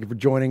 Thank you for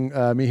joining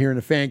me here in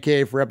the Fan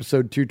Cave for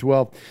episode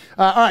 212.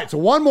 All right, so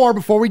one more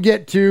before we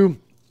get to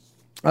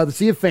the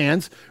Sea of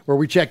Fans, where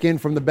we check in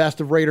from the best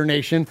of Raider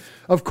Nation.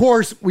 Of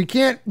course, we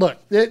can't look.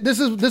 This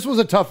was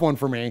a tough one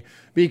for me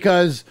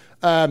because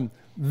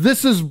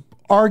this is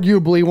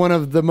arguably one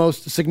of the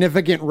most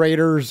significant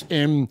Raiders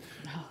in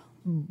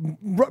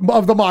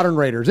of the modern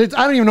Raiders. I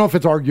don't even know if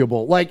it's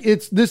arguable. Like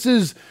this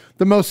is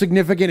the most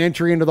significant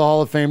entry into the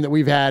Hall of Fame that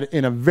we've had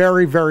in a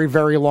very, very,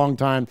 very long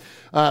time.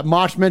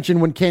 Mosh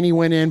mentioned when Kenny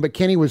went in, but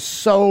Kenny was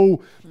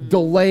so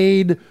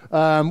delayed,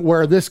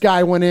 where this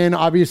guy went in,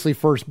 obviously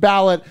first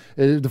ballot,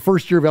 the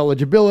first year of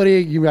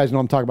eligibility. You guys know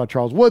I'm talking about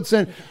Charles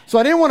Woodson. So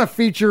I didn't want to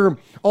feature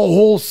a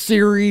whole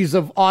series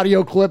of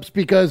audio clips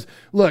because,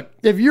 look,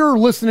 if you're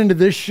listening to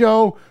this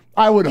show,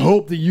 I would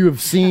hope that you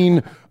have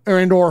seen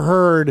and or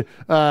heard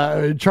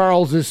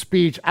Charles's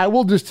speech. I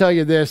will just tell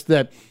you this,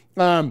 that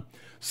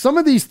some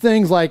of these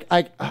things, like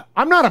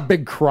I'm not a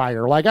big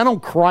crier. Like I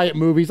don't cry at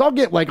movies. I'll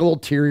get like a little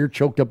teary or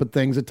choked up at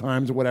things at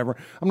times or whatever.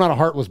 I'm not a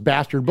heartless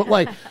bastard, but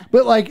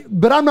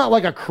I'm not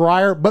like a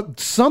crier. But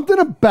something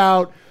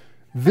about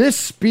this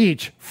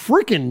speech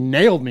freaking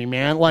nailed me,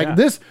 man. Like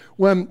this,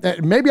 when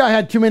maybe I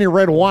had too many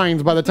red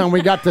wines by the time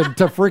we got to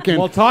freaking.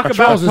 Well, talk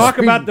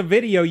about the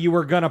video you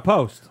were gonna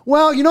post.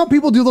 Well, you know,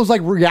 people do those like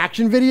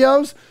reaction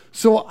videos.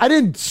 So I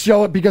didn't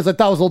show it because I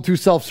thought it was a little too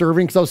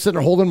self-serving because I was sitting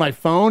there holding my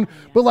phone.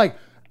 But like,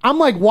 I'm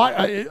like,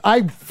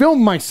 I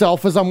filmed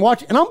myself as I'm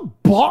watching, and I'm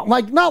not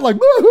like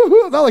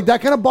that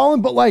kind of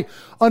bawling, but like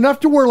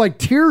enough to where like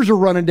tears are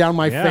running down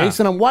my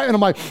face, and I'm white, and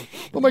I'm like,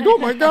 oh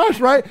my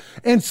gosh, right?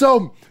 And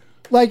so.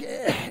 Like,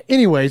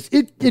 anyways,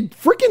 it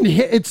freaking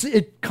hit.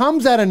 It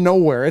comes out of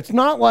nowhere. It's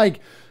not like,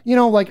 you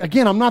know, like,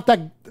 again, I'm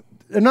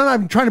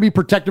trying to be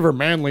protective or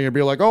manly and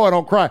be like, oh, I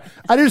don't cry.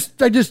 I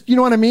just, you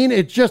know what I mean?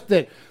 It's just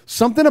that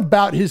something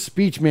about his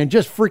speech, man,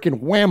 just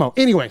freaking whammo.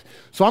 Anyways,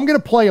 so I'm going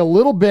to play a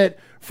little bit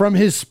from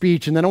his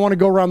speech, and then I want to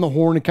go around the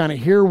horn and kind of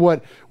hear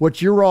what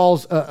your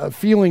all's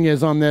feeling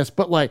is on this.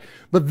 But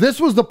this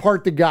was the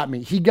part that got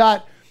me. He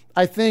got,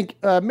 I think,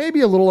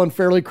 maybe a little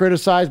unfairly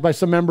criticized by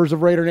some members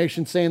of Raider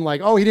Nation, saying like,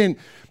 oh, he didn't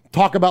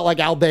talk about like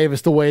Al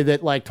Davis the way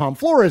that like Tom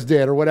Flores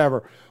did or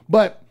whatever.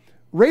 But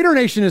Raider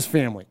Nation is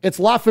family. It's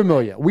La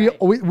Familia.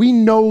 We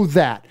know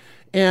that.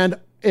 And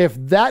if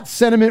that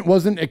sentiment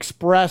wasn't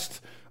expressed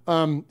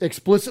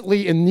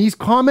explicitly in these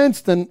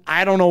comments, then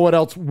I don't know what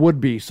else would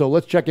be. So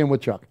let's check in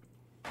with Chuck.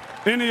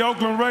 Any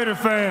Oakland Raider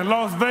fan,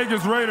 Las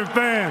Vegas Raider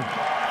fan,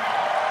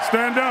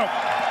 stand up.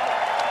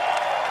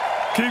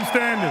 Keep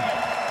standing.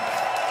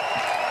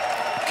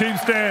 Keep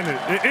standing.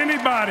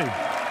 Anybody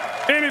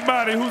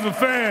who's a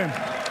fan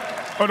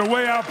of the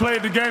way I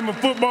played the game of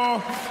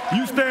football,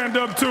 you stand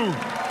up too.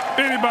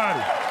 Anybody.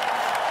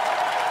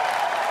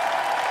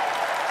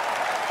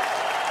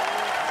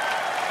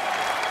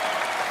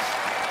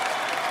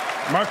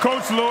 My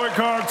coach, Lloyd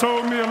Carr,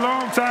 told me a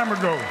long time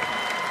ago,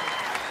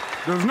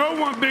 there's no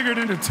one bigger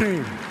than the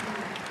team.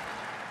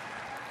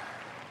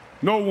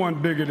 No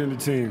one bigger than the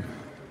team.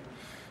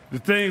 The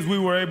things we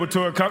were able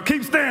to accomplish.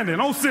 Keep standing.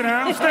 Don't sit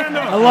down. Stand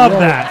up. I love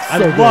that. I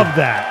love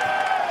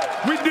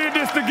that. We did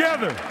this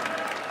together.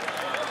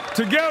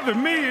 Together,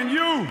 me and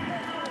you.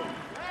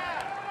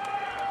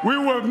 We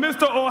were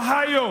Mr.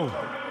 Ohio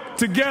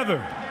together.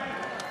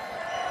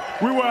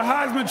 We were a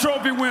Heisman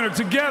Trophy winner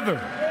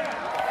together.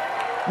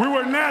 We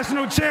were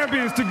national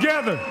champions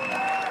together.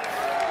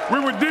 We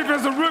were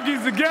defensive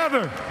rookies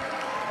together.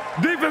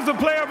 Defensive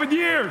player of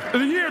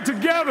the year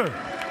together.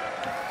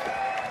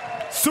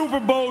 Super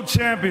Bowl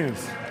champions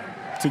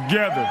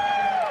together.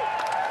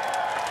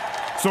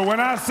 So when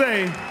I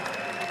say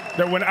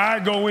that when I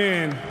go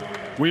in,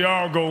 we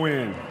all go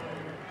in,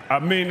 I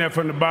mean that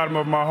from the bottom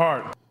of my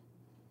heart.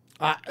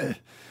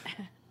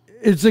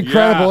 It's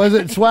incredible,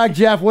 isn't it? Swag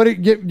Jeff,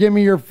 give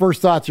me your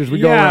first thoughts as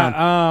we go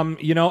around.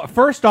 You know,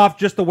 first off,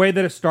 just the way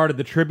that it started,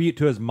 the tribute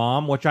to his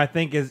mom, which I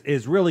think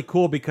is really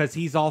cool because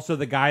he's also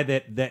the guy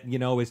that you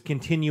know is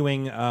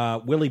continuing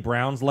Willie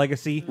Brown's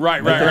legacy,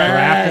 right.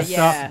 And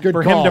stuff. Good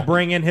for call. him to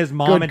bring in his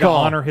mom Good and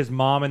call. to honor his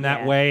mom in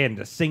that way, and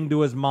to sing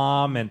to his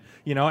mom, and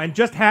you know, and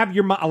just have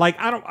your mom. Like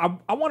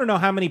I want to know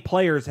how many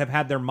players have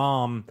had their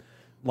mom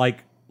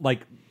like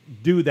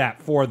do that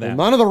for them.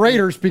 Well, none of the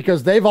Raiders,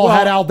 because they've all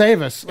had Al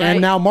Davis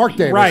and now Mark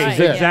Davis. Right, is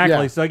it.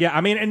 exactly. Yeah. So yeah,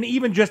 I mean, and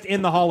even just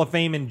in the Hall of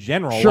Fame in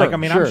general, Sure, like I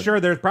mean, sure. I'm sure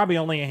there's probably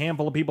only a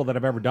handful of people that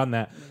have ever done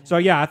that. So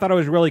yeah, I thought it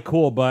was really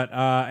cool. But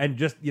and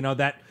just you know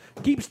that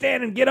keep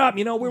standing, get up.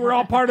 You know, we were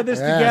all part of this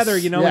together.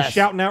 You know, and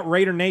shouting out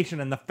Raider Nation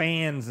and the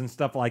fans and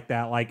stuff like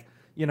that. Like.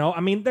 You know,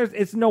 I mean,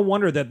 it's no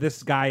wonder that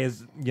this guy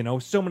is, you know,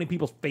 so many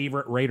people's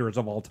favorite Raiders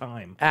of all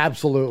time.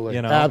 Absolutely.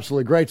 You know?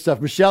 Absolutely. Great stuff.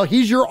 Michelle,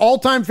 he's your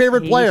all-time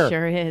favorite player. He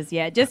sure is.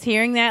 Yeah. Just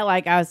hearing that,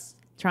 like, I was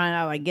trying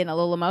to, like, getting a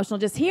little emotional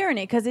just hearing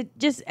it because it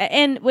just,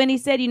 and when he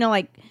said, you know,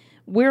 like,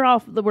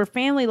 we're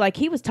family, like,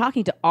 he was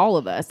talking to all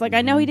of us. Like,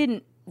 I know he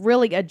didn't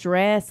really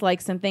address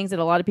like some things that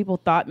a lot of people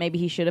thought maybe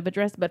he should have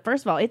addressed, but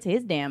first of all, it's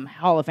his damn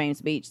Hall of Fame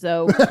speech,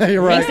 so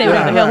You're right. he say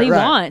whatever the hell he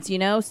Right. wants, you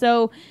know.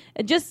 So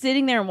just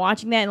sitting there and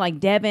watching that, and like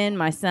Devin,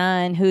 my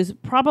son, who's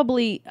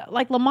probably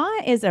like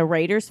Lamont is a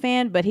Raiders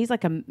fan, but he's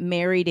like a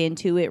married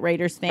into it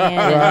Raiders fan,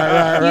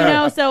 and, you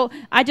know. So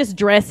I just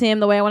dress him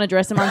the way I want to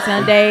dress him on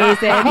Sundays,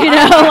 and you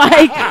know,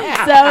 like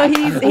so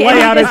he's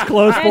Lay out his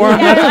clothes for him.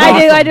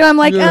 I do. I'm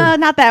like,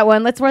 not that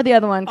one. Let's wear the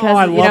other one. Oh,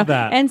 I you love know,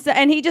 that. And so,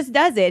 and he just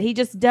does it. He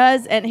just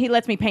does, and he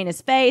lets me paint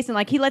his face, and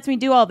like he lets me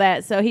do all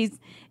that. So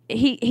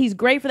he's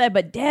great for that.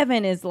 But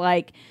Devin is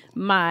like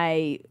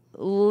my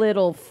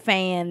little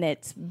fan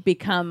that's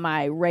become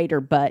my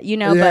Raider butt, buddy.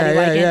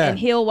 And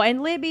he'll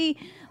and Libby,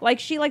 like,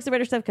 she likes the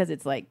Raider stuff because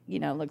it's like,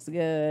 looks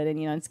good and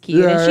it's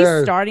cute. And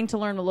she's starting to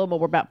learn a little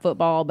more about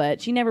football,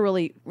 but she never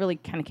really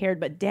kind of cared.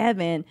 But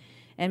Devin,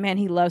 and man,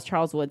 he loves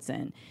Charles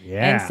Woodson.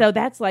 Yeah. And so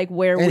that's like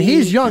where and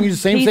he's young. He's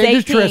the same age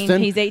as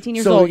Tristan. He's 18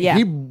 years old. Yeah.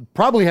 He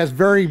probably has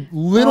very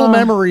little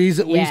memories,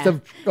 at least,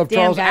 of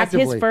Charles guys,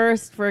 actively. His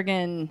first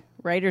friggin'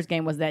 Raiders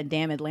game was that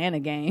damn Atlanta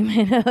game.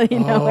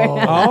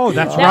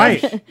 That's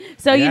right.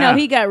 So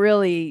he got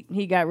really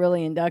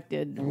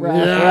inducted.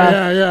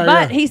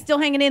 But he's still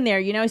hanging in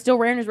there. He's still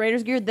wearing his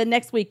Raiders gear. The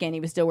next weekend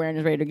he was still wearing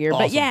his Raider gear.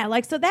 Awesome.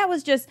 But so that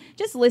was just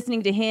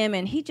listening to him,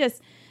 and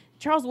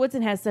Charles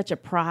Woodson has such a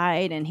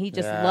pride, and he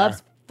just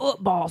loves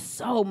football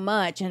so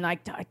much. And I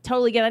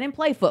totally get it. I didn't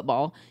play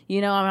football.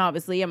 I'm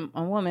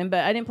a woman, but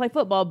I didn't play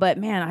football. But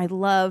man, I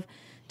love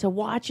to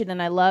watch it,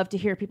 and I love to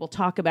hear people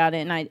talk about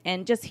it,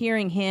 and just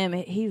hearing him,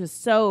 he was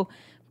so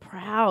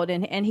proud,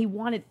 and he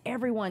wanted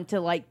everyone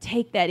to like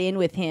take that in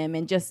with him,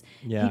 and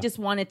he just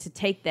wanted to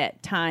take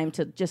that time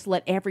to just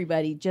let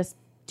everybody just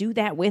do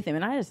that with him,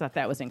 and I just thought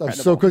that was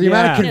incredible. So cool. The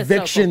amount of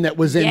conviction that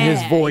was in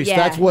his voice,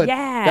 that's what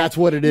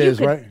it is,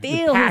 right? You could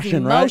feel his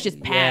emotions,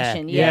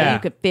 passion. You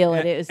could feel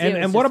it.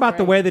 And what about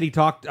the way that he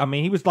talked? I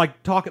mean, he was like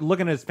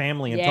looking at his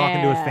family and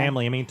talking to his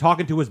family. I mean,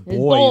 talking to his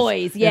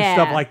boys and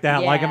stuff like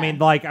that.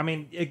 I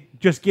mean, it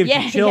just gives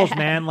you chills,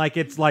 man. Like,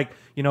 it's like,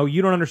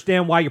 you don't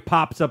understand why your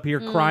pop's up here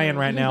crying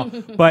right now,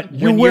 but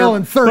you will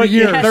in 30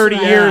 years. 30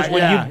 years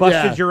when you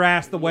busted your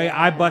ass the way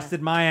I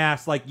busted my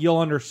ass, like, you'll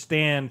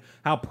understand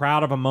how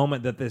proud of a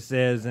moment that this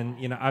is, and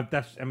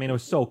it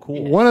was so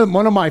cool.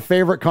 One of my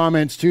favorite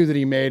comments too that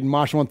he made, and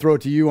Mosh, I want to throw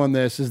it to you on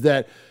this, is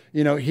that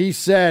he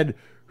said,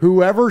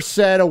 "Whoever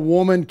said a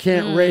woman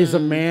can't raise a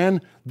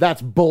man,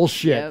 that's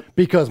bullshit.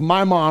 Because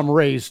my mom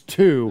raised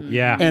two."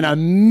 Yeah, and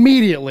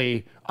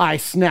immediately I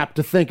snapped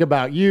to think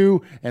about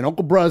you and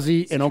Uncle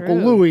Bruzzy and Uncle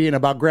Louie and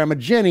about Grandma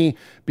Jenny,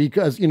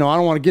 because, I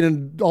don't want to get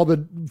into all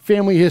the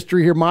family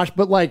history here, Mosh,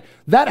 but like,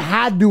 that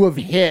had to have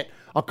hit.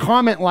 A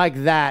comment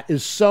like that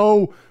is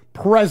so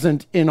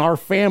present in our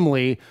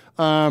family,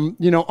 on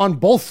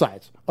both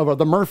sides of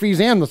the Murphys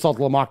and the Salt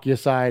Lamaquia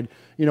side.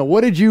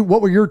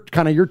 What were your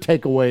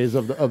takeaways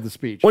of the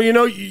speech?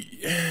 Well,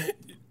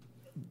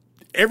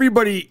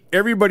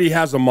 everybody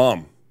has a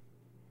mom.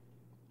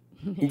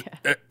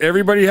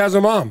 Everybody has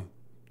a mom.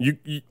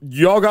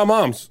 You all got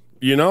moms,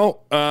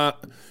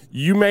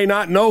 you may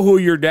not know who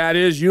your dad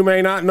is. You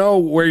may not know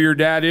where your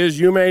dad is.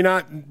 Your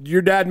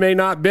dad may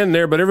not been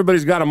there, but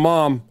everybody's got a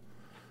mom,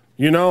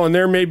 and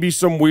there may be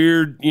some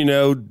weird,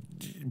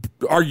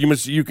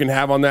 arguments that you can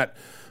have on that.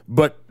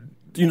 But,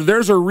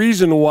 there's a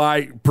reason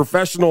why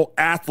professional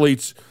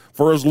athletes,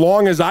 for as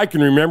long as I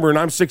can remember, and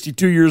I'm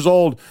 62 years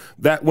old,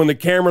 that when the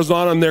camera's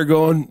on them, they're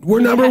going, "We're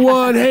number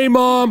one. Hey,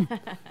 Mom."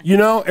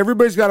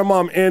 Everybody's got a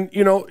mom. And,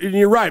 and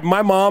you're right.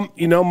 My mom,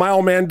 my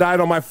old man died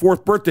on my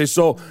 4th birthday.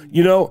 So,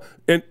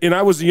 and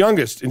I was the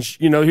youngest. And,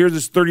 here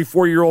this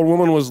 34-year-old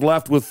woman was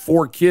left with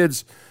 4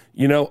 kids,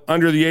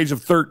 under the age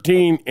of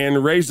 13,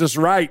 and raised us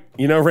right,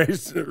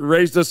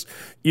 raised us.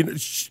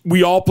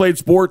 We all played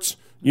sports.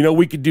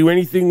 We could do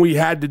anything we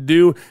had to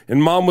do,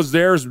 and Mom was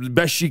there as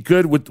best she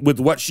could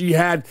with what she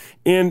had.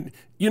 And,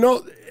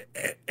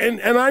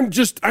 and I'm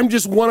just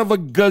one of a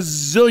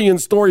gazillion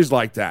stories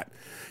like that.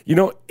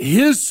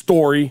 His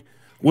story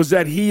was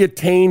that he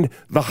attained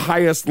the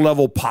highest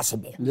level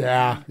possible.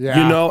 Yeah.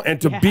 And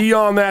to be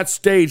on that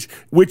stage,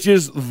 which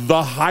is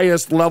the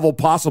highest level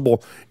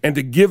possible, and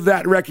to give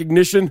that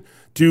recognition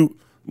to,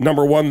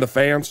 number one, the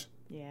fans.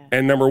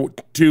 And number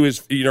 2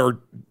 is,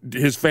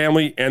 his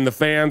family and the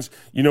fans,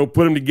 put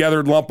them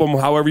together, lump them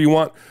however you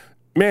want.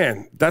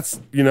 Man,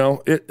 that's,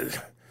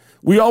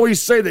 we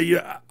always say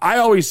that, I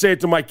always say it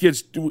to my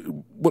kids,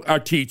 I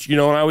teach, and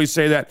I always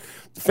say that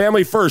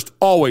family first,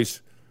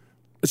 always.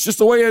 It's just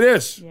the way it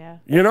is. Yeah.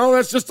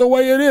 That's just the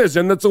way it is,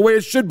 and that's the way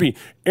it should be.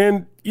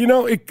 And,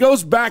 it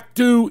goes back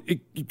to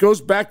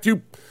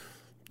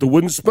the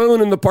wooden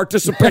spoon and the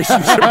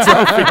participation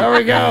trophy. There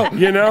we go.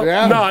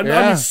 I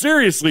mean,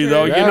 seriously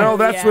though,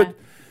 that's what.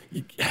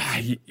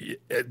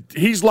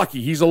 He's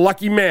lucky. He's a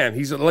lucky man.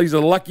 He's a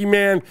lucky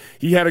man.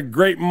 He had a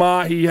great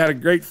ma. He had a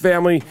great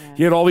family. Yeah.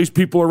 He had all these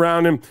people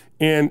around him,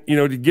 and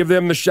to give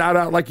them the shout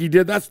out like he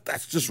did,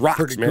 that's just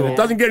rocks, man. Cool. It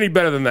doesn't get any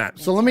better than that.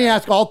 So let me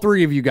ask all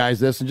 3 of you guys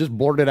this, and just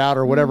blurt it out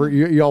or whatever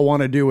y'all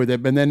want to do with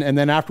it, and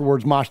then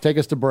afterwards, Mosh, take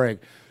us to break.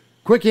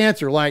 Quick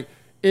answer, like,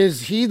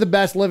 is he the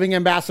best living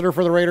ambassador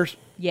for the Raiders?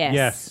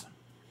 Yes.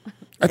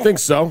 I think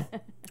so.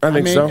 I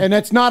mean, so. And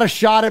it's not a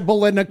shot at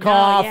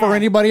Biletnikoff or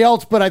anybody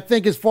else, but I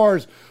think as far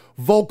as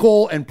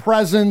vocal and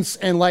presence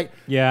and I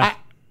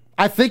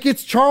think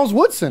it's Charles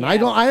Woodson.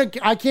 Yeah.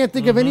 I can't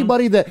think of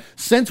anybody that,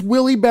 since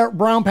Willie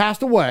Brown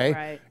passed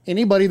away,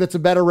 anybody that's a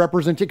better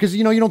representation, because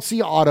you don't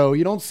see Otto,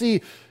 you don't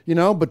see,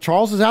 but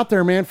Charles is out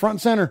there, man, front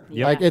and center.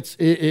 Yep. Like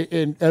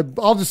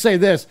I'll just say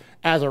this,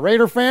 as a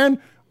Raider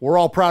fan, we're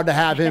all proud to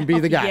have him be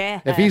the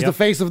guy. If he's the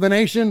face of the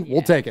nation,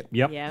 we'll take it.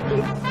 Yep. Yeah.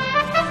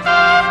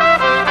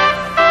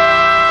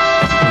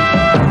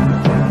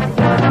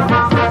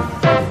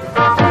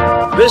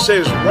 This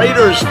is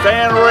Raiders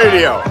Fan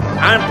Radio.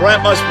 I'm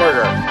Brent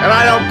Musburger, and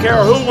I don't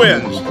care who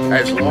wins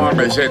as long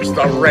as it's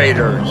the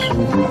Raiders.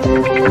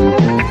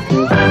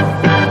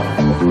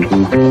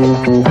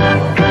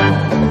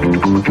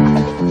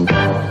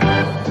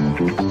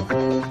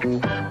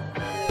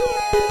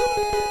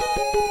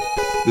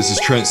 This is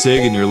Trent Sig,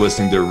 and you're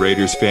listening to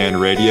Raiders Fan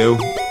Radio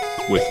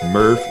with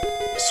Murph,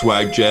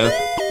 Swag Jeff,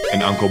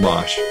 and Uncle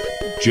Mosh.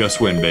 Just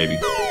win, baby.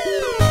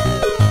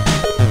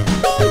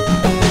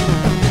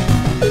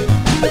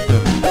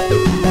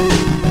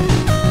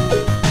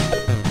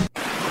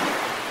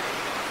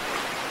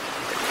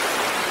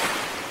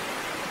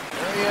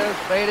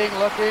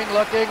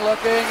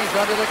 Looking. He's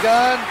under the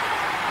gun.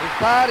 He's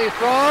caught. He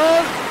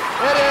throws.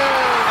 It is.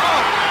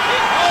 He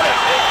caught it.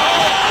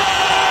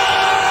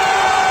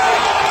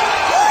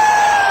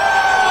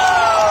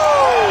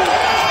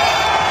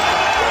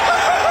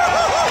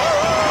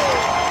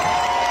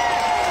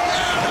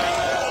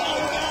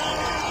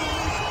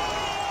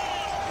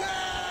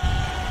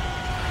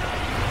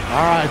 All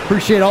right,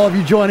 appreciate all of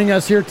you joining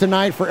us here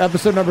tonight for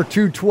episode number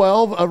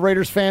 212 of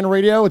Raiders Fan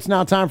Radio. It's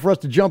now time for us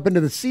to jump into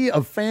the Sea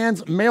of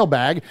Fans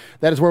mailbag.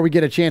 That is where we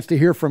get a chance to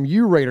hear from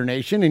you, Raider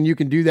Nation, and you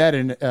can do that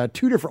in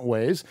two different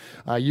ways.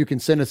 You can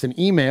send us an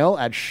email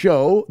at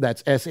show,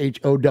 that's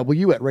SHOW,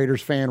 at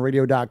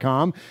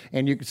RaidersFanRadio.com,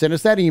 and you can send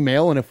us that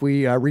email, and if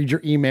we read your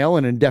email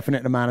an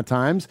indefinite amount of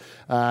times,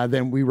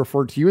 then we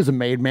refer to you as a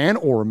made man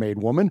or a made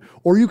woman,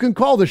 or you can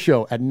call the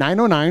show at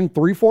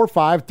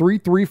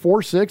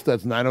 909-345-3346.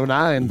 That's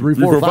 909-345-3346.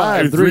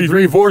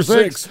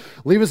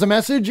 Leave us a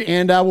message,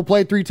 and we'll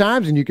play it 3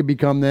 times, and you can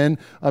become then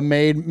a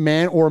made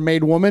man or a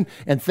made woman.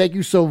 And thank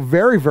you so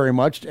very, very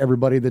much to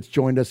everybody that's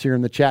joined us here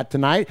in the chat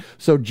tonight.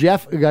 So,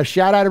 Jeff,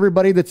 shout out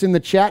everybody that's in the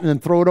chat, and then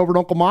throw it over to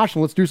Uncle Mosh,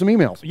 and let's do some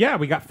emails. Yeah,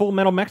 we got Full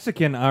Metal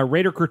Mexican,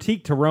 Raider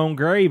Critique, Tyrone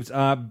Graves,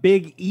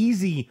 Big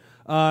Easy,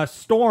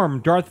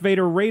 Storm, Darth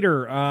Vader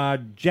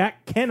Raider,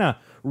 Jack Kenna,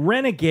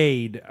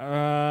 Renegade.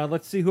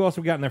 Let's see who else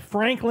we got in there.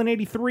 Franklin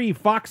 83,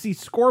 Foxy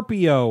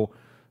Scorpio.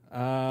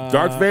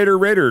 Darth Vader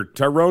Raider,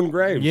 Tyrone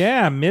Graves.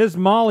 Yeah, Ms.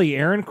 Molly,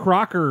 Aaron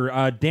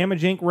Crocker,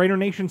 Damage Inc., Raider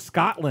Nation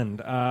Scotland.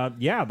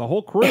 Yeah, the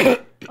whole crew.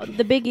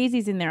 The Big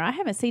Easy's in there. I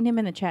haven't seen him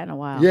in the chat in a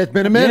while. Yeah, it's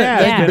been a minute.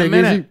 Thank you,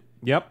 Big Easy.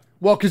 Yep.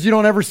 Well, because you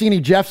don't ever see any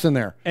Jeffs in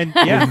there. And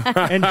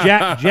yeah, and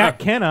Jack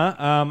Kenna,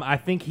 I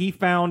think he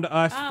found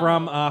us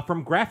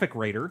from Graphic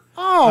Raider.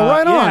 Oh,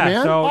 right on,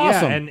 man. So,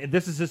 awesome. Yeah, and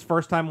this is his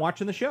first time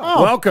watching the show.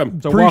 Oh,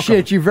 welcome. So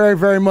appreciate you very,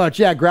 very much.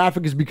 Yeah,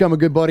 Graphic has become a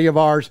good buddy of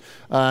ours.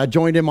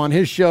 Joined him on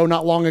his show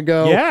not long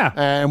ago. Yeah.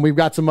 And we've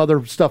got some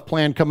other stuff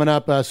planned coming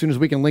up. As soon as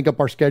we can link up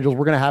our schedules,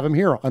 we're going to have him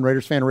here on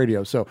Raiders Fan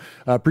Radio. So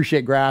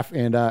appreciate Graph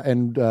and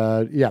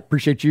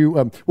appreciate you.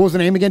 What was the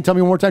name again? Tell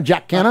me one more time.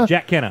 Jack Kenna?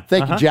 Jack Kenna.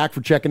 Thank you, Jack,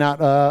 for checking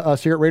out us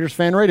here at Raiders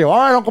Fan Radio. All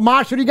right, Uncle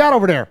Mosh, what do you got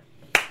over there?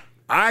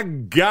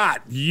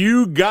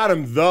 You got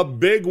him, the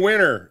big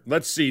winner.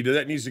 Let's see.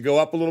 That needs to go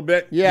up a little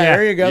bit. Yeah.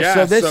 There you go.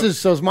 Yeah,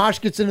 so as Mosh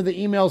gets into the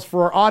emails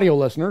for our audio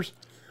listeners.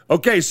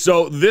 Okay,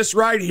 so this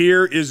right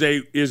here is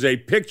a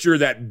picture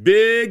that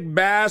Big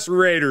Bass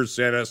Raider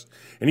sent us,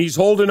 and he's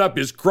holding up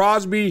his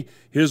Crosby,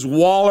 his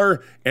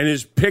Waller, and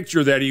his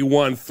picture that he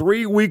won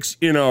 3 weeks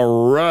in a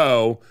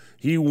row.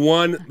 He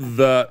won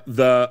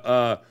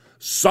the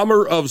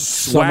Summer of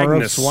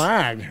Swagness.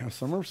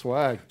 Summer of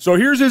Swag. So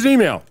here's his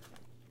email.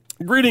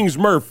 Greetings,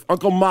 Murph,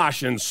 Uncle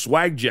Mosh, and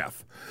Swag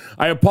Jeff.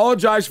 I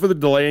apologize for the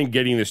delay in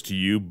getting this to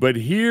you, but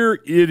here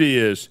it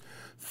is.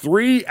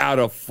 3 out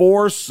of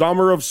 4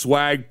 Summer of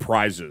Swag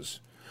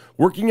prizes.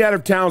 Working out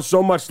of town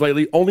so much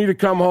lately, only to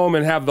come home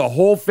and have the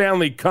whole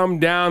family come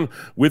down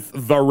with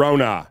the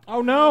Rona.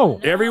 Oh, no.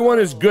 Everyone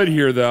is good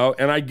here, though,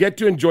 and I get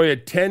to enjoy a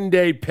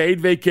 10-day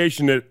paid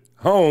vacation at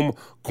home,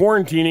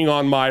 quarantining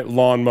on my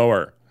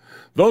lawnmower.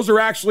 Those are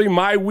actually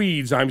my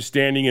weeds I'm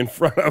standing in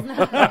front of.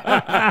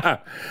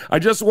 I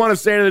just want to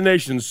say to the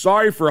nation,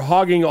 sorry for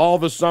hogging all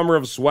the Summer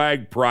of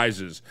Swag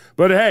prizes.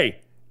 But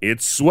hey,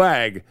 it's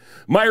swag.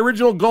 My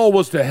original goal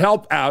was to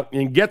help out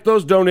and get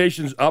those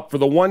donations up for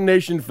the One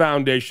Nation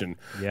Foundation.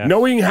 Yes.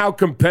 Knowing how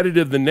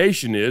competitive the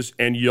nation is,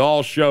 and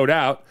y'all showed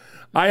out,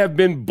 I have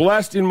been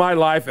blessed in my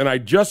life, and I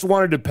just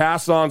wanted to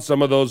pass on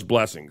some of those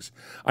blessings.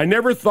 I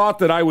never thought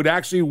that I would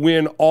actually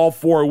win all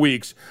 4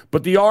 weeks,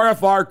 but the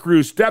RFR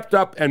crew stepped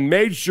up and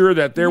made sure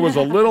that there was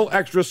a little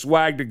extra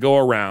swag to go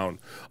around.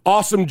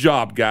 Awesome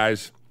job,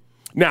 guys.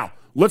 Now,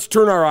 let's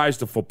turn our eyes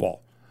to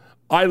football.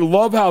 I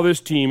love how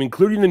this team,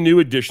 including the new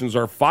additions,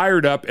 are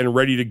fired up and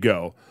ready to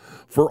go.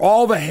 For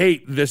all the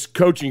hate this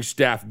coaching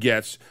staff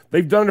gets,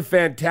 they've done a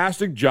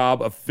fantastic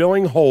job of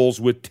filling holes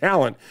with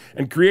talent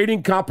and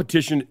creating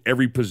competition at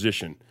every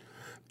position.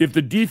 If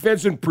the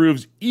defense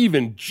improves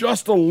even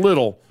just a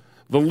little,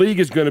 the league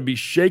is going to be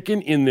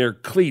shaken in their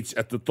cleats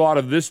at the thought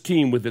of this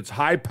team with its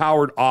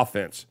high-powered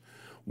offense.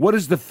 What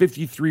is the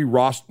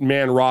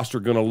 53-man roster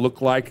going to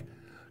look like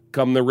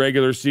come the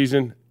regular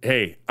season?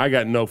 Hey, I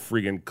got no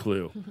friggin'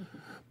 clue.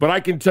 But I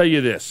can tell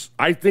you this.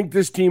 I think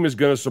this team is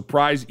going to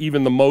surprise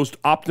even the most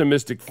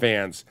optimistic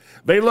fans.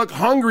 They look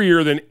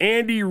hungrier than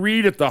Andy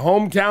Reid at the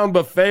hometown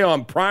buffet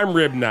on prime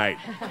rib night.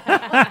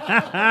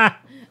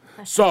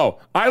 So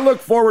I look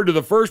forward to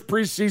the first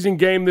preseason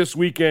game this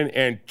weekend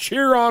and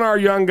cheer on our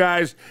young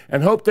guys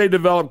and hope they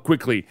develop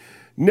quickly.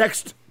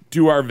 Next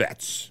to our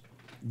vets.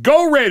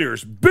 Go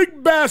Raiders!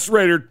 Big Bass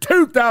Raider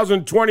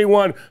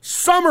 2021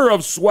 Summer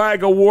of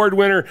Swag Award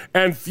winner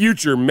and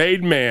future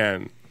made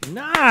man.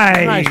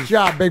 Nice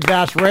job, Big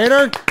Bass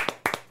Raider.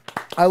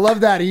 I love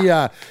that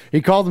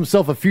he called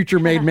himself a future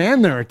made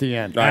man there at the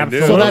end.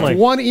 Absolutely. So that's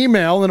one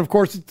email, and of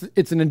course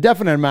it's an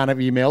indefinite amount of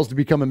emails to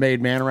become a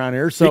made man around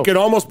here. So he could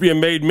almost be a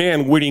made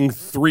man winning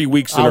 3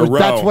 weeks in a row.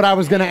 That's what I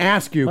was going to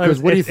ask you. Because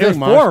what do you think, It was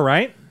Mosh? 4,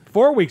 right?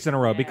 4 weeks in a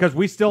row because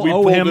we still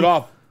owe pulled him. it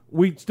off.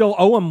 We still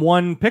owe him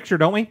one picture,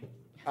 don't we?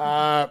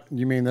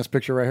 You mean this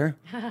picture right here?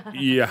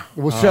 Yeah.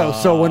 Well,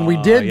 so when we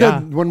did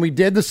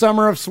the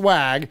Summer of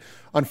Swag,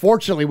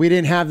 unfortunately we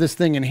didn't have this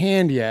thing in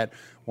hand yet.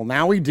 Well,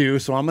 now we do,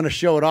 so I'm going to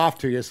show it off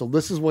to you. So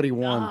this is what he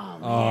won.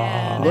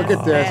 Look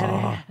at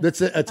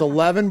this. It's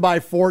 11 by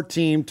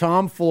 14.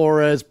 Tom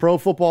Flores, Pro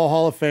Football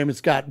Hall of Fame.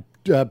 It's got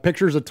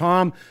pictures of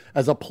Tom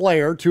as a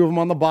player, 2 of them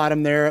on the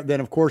bottom there. Then,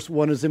 of course,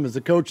 one is him as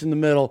a coach in the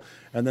middle.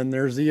 And then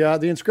there's the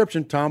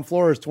inscription, Tom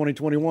Flores,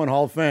 2021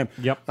 Hall of Fame.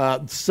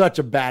 Yep. Such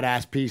a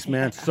badass piece,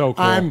 man. So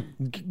cool.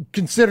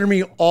 Consider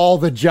me all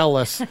the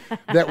jealous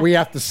that we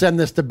have to send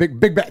this to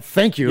Big Bat.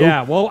 Thank you.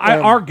 Yeah, well,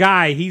 our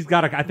guy, he's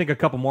got, I think, a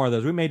couple more of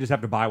those. We may just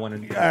have to buy one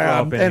and throw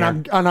up in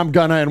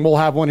and we'll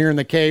have one here in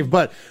the cave.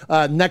 But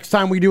next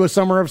time we do a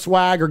Summer of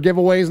Swag or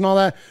giveaways and all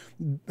that,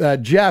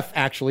 Jeff,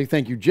 actually,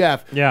 thank you,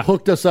 Jeff,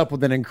 hooked us up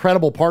with an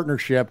incredible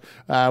partnership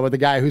with a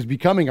guy who's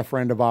becoming a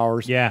friend of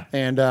ours. Yeah.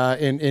 And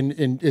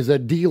is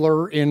a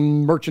dealer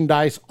in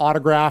merchandise,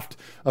 autographed,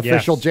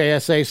 official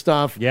JSA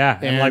stuff. Yeah,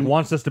 and like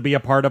wants us to be a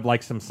part of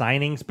like some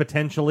signings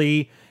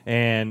potentially,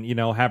 and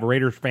have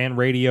Raiders Fan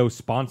Radio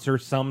sponsor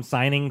some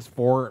signings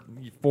for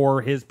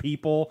his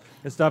people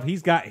and stuff.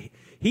 He's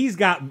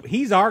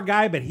our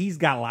guy, but he's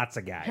got lots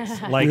of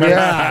guys. Like,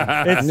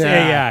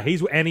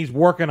 he's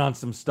working on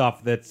some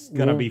stuff that's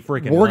gonna be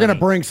freaking. We're gonna money.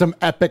 bring some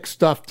epic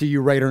stuff to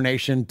you, Raider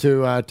Nation,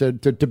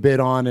 to bid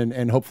on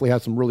and hopefully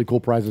have some really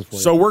cool prizes for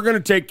you. So we're gonna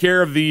take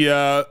care of the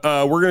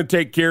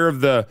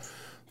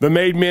the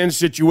made men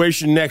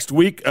situation next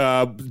week.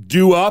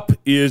 Due up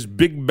is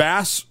Big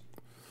Bass,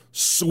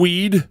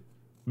 Swede,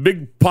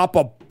 Big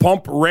Papa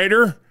Pump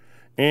Raider,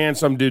 and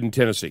some dude in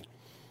Tennessee.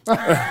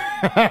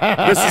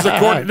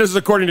 This is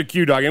according to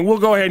Q-Dog, and we'll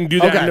go ahead and do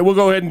that. Okay. We'll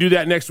go ahead and do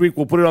that next week.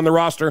 We'll put it on the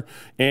roster,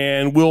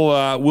 and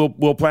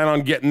we'll plan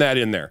on getting that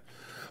in there.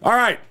 All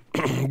right.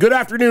 Good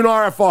afternoon,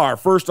 RFR.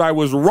 First, I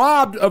was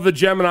robbed of the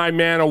Gemini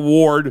Man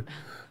Award,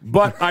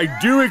 but I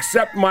do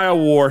accept my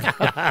award.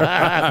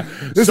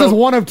 This is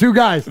one of 2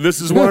 guys.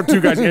 This is one of 2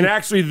 guys, and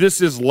actually,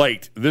 this is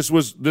late. This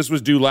was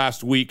due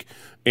last week,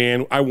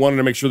 and I wanted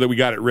to make sure that we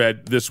got it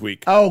read this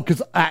week. Oh,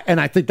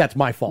 and I think that's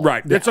my fault.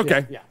 Right. Yeah, it's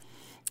okay. Yeah.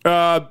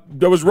 I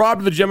was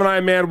robbed of the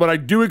Gemini Man, but I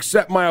do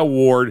accept my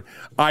award.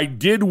 I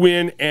did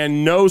win,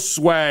 and no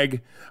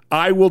swag.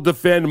 I will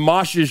defend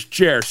Mosh's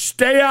chair.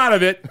 Stay out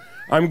of it.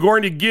 I'm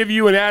going to give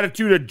you an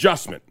attitude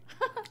adjustment.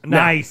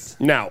 Nice.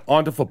 Now,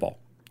 on to football.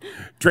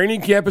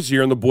 Training camp is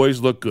here, and the boys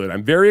look good.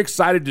 I'm very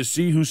excited to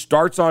see who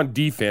starts on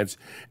defense,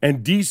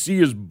 and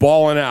DC is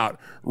balling out,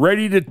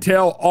 ready to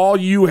tell all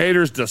you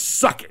haters to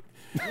suck it.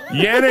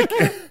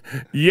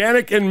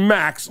 Yannick and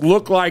Max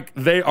look like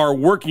they are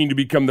working to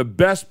become the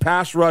best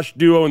pass rush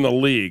duo in the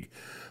league.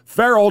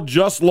 Farrell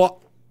just lost.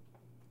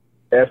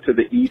 F to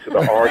the E to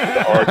the R to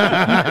the R to the E to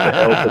the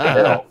L to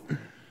the L.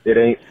 It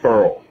ain't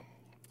Farrell.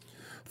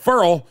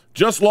 Farrell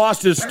just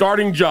lost his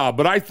starting job,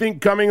 but I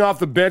think coming off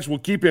the bench will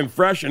keep him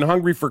fresh and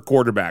hungry for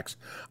quarterbacks.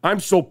 I'm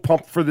so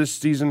pumped for this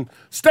season.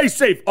 Stay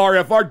safe,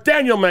 RFR.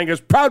 Daniel Mangus,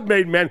 proud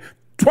made man,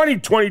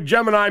 2020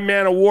 Gemini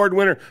Man Award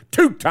winner,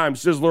 2-time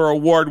Sizzler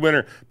Award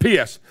winner.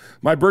 P.S.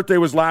 My birthday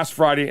was last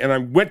Friday, and I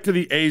went to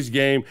the A's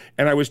game,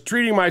 and I was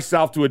treating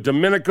myself to a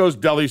Domenico's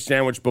Deli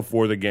sandwich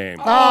before the game.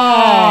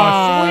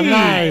 Oh, sweet.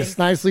 Nice.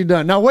 Nicely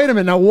done. Now, wait a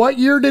minute. Now, what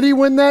year did he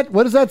win that?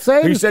 What does that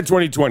say? He said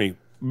 2020,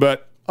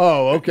 but...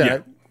 Oh, okay. Yeah.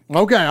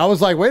 Okay, I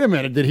was like, wait a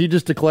minute. Did he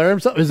just declare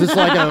himself? Is this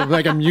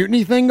like a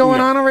mutiny thing going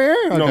on over here?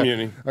 Okay. No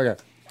mutiny. Okay.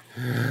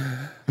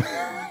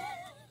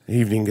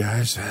 Evening,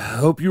 guys.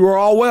 Hope you are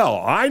all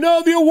well. I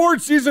know the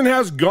award season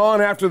has gone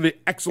after the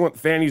excellent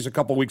Fannies a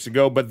couple weeks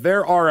ago, but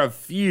there are a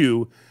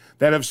few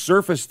that have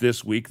surfaced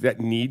this week that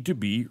need to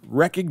be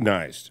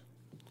recognized.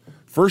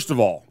 First of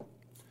all,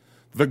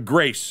 the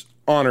Grace,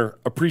 Honor,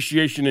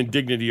 Appreciation, and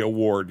Dignity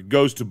Award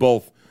goes to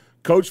both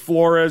Coach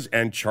Flores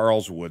and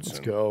Charles Woodson.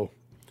 Let's go.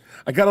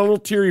 I got a little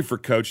teary for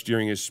Coach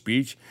during his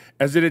speech,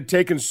 as it had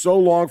taken so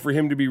long for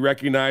him to be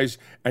recognized,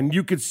 and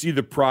you could see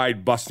the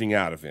pride busting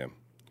out of him.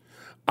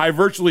 I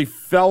virtually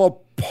fell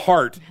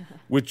apart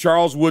with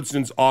Charles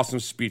Woodson's awesome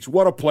speech.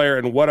 What a player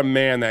and what a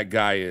man that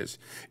guy is.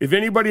 If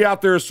anybody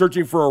out there is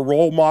searching for a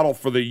role model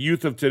for the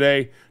youth of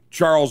today,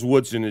 Charles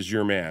Woodson is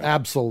your man.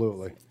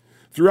 Absolutely.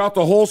 Throughout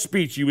the whole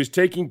speech, he was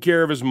taking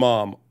care of his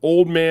mom.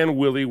 Old man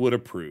Willie would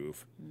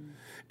approve.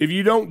 If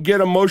you don't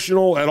get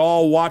emotional at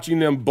all watching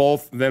them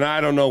both, then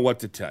I don't know what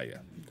to tell you.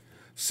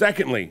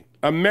 Secondly,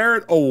 a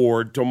merit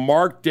award to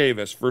Mark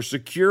Davis for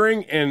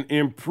securing and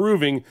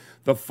improving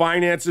the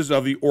finances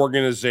of the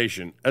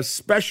organization,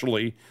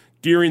 especially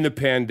during the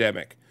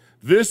pandemic.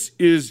 This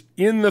is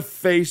in the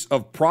face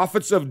of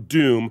prophets of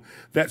doom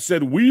that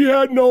said we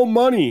had no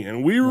money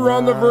and we were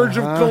on the verge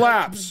of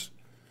collapse.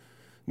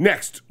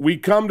 Next, we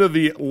come to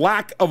the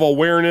Lack of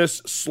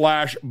Awareness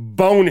 /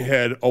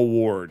 Bonehead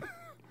Award.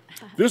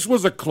 This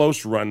was a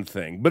close run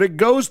thing, but it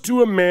goes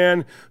to a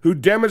man who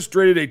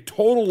demonstrated a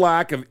total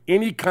lack of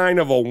any kind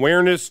of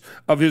awareness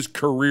of his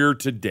career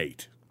to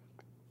date.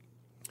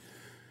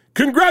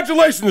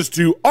 Congratulations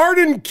to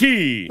Arden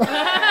Key.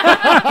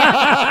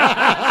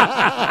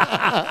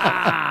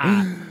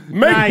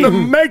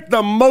 Make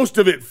the most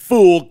of it,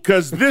 fool,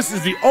 because this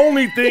is the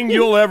only thing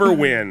you'll ever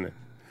win.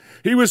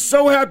 He was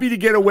so happy to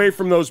get away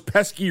from those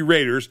pesky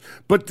Raiders,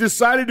 but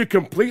decided to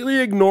completely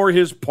ignore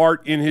his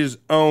part in his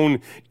own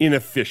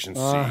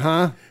inefficiency.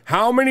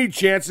 How many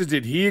chances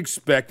did he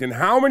expect, and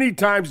how many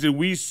times did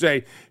we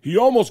say he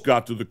almost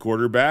got to the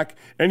quarterback,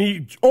 and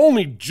he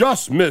only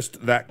just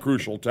missed that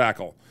crucial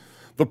tackle?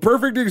 The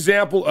perfect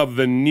example of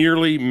the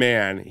nearly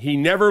man. He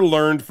never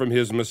learned from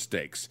his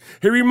mistakes.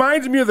 He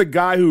reminds me of the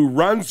guy who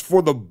runs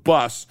for the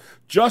bus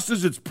just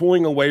as it's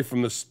pulling away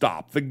from the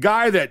stop. The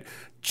guy that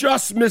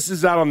just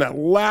misses out on that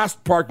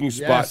last parking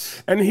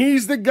spot, and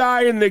he's the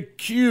guy in the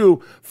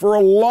queue for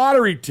a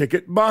lottery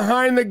ticket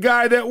behind the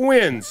guy that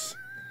wins.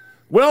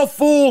 Well,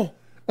 fool,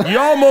 you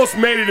almost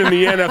made it in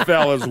the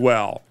NFL as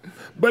well.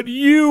 But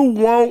you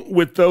won't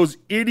with those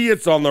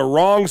idiots on the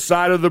wrong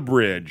side of the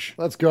bridge.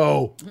 Let's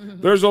go.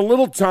 There's a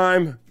little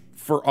time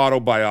for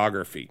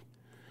autobiography.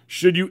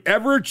 Should you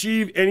ever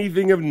achieve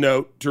anything of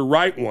note, to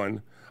write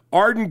one,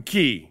 Arden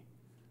Key.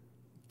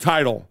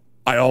 Title,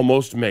 I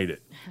almost made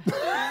it.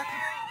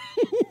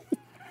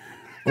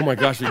 Oh my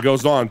gosh, it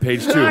goes on,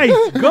 page 2.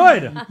 Nice,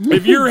 good.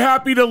 If you're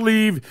happy to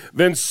leave,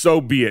 then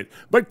so be it.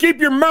 But keep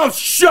your mouth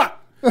shut.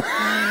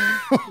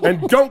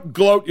 And don't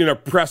gloat in a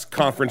press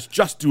conference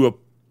just to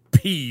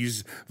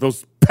appease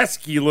those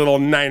pesky little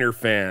Niner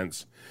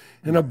fans.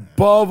 And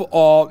above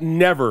all,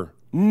 never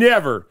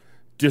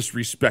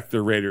disrespect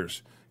the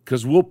Raiders,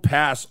 because we'll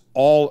pass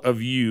all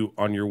of you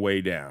on your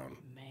way down.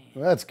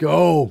 Let's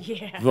go.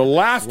 Yeah. The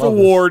last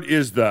award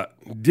is the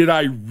Did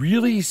I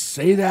Really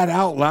Say That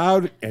Out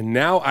Loud? And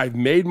now I've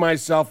made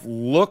myself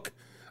look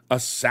a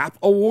sap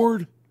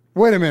award?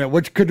 Wait a minute,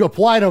 which could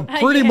apply to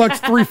pretty much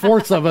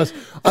 3/4 of us.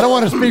 I don't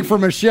want to speak for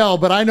Michelle,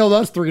 but I know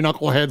those three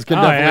knuckleheads can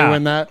definitely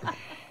win that.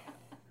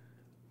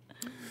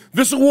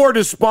 This award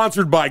is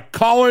sponsored by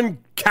Colin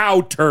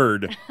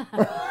Cowturd.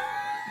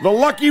 The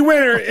lucky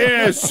winner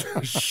is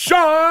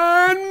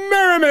Sean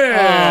Merriman.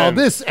 Oh,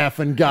 this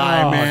effing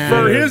guy, man.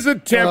 For his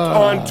attempt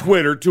on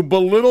Twitter to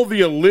belittle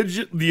the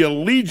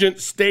Allegiant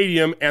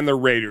Stadium and the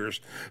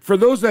Raiders. For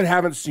those that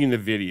haven't seen the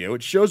video,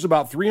 it shows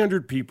about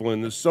 300 people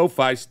in the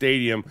SoFi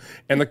Stadium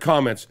and the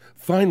comments,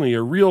 finally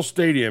a real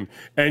stadium,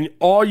 and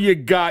all you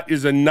got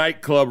is a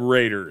nightclub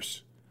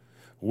Raiders.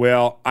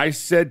 Well, I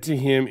said to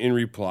him in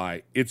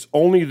reply, it's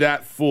only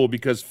that full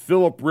because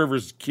Phillip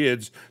Rivers'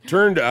 kids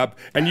turned up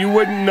and you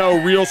wouldn't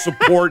know real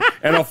support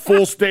and a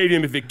full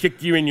stadium if it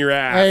kicked you in your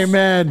ass.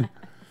 Amen.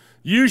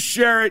 You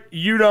share it,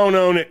 you don't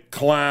own it,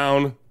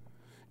 clown.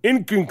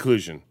 In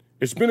conclusion,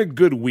 it's been a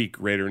good week,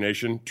 Raider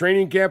Nation.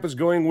 Training camp is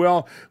going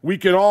well. We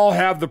can all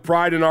have the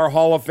pride in our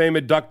Hall of Fame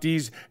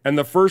inductees, and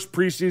the first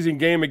preseason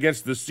game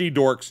against the Sea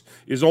Dorks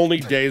is only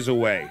days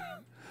away.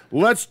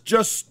 Let's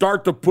just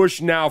start the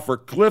push now for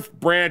Cliff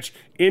Branch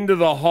into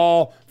the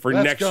Hall for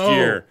next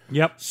year.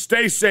 Yep.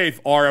 Stay safe,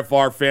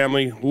 RFR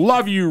family.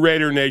 Love you,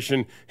 Raider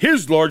Nation.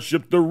 His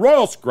Lordship, the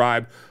Royal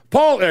Scribe,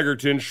 Paul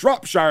Egerton,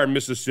 Shropshire,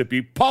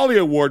 Mississippi, Polly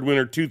Award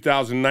winner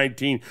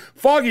 2019,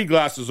 Foggy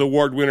Glasses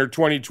Award winner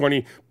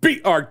 2020,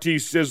 BRT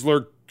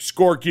Sizzler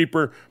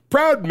scorekeeper,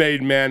 proud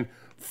made man,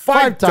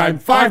 five-time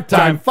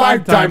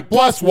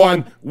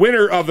 +1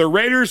 winner of the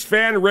Raiders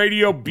Fan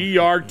Radio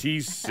BRT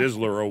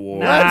Sizzler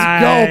Award.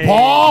 Let's go,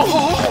 Paul.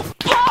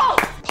 Paul.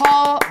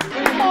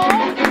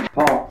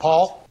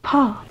 Paul. Paul.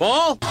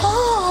 Paul.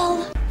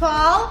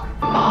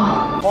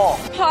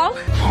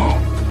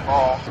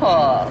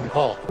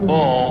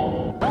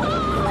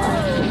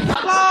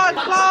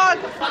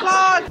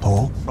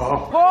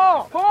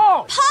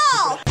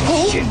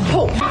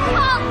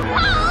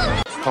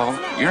 Paul,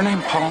 your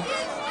name Paul?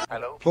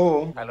 Hello.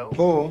 Paul.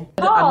 Paul.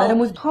 I met him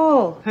with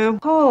Paul. Who?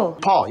 Paul.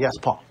 Paul, yes,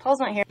 Paul. Paul's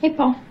not here. Hey,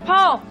 Paul.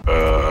 Paul.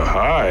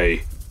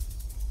 Hi.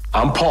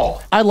 I'm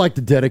Paul. I'd like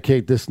to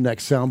dedicate this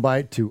next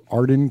soundbite to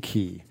Arden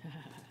Key.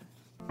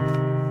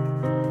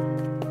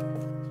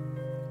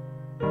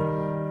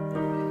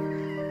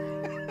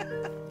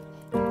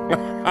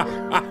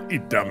 You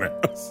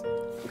dumbass.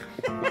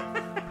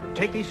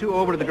 Take these two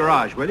over to the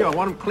garage, will you? I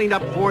want them cleaned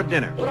up before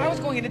dinner. But I was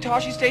going into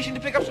Toshi Station to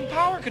pick up some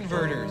power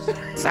converters.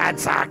 Sad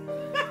sock.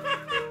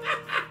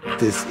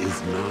 This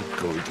is not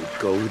going to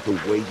go the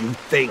way you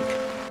think.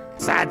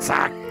 Sad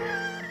sock.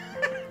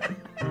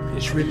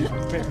 It's really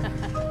unfair.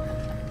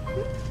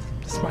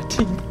 It's my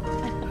team.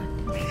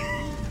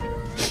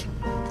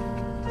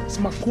 It's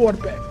my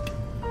quarterback.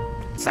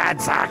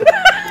 Sad sock.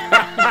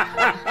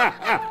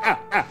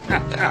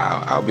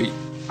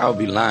 I'll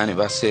be lying if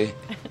I say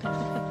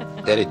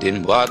that it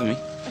didn't bother me.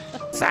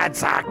 Sad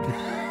sock.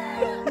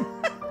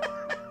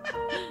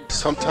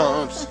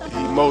 Sometimes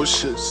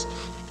emotions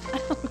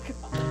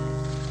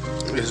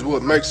is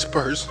what makes a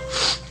person.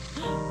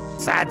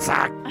 Sad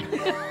sock.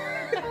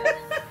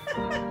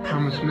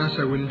 Promise Ness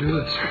I wouldn't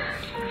do this.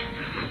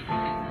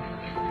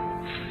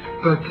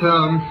 But,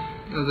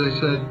 as I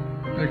said,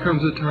 there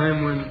comes a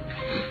time when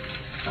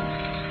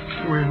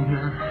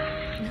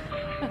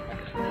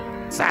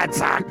sad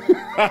sack.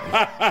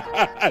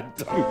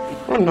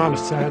 I'm not a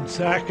sad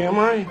sack, am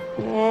I?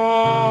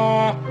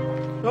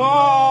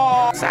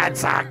 Sad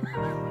sack.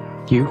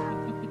 You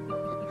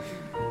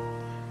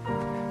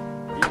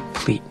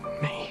complete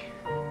me.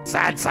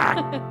 Sad sack.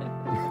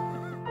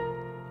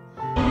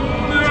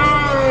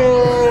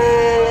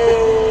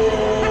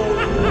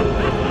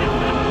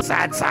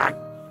 Sad sack.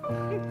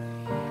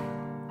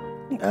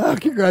 Oh,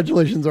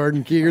 congratulations,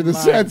 Arden Key. You're the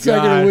sad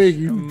sack of the week,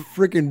 you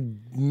freaking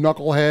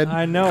knucklehead.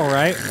 I know,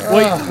 right?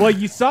 Well,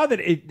 you saw that.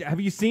 Have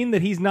you seen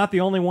that he's not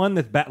the only one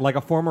that's like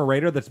a former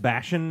Raider that's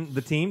bashing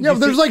the team? Yeah,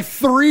 there's like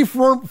 3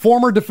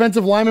 former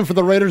defensive linemen for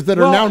the Raiders that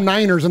are now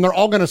Niners, and they're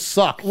all going to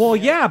suck. Well,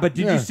 yeah, but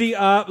did you see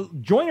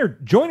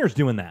Joyner's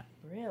doing that?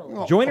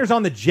 Really? Joyner's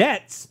on the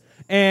Jets,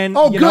 and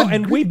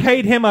and we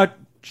paid him a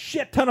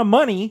shit ton of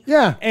money.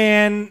 Yeah,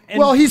 and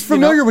well, he's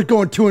familiar with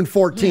going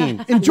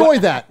 2-14. Enjoy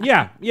that.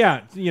 Yeah.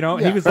 He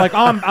was like,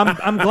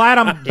 I'm glad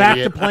I'm back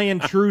to playing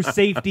true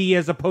safety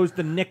as opposed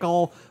to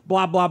nickel.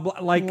 Blah blah blah.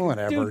 Like,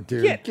 whatever,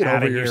 dude. Get out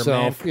over of here,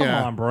 yourself. man.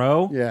 Come on,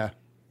 bro. Yeah.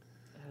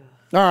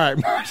 All right.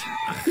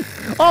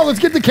 Let's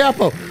get to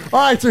Capo. All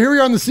right, so here we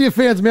are on the Sea of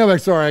Fans mailbag.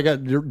 Sorry, I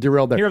got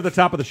derailed there. Here at the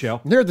top of the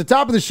show. Here at the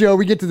top of the show,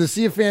 we get to the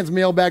Sea of Fans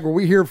mailbag where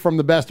we hear from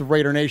the best of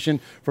Raider Nation,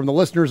 from the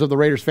listeners of the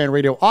Raiders Fan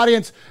Radio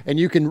audience, and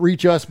you can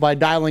reach us by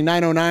dialing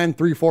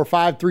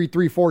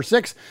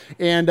 909-345-3346,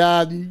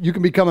 and you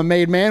can become a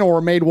made man or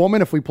a made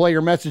woman if we play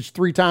your message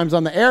 3 times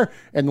on the air,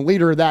 and the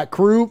leader of that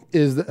crew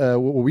is what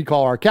we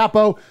call our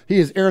Capo. He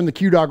is Aaron the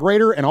Q-Dog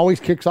Raider and always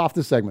kicks off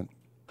the segment.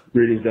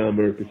 Greetings, Don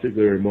Murphy,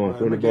 particularly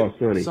Moss. On the boss,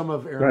 Sonny.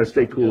 Try to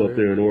stay cool up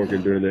there in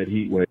Oregon during that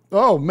heat wave.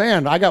 Oh,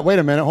 man. Wait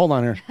a minute. Hold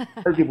on here.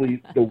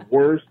 Arguably the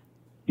worst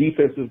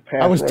defensive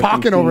pass. I was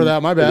talking over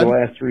that. My bad. In the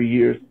last 3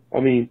 years. I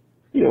mean,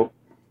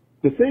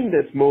 the thing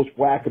that's most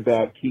whack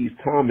about Key's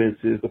comments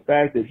is the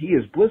fact that he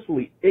is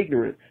blissfully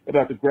ignorant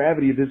about the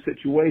gravity of this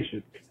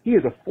situation. He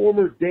is a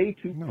former day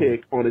 2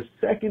 pick on his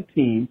second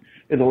team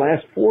in the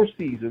last 4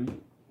 seasons.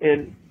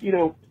 And,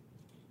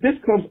 this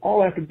comes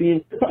all after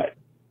being cut.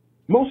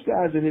 Most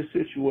guys in his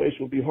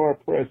situation will be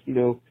hard-pressed,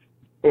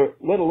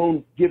 let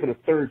alone given a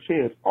third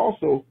chance.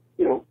 Also,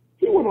 he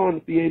went on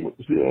to be able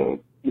to,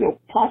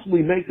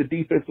 possibly make the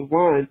defensive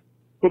line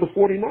for the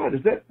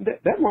 49ers.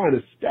 That line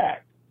is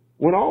stacked.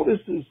 When all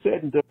this is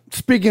said and done.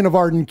 Speaking of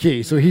Arden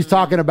Key, so he's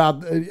talking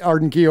about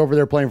Arden Key over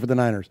there playing for the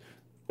Niners.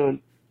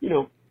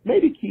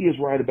 Maybe Key is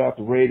right about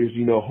the Raiders,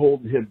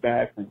 holding him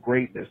back from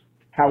greatness.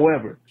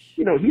 However,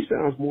 he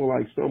sounds more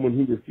like someone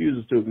who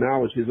refuses to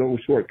acknowledge his own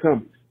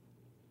shortcomings.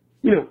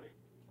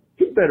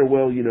 He better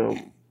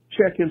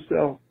check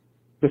himself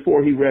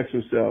before he wrecks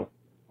himself,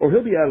 or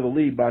he'll be out of the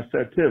league by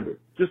September,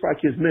 just like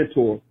his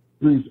mentor,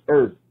 Bruce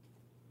Irvin.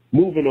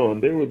 Moving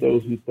on, there were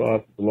those who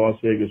thought the Las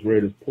Vegas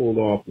Raiders pulled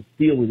off the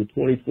steal in the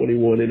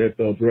 2021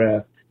 NFL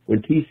Draft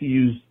when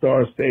TCU's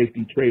star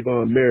safety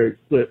Trayvon Merrick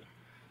slipped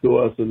to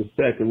us in the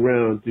second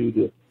round due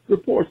to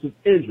reports of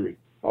injury.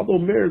 Although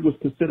Merrick was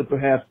considered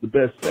perhaps the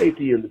best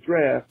safety in the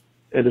draft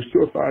and a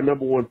surefire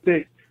number 1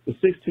 pick, the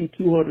 6'2",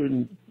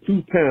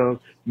 202-pound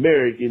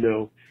Merrick,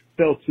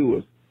 fell to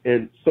us.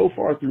 And so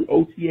far through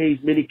OTA's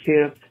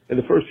minicamp and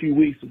the first few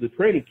weeks of the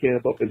training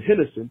camp up in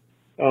Henderson,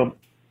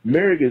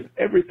 Merrick is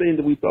everything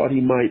that we thought he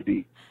might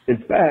be. In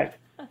fact,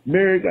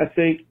 Merrick, I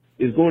think,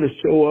 is going to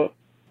show up,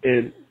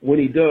 and when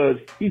he does,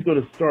 he's going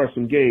to start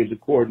some games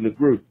according to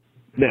Group.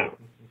 Now,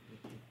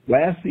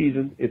 last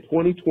season in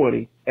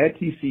 2020 at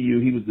TCU,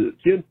 he was the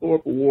Jim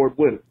Thorpe Award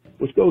winner,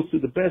 which goes to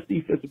the best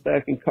defensive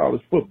back in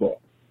college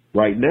football.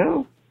 Right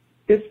now,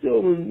 it's still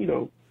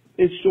in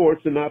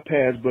shorts and not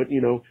pads, but,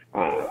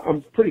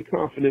 I'm pretty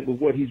confident with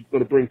what he's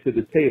going to bring to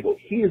the table.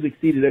 He has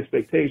exceeded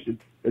expectations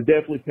and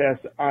definitely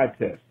passed the eye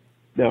test.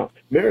 Now,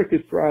 Merrick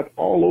has thrived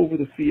all over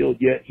the field,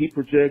 yet he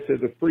projects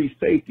as a free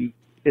safety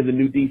in the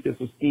new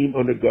defensive scheme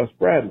under Gus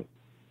Bradley.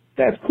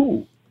 That's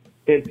cool.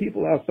 And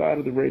people outside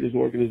of the Raiders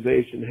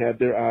organization have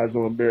their eyes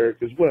on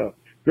Merrick as well.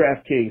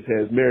 DraftKings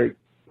has Merrick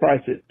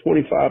priced at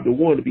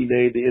 25-1 to be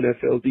named the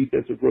NFL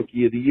Defensive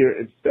Rookie of the Year,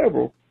 and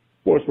several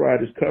sports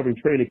writers covering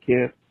training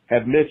camp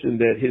have mentioned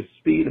that his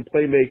speed and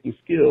playmaking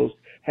skills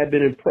have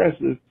been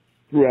impressive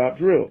throughout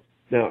drills.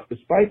 Now,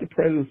 despite the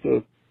presence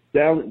of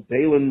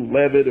Dalen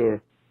Levitt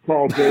or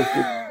Carl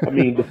Joseph,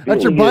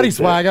 that's your buddy,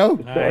 Swaggo.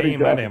 The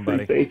starting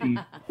free safety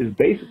is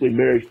basically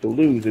Merrick's to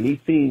lose, and he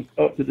seems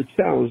up to the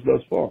challenge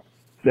thus far.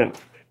 Now,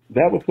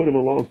 that would put him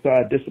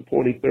alongside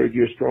disappointing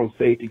third-year strong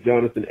safety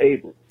Jonathan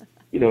Abrams.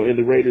 in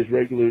the Raiders'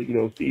 regular,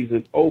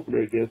 season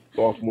opener against the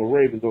Baltimore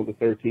Ravens on the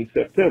 13th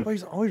September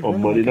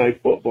on Monday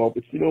Night Football.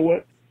 But you know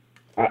what?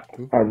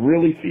 I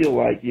really feel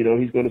like,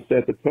 he's going to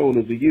set the tone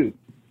as a youth.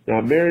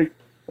 Now, Merrick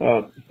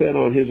said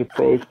on his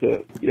approach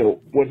to,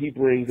 what he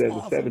brings as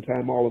a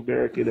 7-time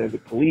All-American, as a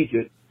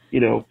collegiate,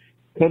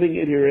 coming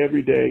in here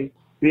every day,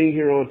 being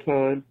here on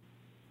time,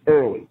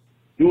 early,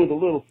 doing the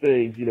little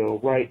things,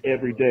 right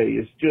every day.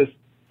 It's just,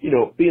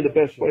 being the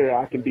best player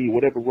I can be,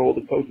 whatever role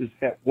the coaches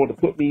want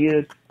to put me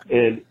in.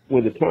 And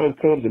when the time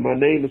comes and my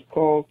name is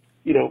called,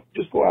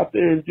 just go out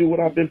there and do what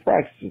I've been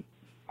practicing.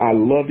 I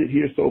loved it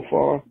here so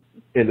far,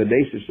 and the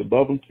nation's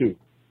above them too.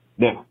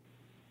 Now,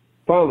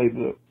 finally,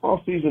 the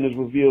offseason has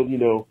revealed,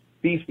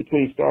 beefs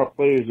between star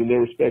players and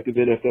their respective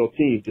NFL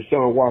teams.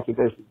 Deshaun Watson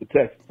versus the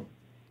Texans,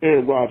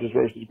 Aaron Rodgers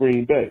versus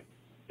Green Bay,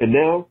 and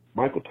now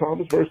Michael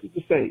Thomas versus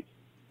the Saints.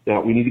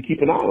 Now, we need to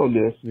keep an eye on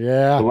this.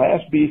 Yeah. The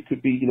last beef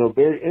could be,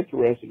 very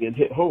interesting and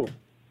hit home.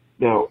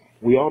 Now,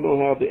 we all know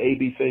how the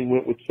AB thing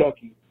went with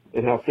Chucky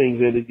and how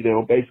things ended,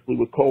 basically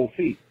with cold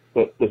feet.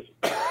 But listen,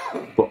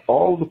 for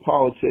all the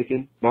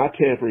politicking, not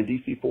tampering,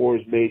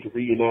 DC4 is made to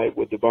reunite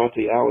with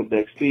Devontae Allen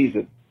next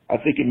season. I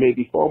think it may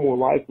be far more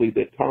likely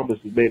that Thomas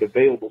is made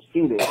available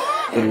sooner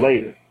than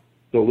later.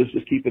 So let's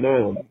just keep an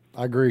eye on it.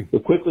 I agree. The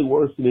quickly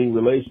worsening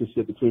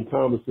relationship between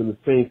Thomas and the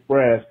Saints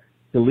brass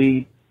can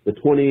lead the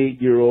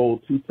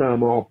 28-year-old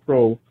two-time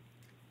All-Pro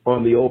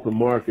on the open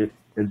market,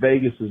 and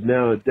Vegas is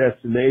now a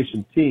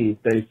destination team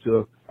thanks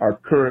to our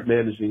current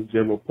managing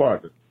general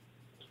partner.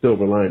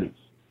 Silver linings.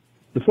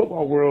 The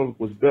football world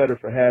was better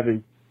for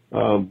having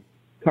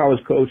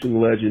college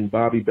coaching legend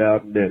Bobby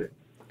Bowden in it.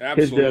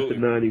 Absolutely. His death at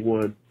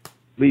 91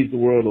 leaves the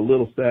world a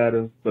little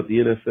sadder, but the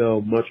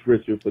NFL much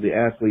richer for the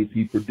athletes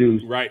he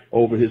produced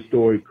over his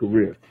storied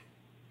career.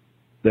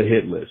 The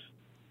hit list.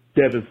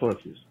 Devin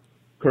Funchess,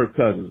 Kirk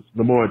Cousins,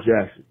 Lamar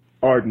Jackson,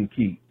 Arden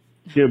Key,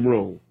 Jim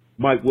Rome,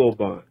 Mike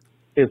Wilbon,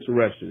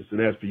 Insurrectionists, and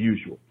as per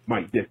usual,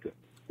 Mike Ditka.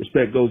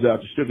 Respect goes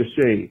out to Sugar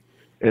Shane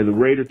and the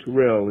Raider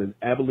Terrell in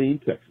Abilene,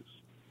 Texas.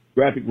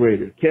 Graphic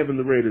Raider, Kevin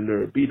the Raider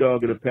Nerd,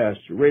 B-Dog in the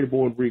Pasture,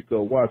 Raider-born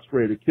Rico, Watts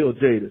Raider, Kill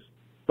Jadis,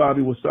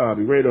 Bobby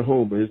Wasabi, Raider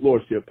Homer, His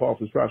Lordship, Paul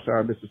from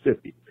Shropshire,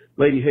 Mississippi,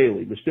 Lady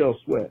Haley, Michelle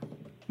Sweat,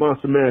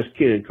 Monster Mash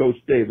Ken, Coach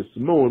Davis,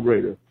 Samoan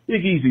Raider,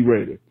 Big Easy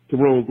Raider,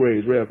 Tyrone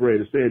Graves, Rev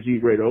Raider,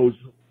 Sanjeev Raider,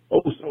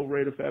 Oso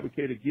Raider,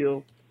 Fabricator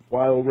Gill,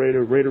 Wild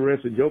Raider,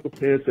 Raiderettes, and Yoga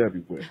Pants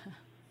everywhere.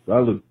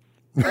 Salute.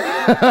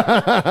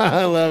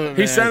 I love it, man.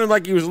 He sounded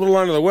like he was a little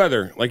under the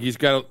weather, like he's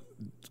got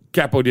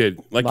Capo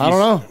did. Like I don't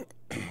know.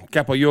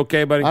 Capo, you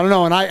okay, buddy? I don't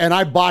know, and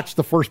I botched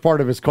the first part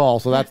of his call,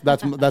 so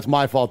that's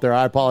my fault there.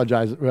 I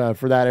apologize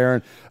for that,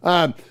 Aaron.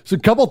 So a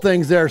couple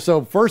things there.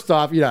 So first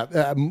off,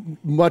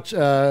 much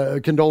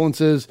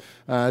condolences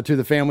to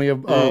the family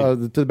of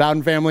to the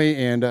Bowden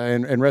family,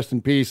 and rest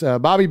in peace,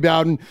 Bobby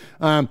Bowden.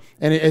 And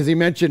as he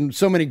mentioned,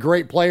 so many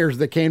great players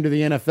that came to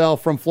the NFL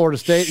from Florida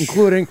State,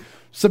 including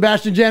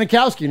Sebastian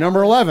Janikowski,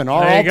 number 11,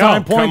 our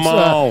all-time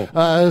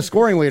points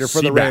scoring leader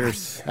for the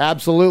Raiders.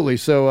 Absolutely.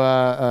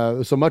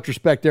 So so much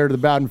respect there to the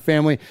Bowden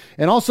family.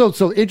 And also,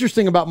 so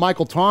interesting about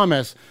Michael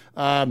Thomas,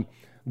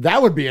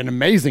 that would be an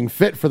amazing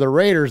fit for the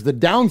Raiders. The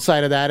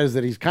downside of that is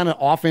that he's kind of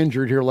off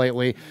injured here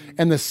lately,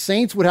 and the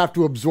Saints would have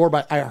to absorb.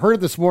 I heard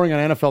it this morning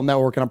on NFL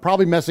Network, and I'm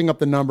probably messing up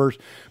the numbers,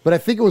 but I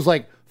think it was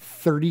like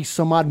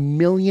 $30-some-odd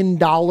million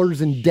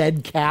in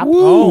dead cap.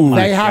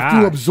 They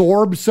have to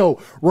absorb. So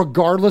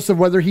regardless of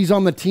whether he's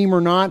on the team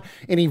or not,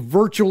 and he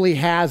virtually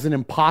has an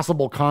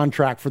impossible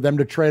contract for them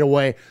to trade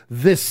away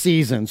this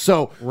season.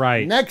 So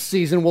next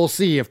season, we'll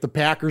see if the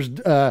Packers,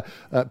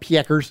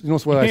 Packers, you know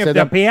what I said?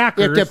 If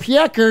the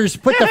Packers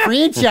put the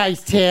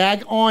franchise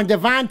tag on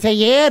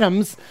Devontae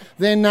Adams,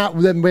 then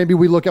maybe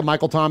we look at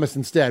Michael Thomas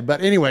instead.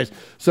 But anyways,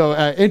 so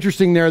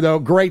interesting there, though.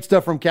 Great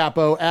stuff from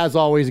Capo. As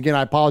always, again,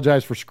 I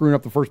apologize for screwing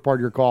up the first part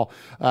of your call,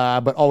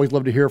 but always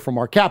love to hear from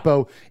our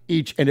Capo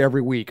each and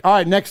every week. All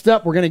right, next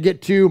up, we're going to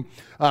get to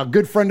a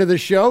good friend of the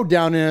show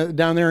down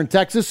there in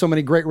Texas. So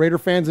many great Raider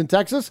fans in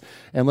Texas.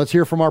 And let's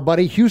hear from our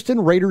buddy,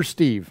 Houston Raiders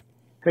Steve.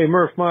 Hey,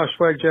 Murph, Mosh,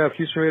 Swag Jeff,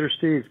 Houston Raiders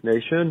Steve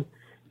Nation.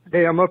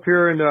 Hey, I'm up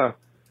here in the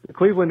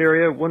Cleveland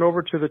area. Went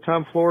over to the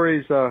Tom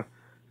Flores.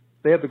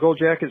 They had the gold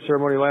jacket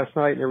ceremony last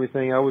night and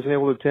everything. I wasn't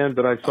able to attend,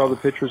 but I saw the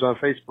pictures on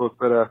Facebook.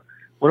 But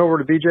went over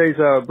to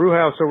BJ's brew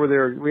house over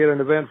there. We had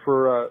an event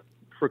for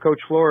Coach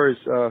Flores.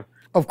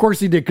 Of course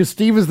he did, because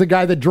Steve is the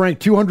guy that drank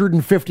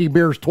 250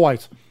 beers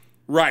twice.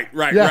 Right.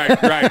 Rhinestone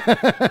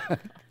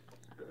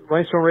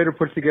Raider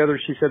put it together.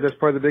 She said that's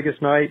probably the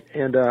biggest night.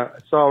 And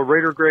saw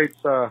Raider greats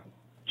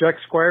Jack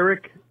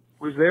Squirick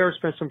was there.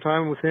 Spent some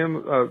time with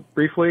him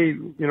briefly,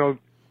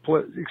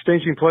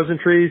 exchanging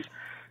pleasantries.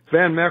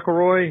 Van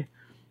McElroy,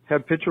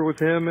 had a picture with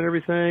him and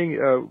everything,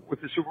 with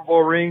the Super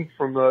Bowl ring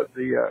from the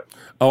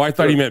I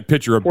thought he meant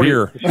picture of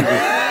beer.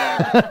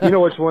 You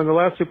know which one, the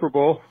last Super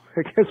Bowl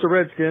against the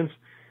Redskins.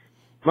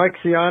 Mike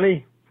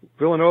Siani,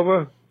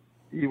 Villanova,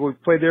 he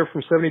played there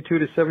from 72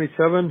 to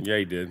 77. Yeah,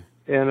 he did.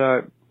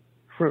 And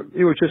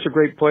he was just a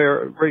great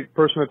player, a great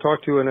person to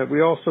talk to. And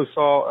we also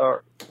saw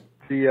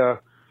of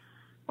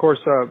course,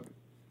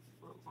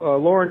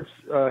 Lawrence,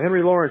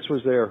 Henry Lawrence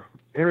was there.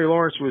 Henry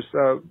Lawrence was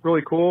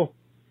really cool.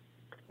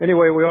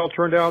 Anyway, we all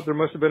turned out. There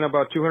must have been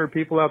about 200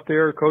 people out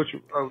there. Coach,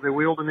 they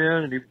wheeled him in,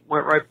 and he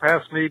went right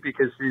past me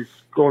because he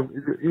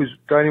was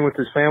dining with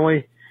his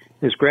family,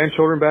 his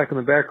grandchildren back in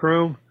the back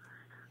room.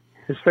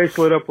 His face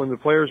lit up when the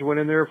players went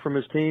in there from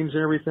his teams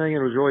and everything, and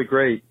it was really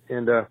great.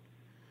 And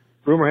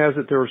rumor has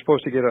it they were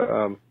supposed to get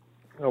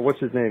what's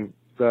his name?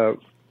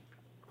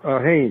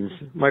 Haynes.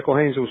 Michael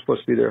Haynes was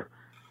supposed to be there.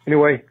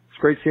 Anyway, it's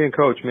great seeing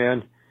Coach,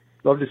 man.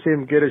 Love to see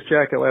him get his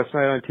jacket last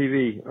night on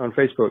TV, on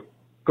Facebook.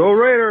 Go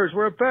Raiders!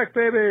 We're back,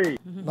 baby!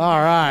 All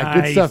right.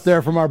 Good stuff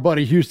there from our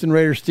buddy Houston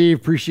Raider Steve.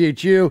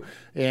 Appreciate you.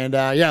 And,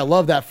 yeah, I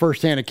love that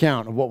firsthand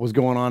account of what was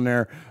going on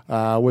there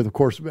with, of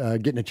course,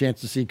 getting a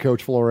chance to see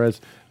Coach Flores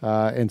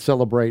and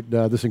celebrate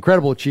this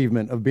incredible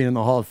achievement of being in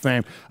the Hall of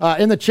Fame.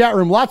 In the chat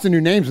room, lots of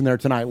new names in there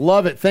tonight.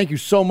 Love it. Thank you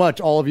so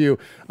much, all of you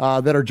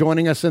that are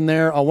joining us in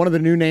there. One of the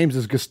new names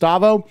is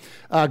Gustavo.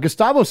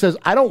 Gustavo says,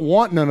 I don't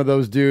want none of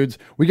those dudes.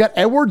 We got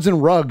Edwards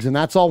and Ruggs, and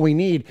that's all we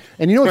need.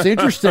 And you know what's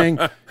interesting?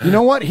 You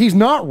know what? He's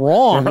not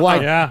wrong.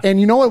 Like, and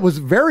you know what was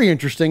very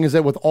interesting is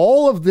that with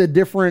all of the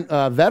different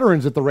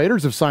veterans that the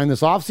Raiders have signed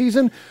this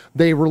offseason,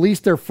 they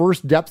released their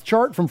first depth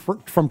chart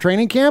from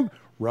training camp.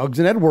 Ruggs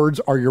and Edwards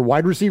are your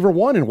wide receiver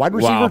 1 and wide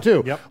receiver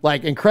 2. Yep.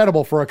 Like,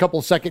 incredible for a couple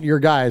of second-year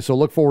guys. So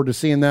look forward to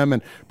seeing them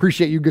and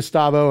appreciate you,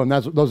 Gustavo. And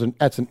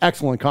that's an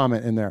excellent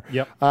comment in there.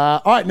 Yep.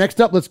 All right, next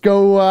up, let's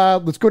go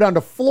down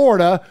to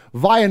Florida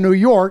via New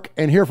York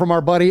and hear from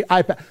our buddy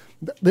iPad.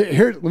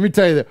 Here, let me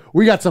tell you that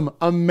we got some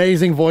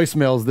amazing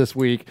voicemails this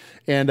week,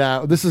 and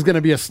this is going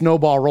to be a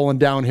snowball rolling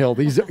downhill.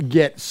 These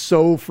get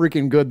so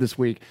freaking good this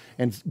week,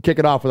 and kick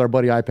it off with our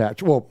buddy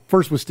iPatch. Well,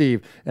 first with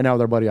Steve, and now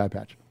with our buddy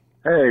iPatch.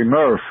 Hey,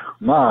 Murph,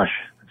 Mosh,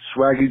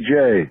 Swaggy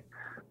J,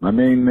 my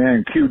main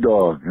man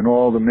Q-Dog, and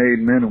all the made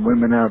men and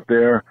women out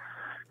there.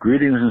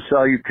 Greetings and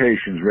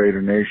salutations,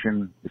 Raider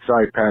Nation. It's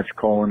iPatch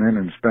calling in,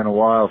 and it's been a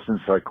while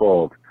since I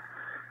called.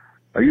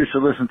 I used to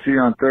listen to you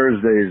on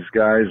Thursdays,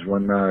 guys,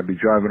 when I'd be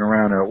driving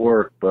around at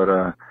work, but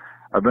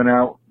I've been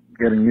out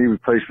getting knee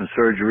replacement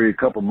surgery a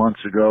couple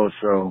months ago,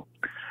 so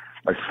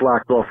I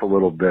slacked off a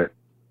little bit.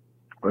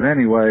 But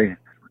anyway,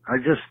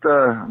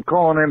 I'm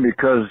calling in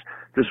because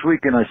this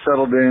weekend I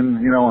settled in,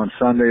 on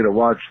Sunday to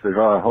watch the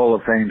Hall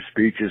of Fame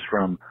speeches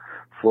from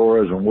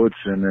Flores and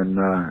Woodson, and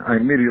I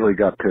immediately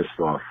got pissed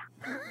off.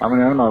 I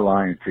mean, I'm not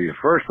lying to you.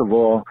 First of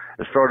all,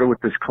 it started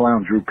with this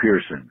clown, Drew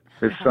Pearson.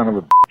 This son of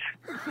a bitch.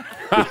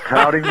 This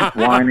pouting,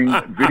 whining,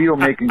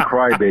 video-making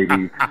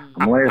crybaby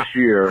from last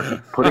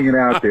year, putting it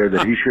out there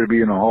that he should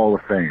be in the Hall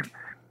of Fame.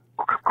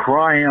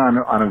 Crying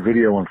on a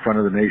video in front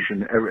of the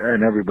nation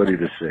and everybody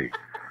to see.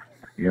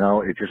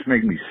 It just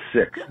made me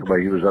sick the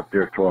way he was up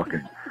there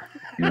talking.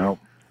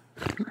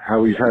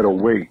 How he's had to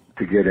wait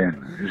to get in.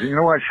 You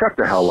know what? Shut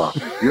the hell up.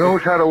 You know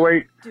who's had to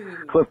wait?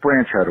 Cliff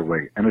Branch had to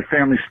wait. And his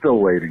family's still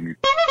waiting, you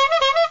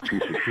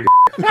piece of shit.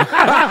 This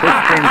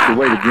changed the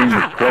way the game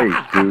was played,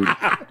 dude,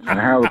 and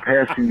how the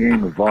passing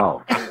game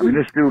evolved. I mean,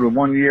 this dude in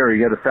 1 year,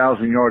 he had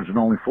 1,000 yards and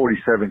only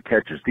 47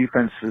 catches.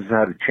 Defenses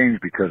had to change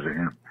because of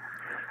him.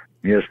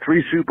 He has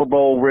 3 Super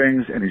Bowl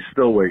rings, and he's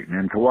still waiting.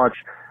 And to watch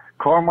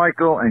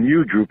Carmichael and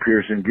you, Drew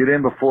Pearson, get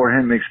in before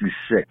him makes me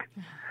sick.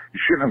 You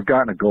shouldn't have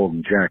gotten a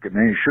golden jacket,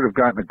 man. You should have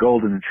gotten a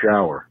golden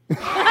shower.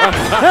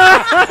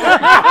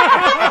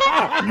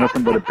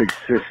 Nothing but a big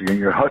sissy and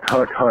your hut.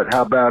 How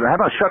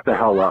about shut the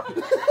hell up?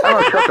 How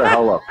about shut the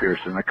hell up,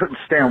 Pearson? I couldn't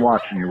stand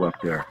watching you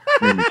up there.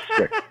 It made me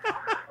sick.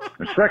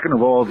 And second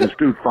of all, this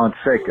dude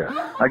Fonseca.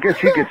 I guess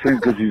he gets in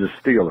because he's a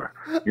Steeler.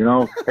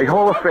 Hey,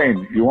 Hall of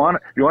Fame. You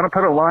want to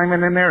put a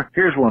lineman in there?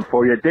 Here's one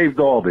for you, Dave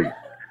Dalby.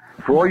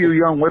 For all you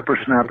young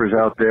whippersnappers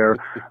out there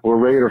or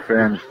Raider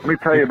fans, let me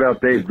tell you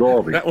about Dave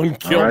Dalby. That one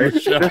killed right?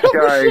 Michelle. This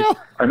guy,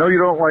 I know you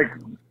don't like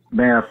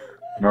math,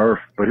 Murph,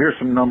 but here's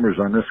some numbers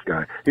on this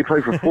guy. He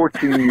played for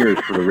 14 years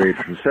for the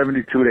Raiders, from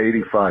 72 to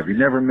 85. He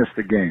never missed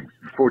a game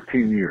in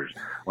 14 years.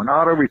 When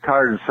Otto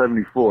retired in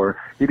 74,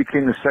 he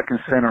became the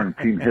second center in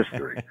team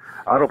history.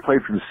 Otto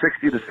played from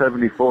 60 to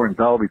 74, and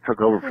Dalby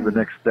took over for the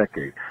next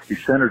decade. He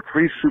centered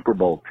 3 Super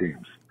Bowl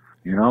teams.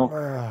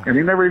 And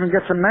he never even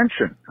gets a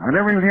mention. I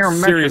never even hear him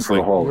mentioned for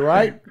the Hall of Fame.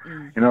 Right?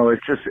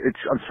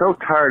 I'm so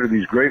tired of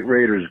these great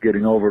Raiders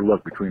getting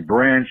overlooked between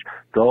Branch,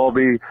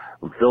 Dalby,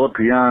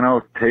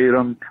 Filipiano,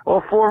 Tatum.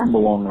 All 4 of them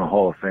belong in the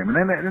Hall of Fame.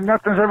 And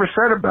nothing's ever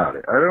said about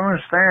it. I don't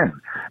understand.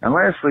 And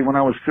lastly,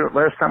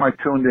 last time I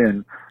tuned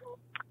in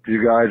to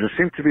you guys, there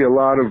seemed to be a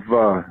lot of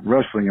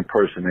wrestling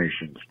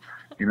impersonations.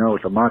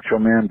 It's a Macho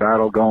Man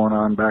battle going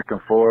on back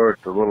and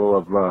forth, a little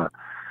of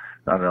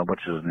I don't know,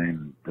 what's his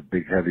name? The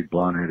big, heavy,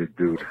 blonde-headed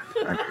dude.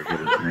 I forget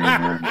his name,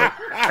 man.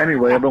 But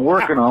anyway, I've been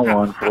working on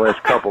one for the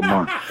last couple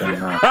months, and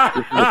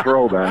this is a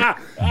throwback.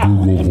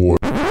 Google Voice.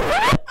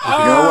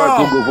 You know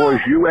what, Google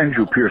Voice? You and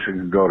Drew Pearson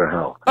can go to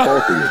hell.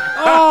 Both of you.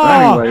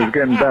 Anyways,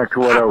 getting back to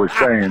what I was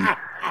saying,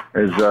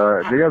 is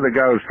the other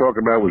guy I was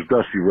talking about was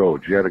Dusty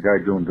Rhodes. You had a guy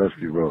doing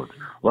Dusty Rhodes.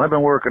 Well, I've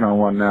been working on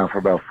one now for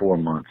about 4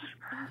 months,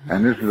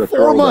 and this is a 4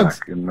 throwback.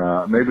 months.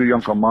 And maybe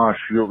Uncle Mosh,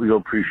 you'll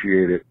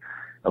appreciate it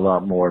a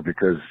lot more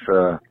because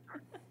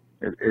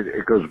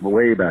It goes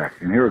way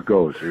back, and here it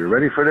goes. Are you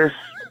ready for this?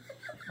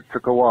 It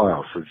took a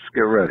while, so just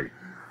get ready.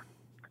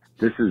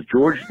 This is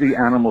George the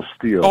Animal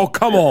Steele. Oh,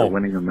 come on.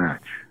 Winning a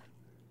match.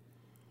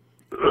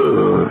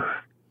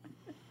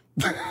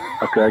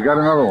 Okay, I got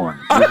another one.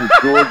 This is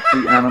George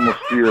the Animal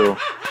Steele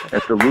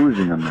after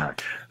losing a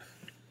match.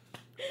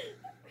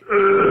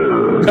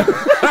 You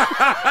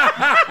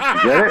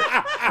get it?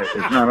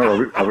 It's not.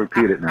 I'll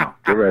repeat it now.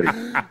 Get ready. All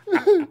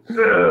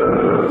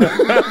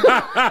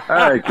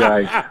right,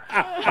 guys.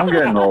 I'm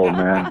getting old,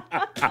 man.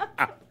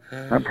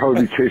 I'll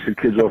probably be chasing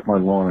kids off my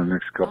lawn in the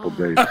next couple of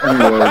days.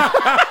 Anyway,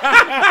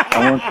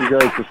 I want you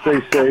guys to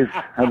stay safe.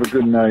 Have a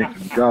good night.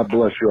 God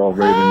bless you all,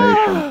 Raider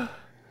Nation.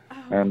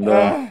 And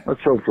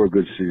let's hope for a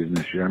good season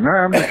this year.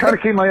 I'm trying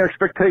to keep my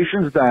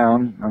expectations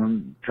down.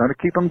 I'm trying to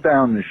keep them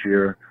down this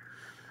year.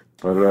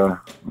 But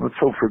let's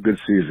hope for a good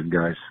season,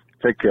 guys.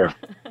 Take care.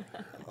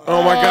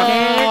 Oh, my God.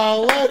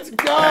 Oh, let's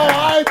go,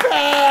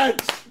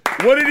 iPads.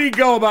 What did he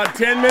go, about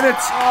 10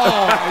 minutes?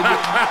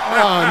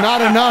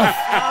 Not enough.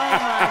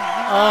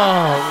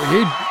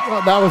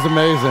 That was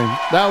amazing.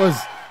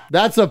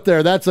 That's up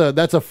there. That's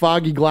a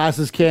Foggy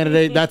Glasses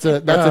candidate. That's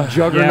a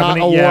Juggernaut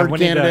Award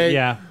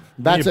candidate.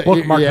 That's a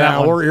bookmark.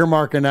 Yeah, we're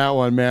earmarking that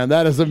one, man.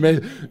 That is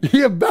amazing.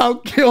 He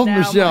about killed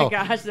Michelle. Oh my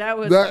gosh,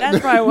 that's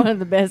probably one of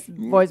the best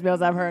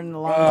voicemails I've heard in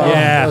a long time.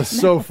 That's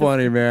so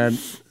funny, man.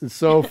 It's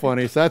so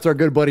funny. So that's our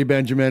good buddy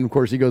Benjamin. Of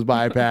course, he goes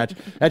by Patch.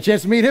 Had a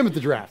chance to meet him at the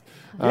draft.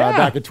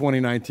 Back in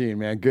 2019,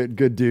 man.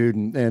 Good dude.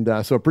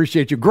 And so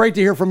appreciate you. Great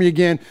to hear from you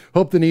again.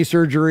 Hope the knee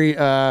surgery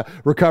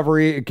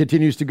recovery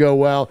continues to go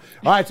well.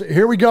 All right, so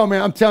here we go,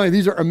 man. I'm telling you,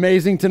 these are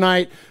amazing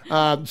tonight.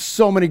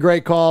 So many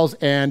great calls.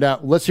 And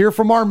let's hear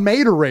from our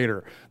Mater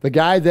Raider, the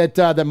guy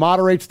that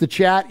moderates the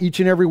chat each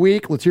and every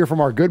week. Let's hear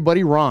from our good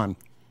buddy Ron.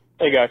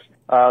 Hey, guys.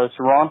 This is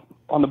Ron.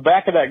 On the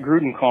back of that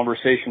Gruden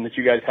conversation that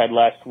you guys had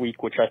last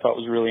week, which I thought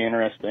was really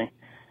interesting,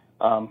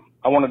 I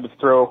wanted to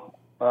throw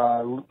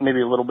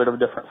maybe a little bit of a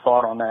different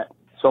thought on that.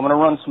 So I'm going to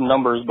run some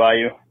numbers by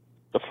you.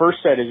 The first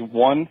set is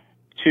 1,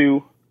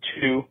 2,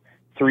 2,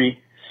 3,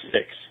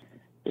 6.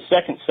 The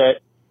second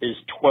set is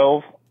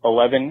 12,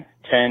 11,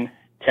 10,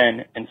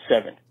 10, and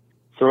 7.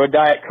 Throw a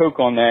Diet Coke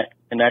on that,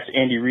 and that's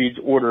Andy Reid's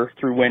order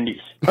through Wendy's.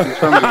 In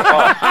terms of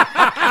odds,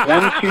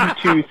 1,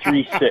 2, 2,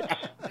 3, 6.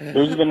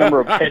 Those are the number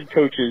of head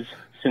coaches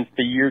since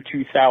the year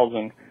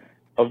 2000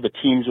 of the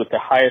teams with the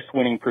highest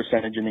winning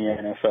percentage in the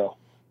NFL.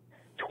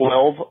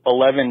 12,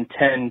 11,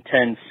 10,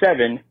 10,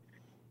 7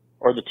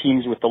 are the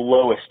teams with the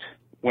lowest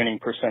winning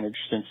percentage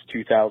since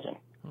 2000.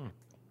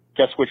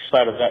 Guess which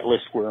side of that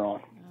list we're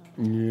on.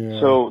 Yeah.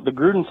 So the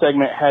Gruden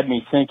segment had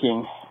me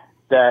thinking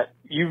that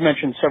you've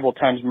mentioned several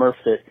times, Murph,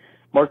 that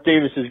Mark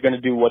Davis is going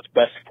to do what's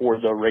best for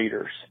the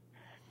Raiders.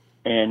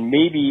 And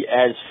maybe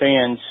as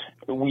fans,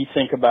 we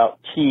think about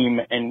team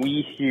and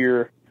we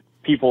hear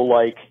people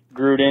like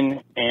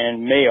Gruden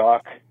and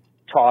Mayock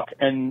talk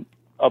and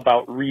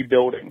about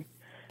rebuilding.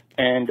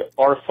 And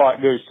our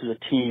thought goes to the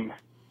team.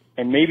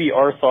 And maybe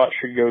our thought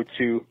should go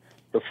to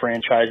the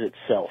franchise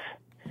itself.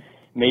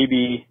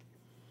 Maybe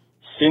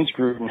since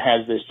Gruden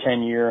has this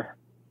 10-year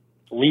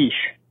leash,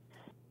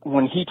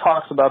 when he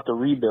talks about the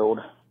rebuild,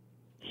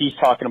 he's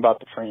talking about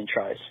the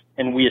franchise.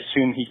 And we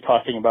assume he's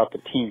talking about the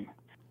team.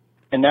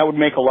 And that would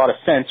make a lot of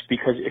sense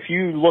because if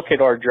you look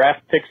at our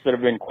draft picks that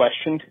have been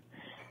questioned,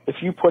 if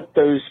you put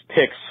those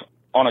picks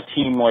on a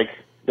team like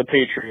the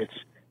Patriots,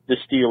 the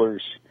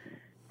Steelers,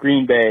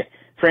 Green Bay,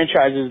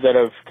 franchises that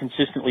have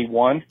consistently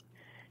won,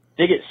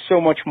 they get so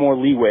much more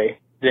leeway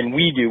than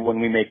we do when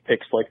we make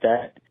picks like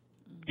that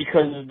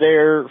because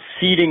they're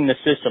feeding the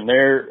system.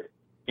 They're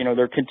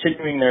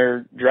continuing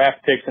their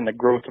draft picks and the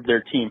growth of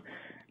their team.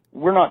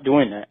 We're not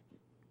doing that,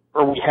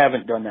 or we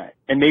haven't done that.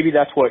 And maybe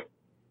that's what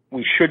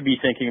we should be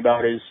thinking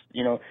about is,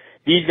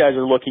 these guys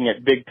are looking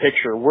at big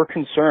picture. We're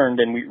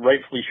concerned, and we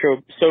rightfully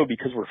so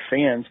because we're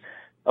fans,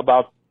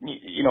 about,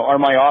 our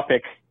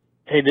myopic,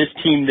 hey, this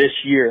team this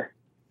year.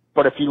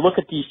 But if you look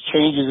at these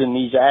changes and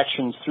these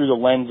actions through the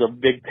lens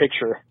of big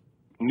picture,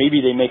 maybe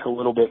they make a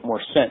little bit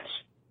more sense.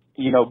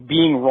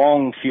 Being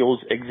wrong feels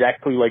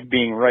exactly like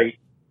being right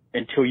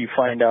until you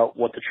find out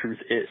what the truth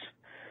is.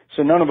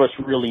 So none of us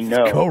really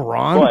know. Go,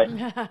 Ron.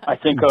 But I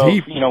think,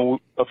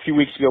 a few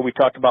weeks ago we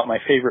talked about my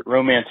favorite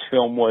romance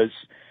film was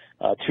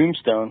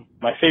Tombstone.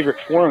 My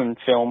favorite foreign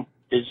film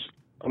is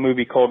a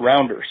movie called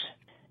Rounders.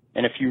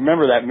 And if you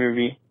remember that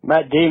movie,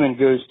 Matt Damon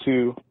goes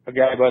to a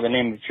guy by the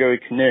name of Joey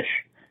Knish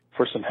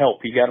for some help.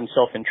 He got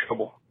himself in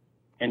trouble.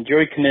 And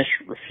Joey Knish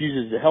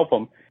refuses to help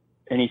him,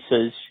 and he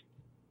says,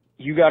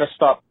 you got to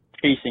stop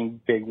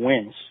chasing big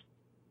wins.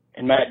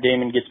 And Matt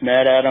Damon gets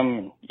mad at him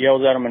and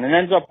yells at him, and it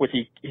ends up with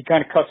he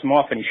kind of cuts him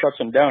off and he shuts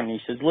him down, and he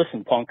says,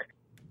 listen, punk,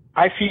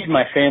 I feed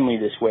my family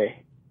this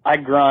way. I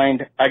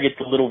grind, I get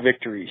the little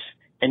victories,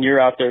 and you're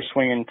out there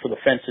swinging for the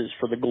fences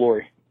for the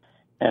glory.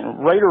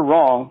 And right or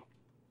wrong,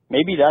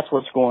 maybe that's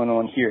what's going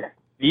on here.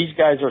 These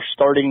guys are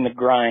starting the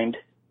grind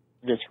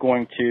that's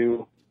going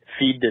to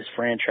feed this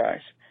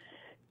franchise.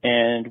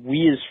 And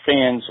we as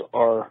fans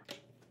are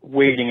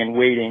waiting and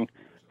waiting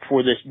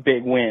for this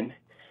big win.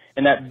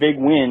 And that big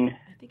win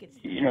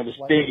this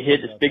big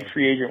hit, this big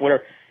free agent,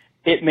 whatever.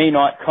 It may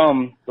not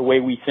come the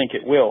way we think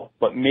it will,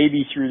 but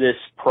maybe through this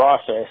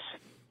process,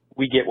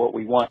 we get what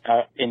we want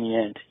in the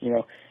end.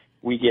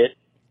 We get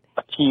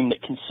a team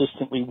that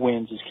consistently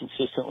wins, is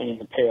consistently in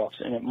the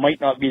playoffs, and it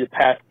might not be the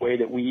pathway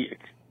that we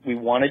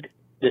wanted.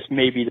 This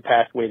may be the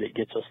pathway that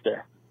gets us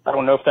there. I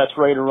don't know if that's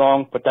right or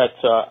wrong, but that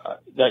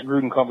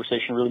Gruden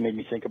conversation really made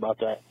me think about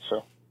that.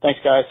 So thanks,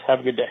 guys. Have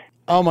a good day.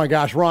 Oh my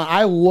gosh, Ron,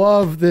 I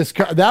love this.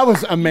 That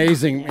was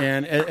amazing,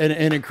 man.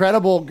 An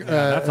incredible,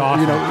 that's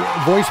awesome.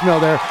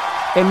 Voicemail there.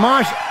 And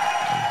Mosh,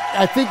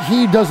 I think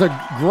he does a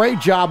great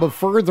job of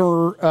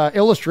further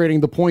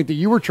illustrating the point that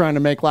you were trying to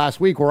make last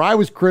week, where I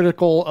was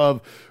critical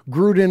of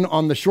Gruden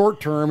on the short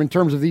term in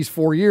terms of these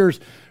 4 years.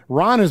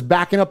 Ron is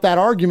backing up that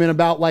argument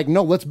about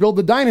no, let's build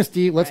the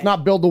dynasty. Let's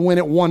not build to win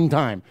it one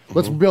time.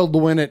 Let's build to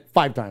win it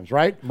 5 times,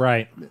 right?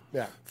 Right.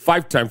 Yeah.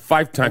 5 times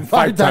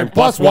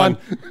plus one.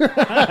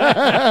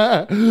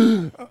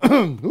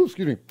 Ooh,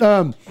 excuse me.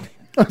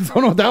 I don't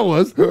know what that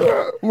was.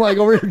 I'm like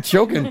over here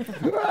choking.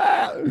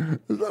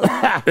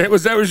 That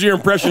was your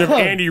impression of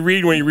Andy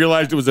Reid when you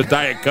realized it was a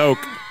Diet Coke.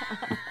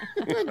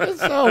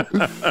 So,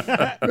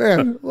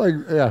 man,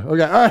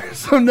 okay. All right.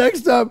 So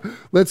next up,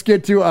 let's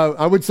get to.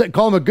 I would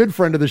call him a good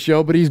friend of the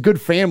show, but he's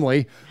good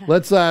family.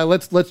 Let's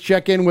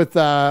check in with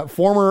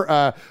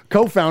former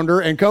co-founder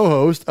and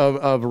co-host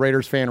of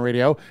Raiders Fan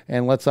Radio,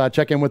 and let's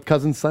check in with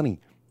cousin Sonny.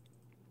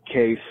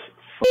 Case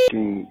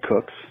fucking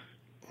Cooks.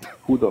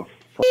 Who the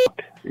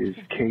fuck is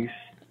Case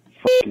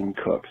fucking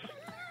Cooks?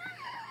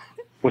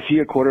 Was he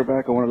a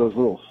quarterback at one of those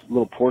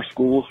little poor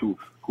schools who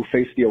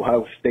faced the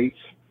Ohio States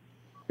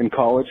in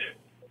college?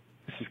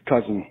 This is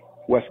cousin,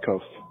 West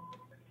Coast.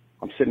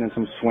 I'm sitting in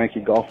some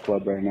swanky golf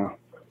club right now,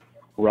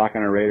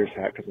 rocking a Raiders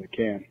hat because I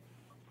can.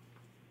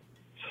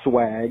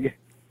 Swag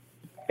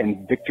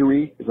and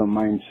victory is a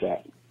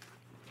mindset.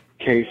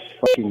 Case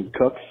fucking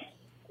Cooks.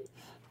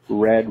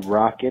 Red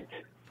Rocket.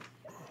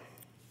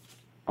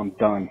 I'm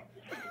done.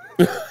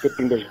 Good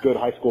thing there's good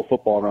high school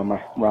football around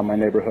my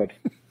neighborhood.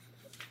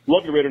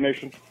 Love you, Raider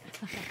Nation.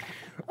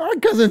 Our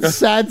cousin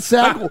Sad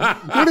Sack.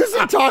 What is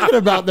he talking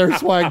about there,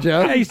 Swag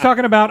Jeff? Yeah, he's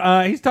talking about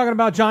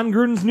John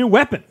Gruden's new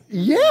weapon.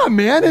 Yeah,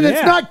 man, and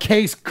it's not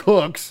Case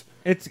Cooks.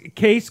 It's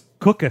Case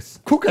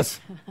Cookus. Cookus.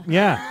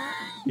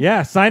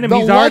 Yeah, signed him. The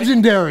he's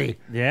legendary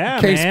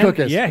Case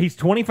Cookus. Yeah, he's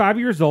 25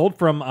 years old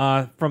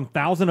from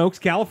Thousand Oaks,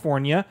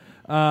 California.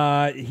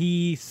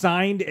 He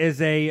signed into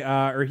the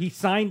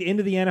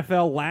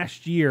NFL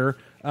last year.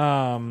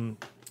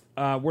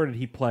 Where did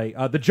he play?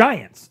 The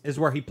Giants is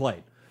where he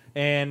played.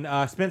 And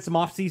spent some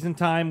off-season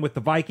time with the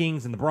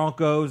Vikings and the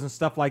Broncos and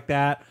stuff like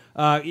that.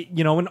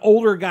 An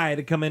older guy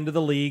to come into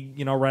the league,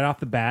 right off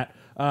the bat.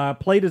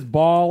 Played his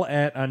ball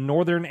at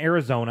Northern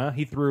Arizona.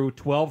 He threw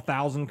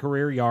 12,000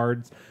 career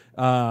yards,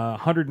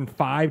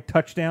 105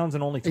 touchdowns,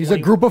 and only 20. He's a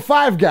group of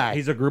 5 guy.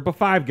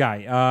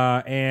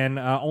 And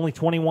only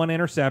 21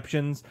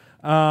 interceptions.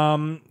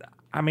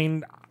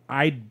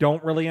 I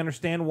don't really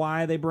understand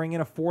why they bring in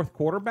a 4th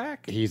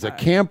quarterback. He's a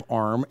camp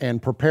arm and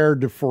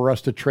prepared for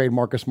us to trade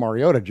Marcus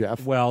Mariota,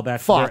 Jeff. Well,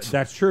 that's thoughts.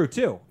 That's true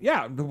too.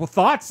 Yeah, well,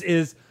 thoughts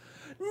is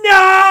no.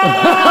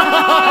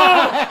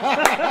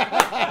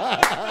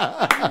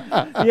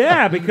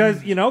 Yeah, because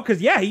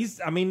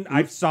he's.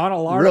 I saw a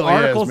lot of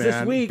articles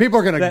this week. People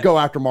are going to go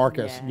after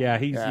Marcus. Yeah,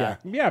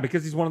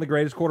 because he's one of the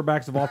greatest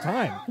quarterbacks of all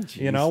time.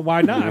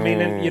 Why not?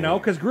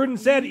 Because Gruden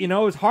said it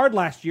was hard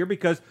last year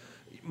because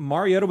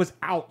Mariota was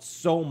out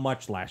so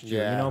much last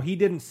year. Yeah. He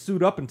didn't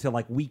suit up until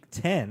week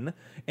 10,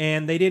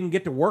 and they didn't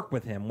get to work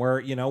with him.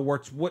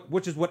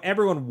 Which is what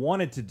everyone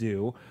wanted to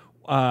do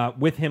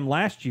with him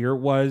last year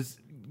was,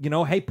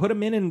 hey, put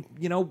him in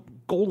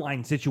goal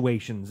line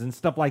situations and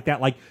stuff like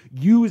that.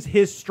 Use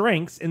his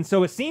strengths. And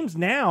so it seems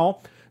now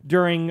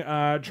during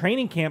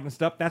training camp and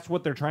stuff, that's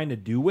what they're trying to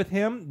do with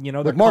him.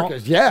 With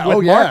Marcus,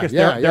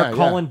 they're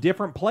calling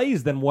different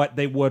plays than what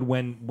they would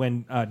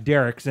when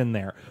Derek's in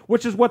there,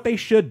 which is what they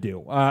should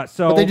do.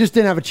 But they just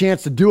didn't have a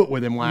chance to do it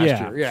with him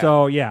last year. Yeah.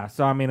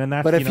 So and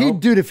that's. But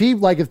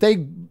if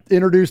they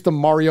introduced the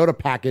Mariota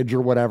package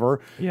or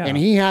whatever, and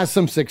he has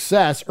some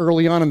success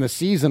early on in the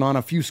season on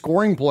a few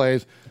scoring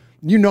plays,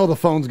 the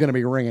phone's going to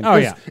be ringing. Oh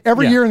yeah.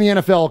 Every year in the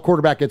NFL, a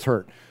quarterback gets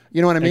hurt.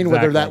 You know what I mean?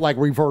 Exactly. Whether that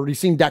we've already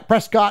seen Dak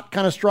Prescott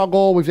kind of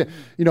struggle. We've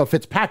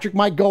Fitzpatrick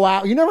might go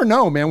out. You never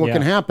know, man, what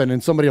can happen,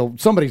 and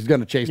somebody's going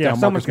to chase down Marcus Mariota.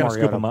 Someone's going to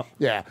scoop him up.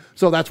 Yeah.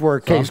 So that's where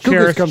Case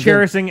Cookus comes in.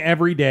 Cherishing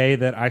every day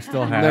that I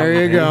still have.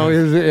 There you go.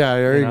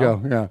 There you go.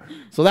 Yeah.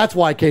 So that's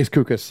why Case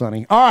Cookus,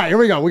 Sonny. All right, here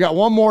we go. We got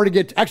one more to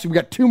get to. Actually, we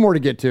got 2 more to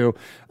get to.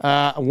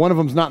 One of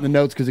them's not in the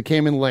notes because it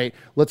came in late.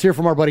 Let's hear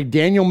from our buddy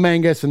Daniel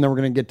Mangus, and then we're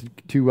going to get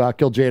to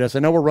Kill Jadis. I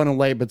know we're running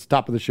late, but it's the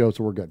top of the show,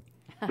 so we're good.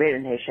 Raider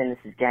Nation, this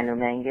is Daniel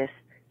Mangus,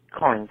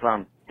 calling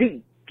from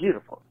the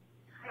beautiful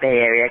Bay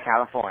Area,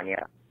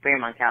 California.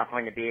 Fremont,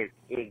 California, to be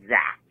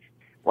exact.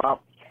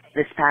 Well,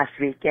 this past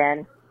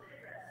weekend,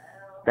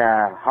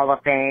 the Hall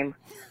of Fame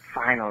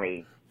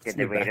finally did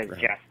the Raiders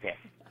justice.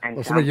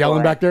 And somebody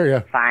yelling back there?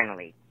 Yeah.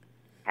 Finally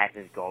has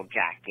his gold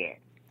jacket.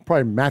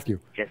 Probably Matthew.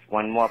 Just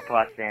one more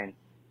person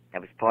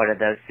that was part of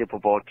those Super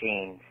Bowl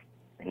teams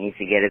and needs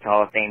to get his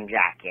Hall of Fame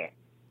jacket.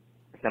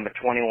 It's number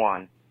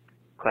 21,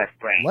 Cliff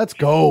Branch. Let's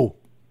go.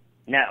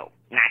 No,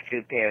 not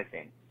Drew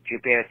Pearson. Drew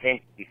Pearson,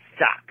 you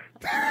suck.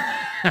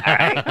 All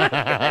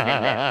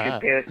right?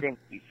 Drew Pearson,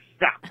 you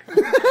suck.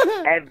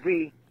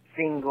 Every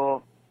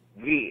single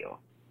year,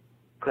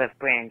 Cliff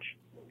Branch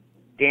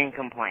didn't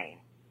complain.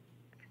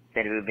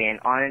 Said he would be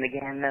honored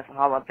again in the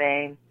Hall of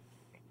Fame.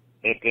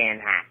 It didn't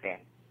happen.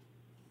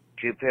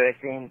 Drew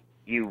Pearson,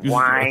 you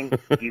whine,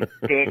 you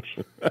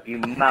bitch, you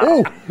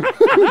moan.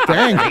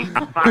 Dang.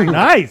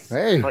 Nice.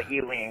 Hey. Put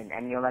you in,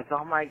 and you're like,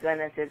 oh my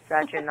goodness, it's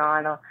such an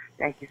honor.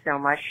 Thank you so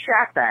much.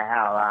 Shut the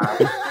hell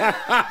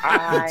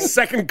up.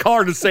 Second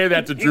caller to say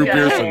that to Drew You got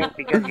Pearson. in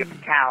because you're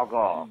a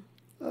cowgirl.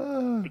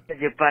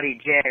 Because your buddy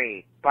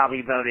Jerry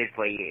probably voted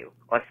for you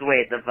or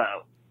swayed the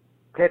vote.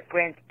 Cliff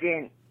Branch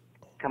didn't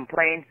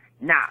complain,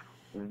 not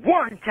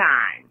one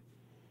time.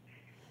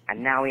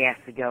 And now he has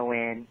to go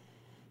in,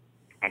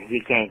 and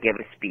he can't give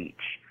a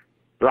speech.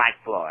 Like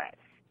Flores,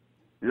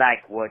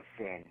 like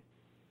Woodson,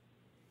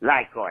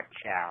 like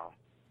Orchell,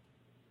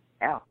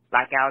 hell,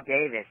 like Al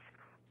Davis.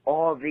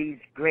 All these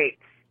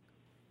greats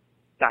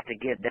got to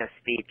give their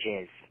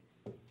speeches,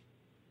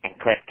 and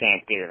Cliff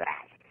can't do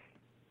that.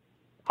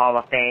 Hall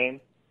of Fame,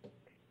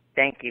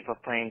 thank you for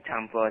putting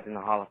Tom Flores in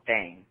the Hall of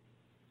Fame.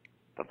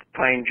 But for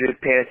putting Drew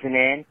Pearson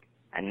in,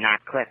 and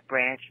not Cliff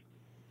Branch,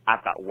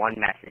 I've got one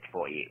message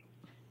for you.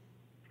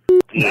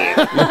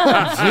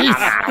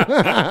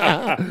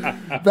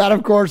 That,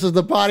 of course, is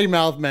the potty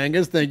mouth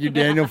Mangus. Thank you,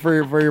 Daniel, for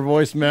your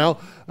voicemail.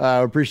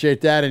 Appreciate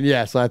that. And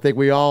yes, I think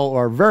we all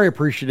are very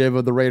appreciative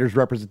of the Raiders'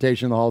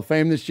 representation in the Hall of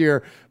Fame this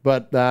year.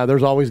 But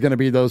there's always going to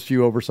be those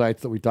few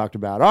oversights that we talked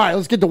about. All right,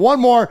 let's get to one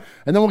more,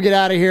 and then we'll get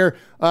out of here.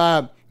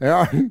 I'm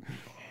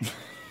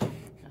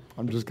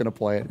just going to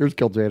play it. Here's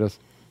Kill Jadis.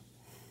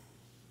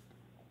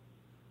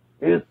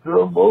 It's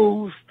the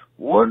most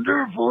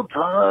wonderful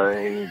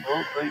time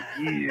of the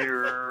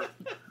year.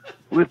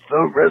 With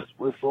the rest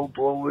whistle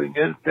blowing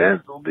and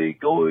fans will be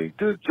going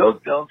to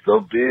chug down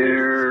some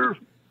beer.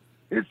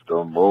 It's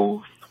the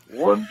most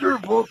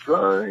wonderful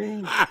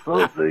time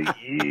of the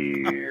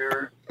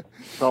year.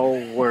 So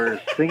we're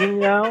singing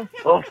now?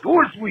 Of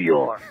course we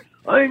are.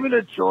 I'm in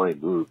a joy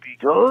mood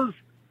because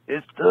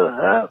it's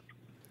the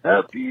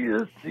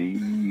happiest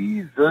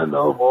season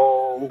of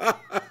all.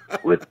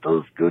 With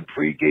those good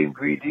pregame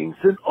greetings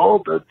and all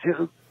the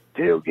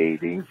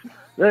tailgatings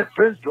that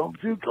friends come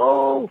to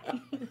call.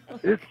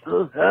 It's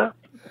the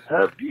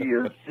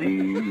happiest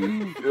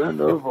season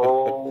of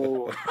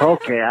all.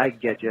 Okay, I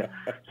get you.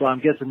 So I'm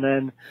guessing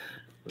then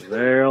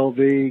there'll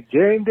be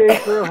game day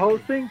for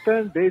hosting,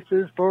 fan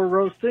bases for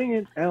roasting,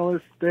 and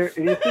Alice there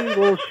is a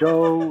will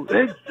show.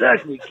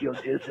 Exactly, Kill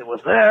Jason,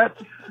 with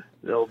that.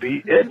 There'll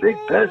be epic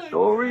past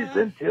stories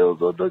and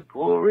tales of the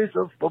glories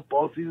of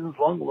football seasons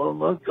long, long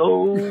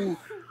ago.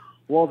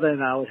 Well,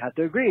 then I would have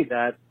to agree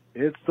that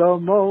it's the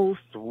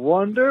most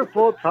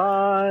wonderful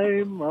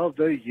time of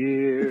the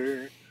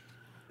year.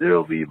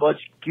 There'll be much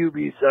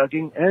QB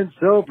sucking and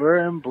silver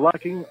and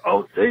blocking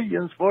out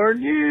stadiums far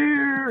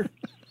near.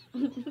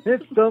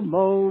 It's the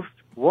most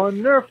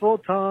wonderful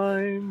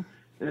time.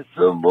 It's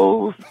the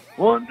most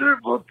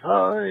wonderful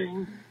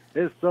time.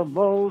 It's the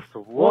most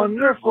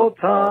wonderful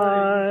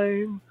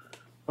time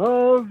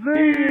of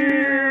the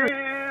year.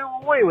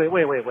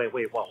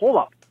 Wait. Well, hold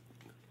up.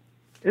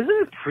 Isn't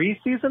it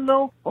preseason,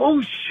 though? Oh,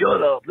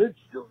 shut up.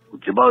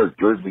 It's about as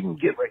good as we can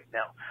get right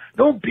now.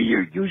 Don't be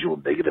your usual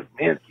negative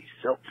Nancy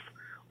self.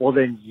 Well,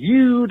 then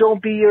you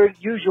don't be your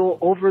usual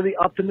overly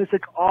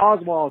optimistic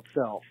Oswald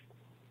self.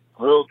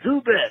 Well,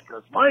 too bad,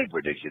 because my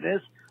prediction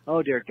is,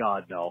 oh, dear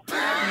God, no.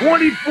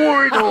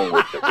 24-0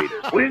 with the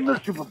Raiders winning the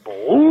Super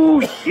Bowl.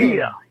 Oh,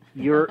 yeah.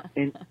 You're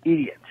an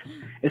idiot.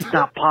 It's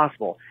not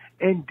possible.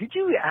 And did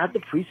you add the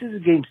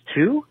preseason games,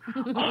 too?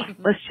 Oh,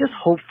 let's just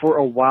hope for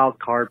a wild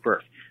card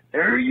berth.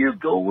 There you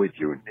go with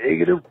your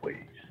negative ways.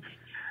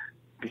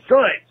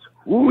 Besides,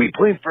 who are we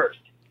playing first?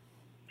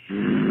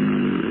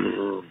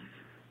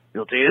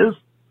 You'll take this?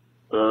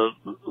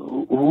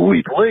 Who are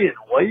we playing?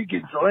 Why are you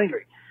getting so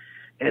angry?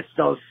 It's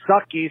those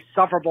sucky,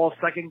 sufferable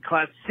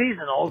second-class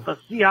seasonals, the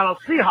Seattle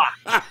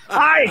Seahawks.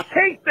 I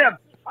hate them!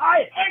 I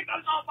hate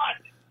them so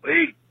much!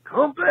 Wait,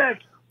 come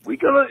back. We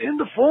gotta end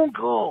the phone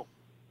call.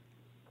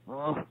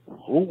 Oh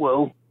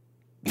well.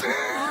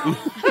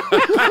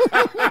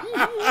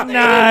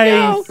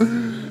 Nice.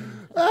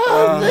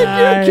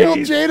 Thank you,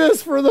 Kill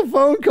Jadis, for the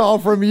phone call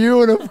from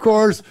you, and of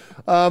course,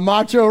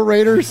 Macho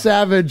Raider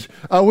Savage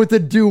with the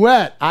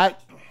duet.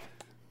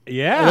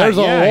 There's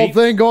a whole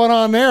thing going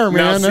on there,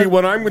 man. Now, see,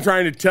 what I'm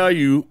trying to tell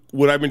you,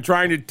 what I've been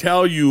trying to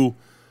tell you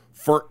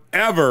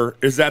forever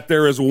is that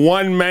there is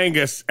one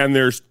Mangus and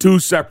there's two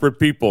separate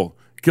people,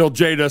 Kill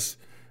Jadis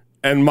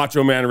and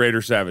Macho Man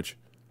Raider Savage.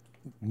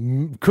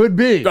 Could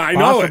be. I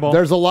know it.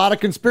 There's a lot of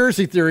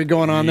conspiracy theory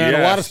going on there, and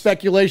a lot of Yes.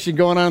 speculation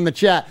going on in the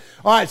chat.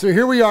 All right, so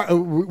here we are.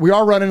 We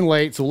are running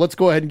late, so let's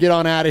go ahead and get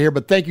on out of here.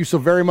 But thank you so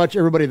very much,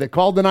 everybody that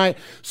called tonight.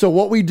 So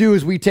what we do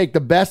is we take the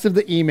best of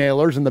the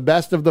emailers and the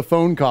best of the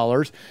phone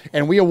callers,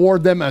 and we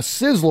award them a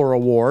Sizzler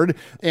Award.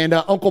 And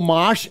Uncle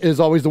Mosh is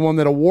always the one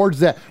that awards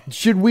that.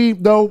 Should we,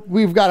 though,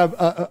 we've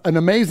got an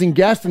amazing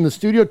guest in the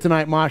studio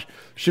tonight, Mosh.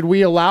 Should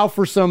we allow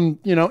for some,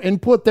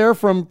 input there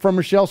from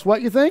Michelle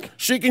Sweat, you think?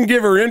 She can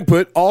give her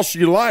input all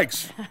she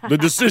likes. The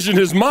decision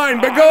is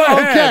mine, but go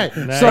ahead.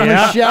 Okay, so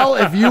Michelle,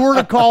 if you were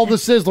to call the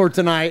Sizzler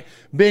tonight,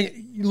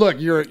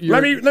 you're Let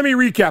me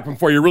recap them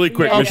for you really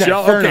quick, Okay,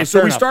 Michelle. fair Okay, enough, so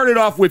fair we enough. started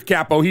off with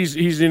Capo.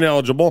 He's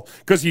ineligible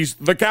because he's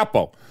the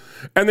Capo.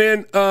 And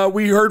then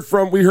we heard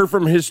from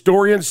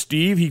historian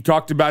Steve. He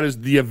talked about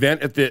the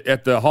event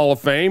at the Hall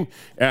of Fame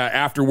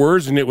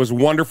afterwards, and it was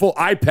wonderful.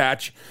 Eye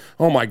patch.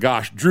 Oh my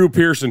gosh, Drew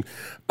Pearson.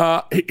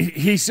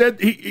 He said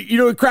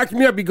it cracked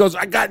me up. He goes,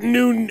 I got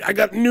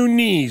new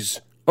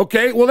knees.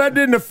 Okay, well that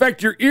didn't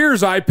affect your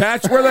ears, Eye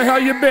Patch. Where the hell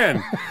you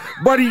been?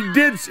 But he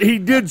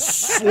did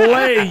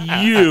slay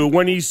you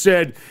when he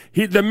said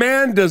the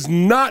man does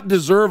not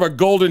deserve a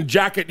golden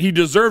jacket. He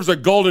deserves a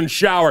golden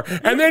shower.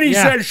 And then he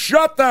said,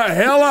 "Shut the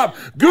hell up,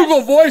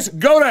 Google Voice,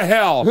 go to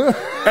hell."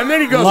 And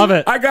then he goes, Love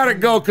it. "I gotta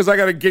go because I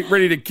gotta get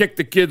ready to kick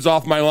the kids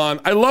off my lawn."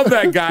 I love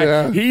that guy.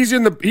 Yeah. He's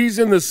in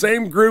the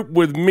same group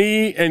with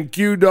me and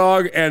Q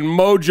Dog and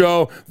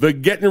Mojo, the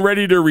getting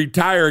ready to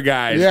retire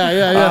guys.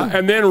 Yeah.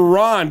 And then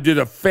Ron did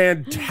a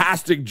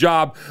fantastic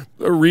job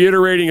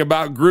reiterating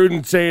about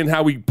Gruden, saying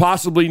how we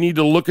possibly need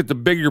to look at the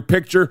bigger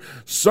picture.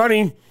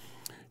 Sonny,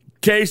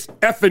 Case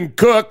effing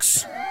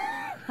Cooks,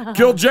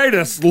 Kill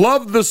Jadis,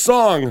 loved the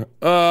song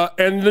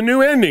and the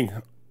new ending.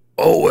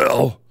 Oh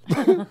well.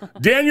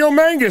 Daniel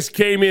Mangus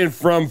came in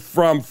from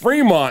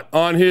Fremont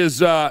on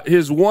his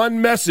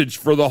one message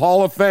for the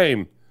Hall of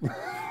Fame.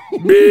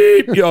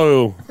 Beep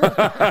yo.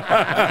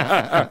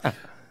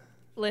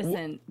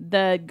 Listen,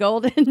 the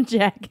golden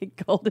jacket,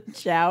 golden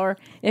shower.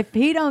 If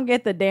he don't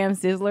get the damn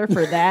Sizzler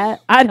for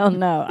that, I don't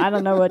know. I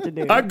don't know what to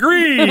do.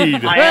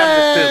 Agreed. I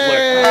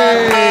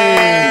am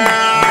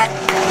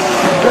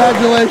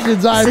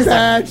Congratulations, Eye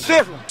Patch.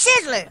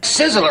 Sizzler.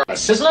 Sizzler.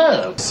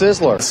 Sizzler.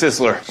 Sizzler.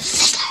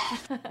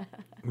 Sizzler.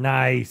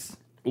 Nice.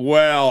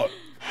 Well,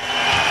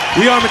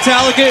 We are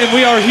Metallica, and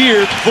we are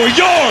here for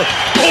your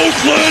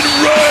Oakland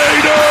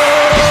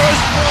Raiders!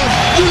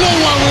 You know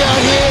why we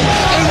out here,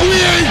 and we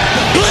ain't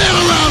playing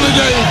around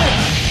today.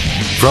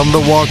 From The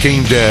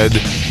Walking Dead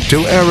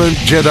to errant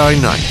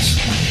Jedi Knights,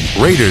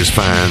 Raiders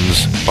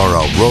fans are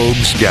a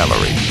rogues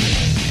gallery.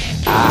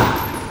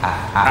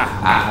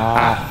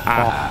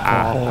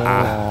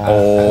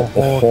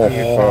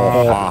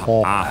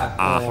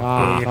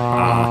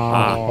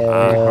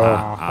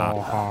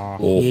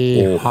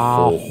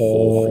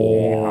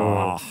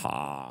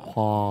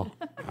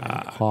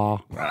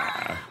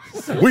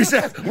 We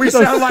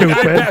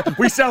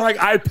sound like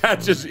Eye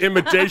Patch's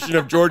imitation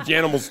of George the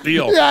Animal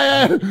Steel.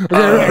 Yeah.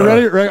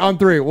 Okay, ready? On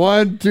three.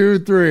 1, 2,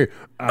 3.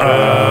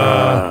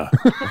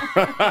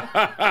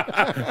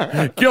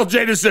 Kill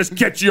Jadis says,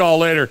 "Catch you all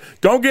later."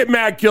 Don't get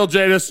mad, Kill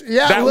Jadis.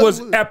 Yeah, that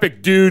was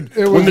epic, dude.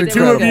 It was when the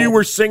two of incredible. you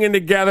were singing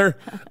together,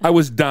 I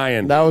was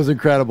dying. That was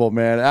incredible,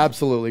 man.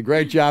 Absolutely.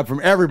 Great job from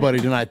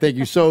everybody tonight. Thank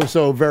you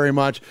so very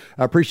much.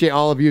 I appreciate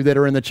all of you that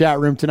are in the chat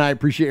room tonight.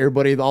 Appreciate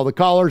everybody, all the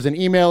callers and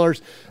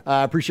emailers.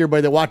 Appreciate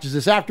everybody that watches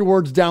this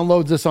afterwards,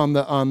 downloads us on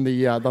the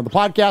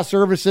podcast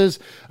services.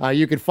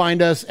 You can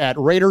find us at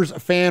Raiders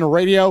Fan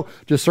Radio.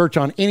 Just search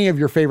on any of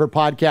your favorite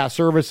podcast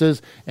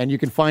services, and you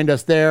can find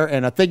us there.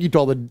 And thank you to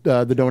all the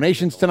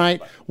donations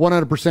tonight.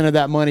 100% of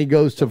that money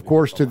goes to, of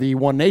course, to the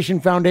One Nation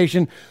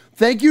Foundation.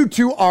 Thank you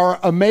to our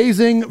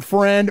amazing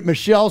friend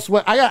Michelle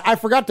Sweat. I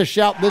forgot to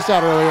shout this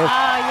out earlier. Oh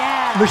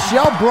yeah.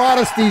 Michelle brought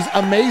us these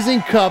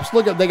amazing cups.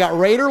 Look, they got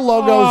Raider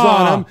logos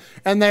on them,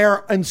 and they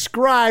are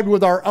inscribed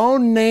with our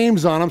own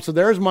names on them. So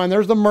there's mine.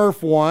 There's the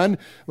Murph one.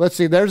 Let's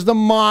see. There's the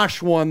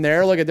Mosh one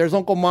there. Look at there's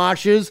Uncle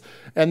Mosh's,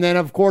 and then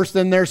of course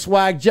there's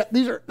Swag.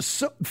 These are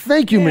so.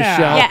 Thank you,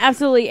 Michelle. Yeah,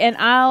 absolutely. And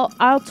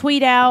I'll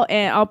tweet out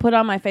and I'll put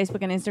on my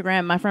Facebook and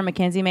Instagram. My friend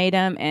Mackenzie made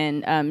them,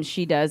 and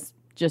she does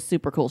just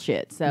super cool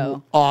shit.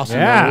 So Awesome.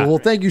 Yeah. man. Well,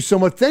 thank you so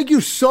much. Thank you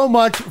so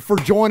much for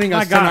joining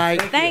us God.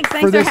 tonight. Thanks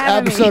for this for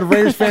having episode me. of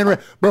Raiders Fan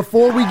Radio.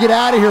 Before we get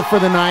out of here for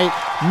the night,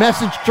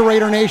 message to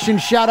Raider Nation.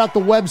 Shout out the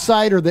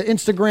website or the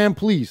Instagram,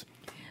 please.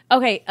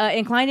 Okay,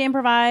 Inclined to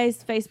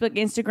Improvise, Facebook,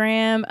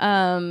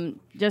 Instagram.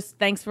 Just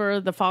thanks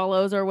for the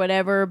follows or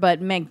whatever.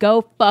 But man,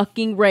 go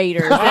fucking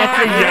Raiders.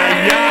 That's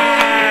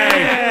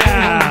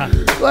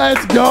it.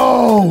 Let's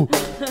go.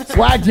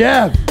 Swag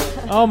Jeff.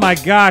 Oh my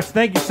gosh!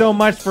 Thank you so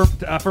much for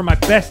my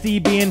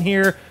bestie being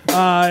here.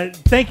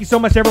 Thank you so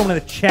much, everyone in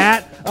the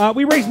chat.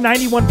 We raised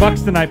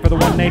 $91 tonight for the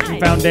One Nation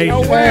Foundation.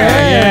 No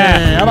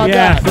way. How about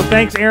that? So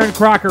thanks, Aaron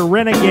Crocker,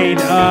 Renegade,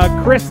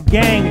 Chris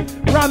Gang,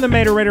 Ron the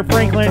Mater Raider,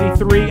 Franklin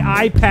 83,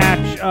 Eye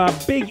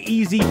Patch, Big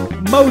Easy,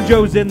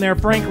 Mojo's in there,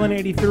 Franklin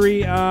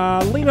 83,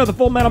 Lino the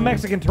Full Metal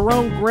Mexican,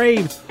 Tyrone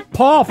Graves,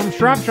 Paul from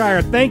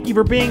Shropshire, thank you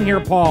for being here,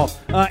 Paul.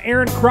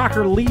 Aaron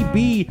Crocker, Lee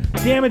B,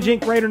 Damage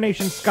Inc., Raider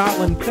Nation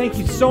Scotland, thank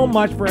you so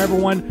much for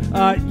everyone.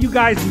 You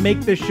guys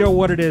make this show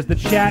what it is. The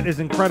chat is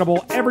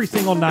incredible every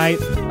single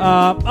night.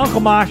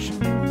 Uncle Mosh,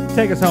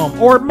 take us home.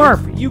 Or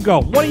Murph, you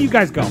go. One of you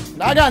guys go.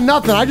 I got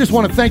nothing. I just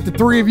want to thank the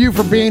three of you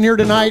for being here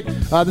tonight.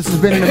 This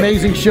has been an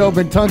amazing show.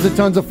 Been tons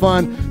of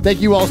fun. Thank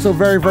you all so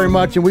very, very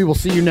much, and we will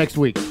see you next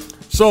week.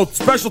 So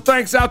special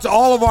thanks out to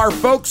all of our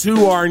folks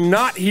who are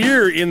not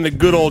here in the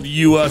good old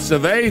US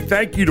of A.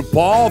 Thank you to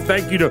Paul.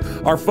 Thank you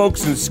to our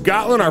folks in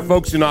Scotland, our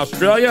folks in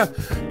Australia,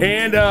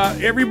 and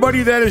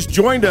everybody that has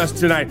joined us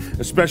tonight,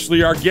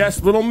 especially our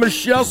guest, little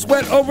Michelle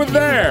Sweat over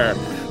there.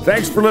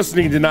 Thanks for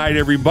listening tonight,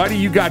 everybody.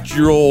 You got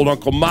your old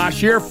Uncle Mosh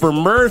here for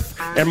Mirth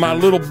and my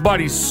little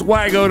buddy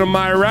Swaggo to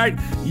my right.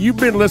 You've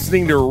been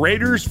listening to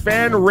Raiders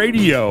Fan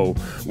Radio,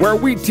 where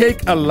we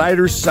take a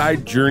lighter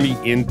side journey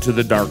into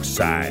the dark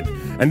side.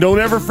 And don't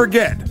ever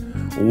forget,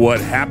 what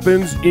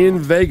happens in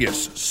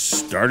Vegas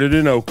started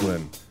in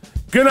Oakland.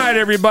 Good night,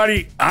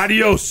 everybody.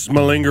 Adios,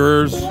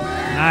 malingerers.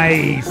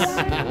 Nice.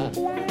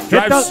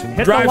 Drive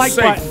the like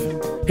safe. button.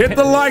 Hit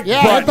the like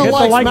button. Hit the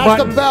like, smash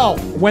button. the bell.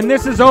 When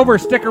this is over,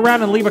 stick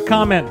around and leave a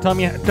comment.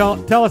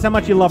 Tell us how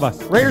much you love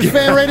us. Raiders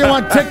Fan Radio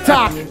on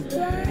TikTok.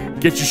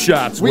 Get your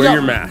shots. Wear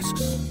your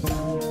masks.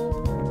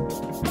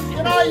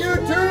 Good night,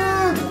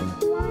 YouTube.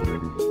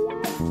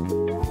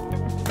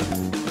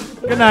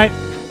 Good night.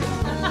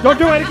 Don't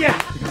do it again.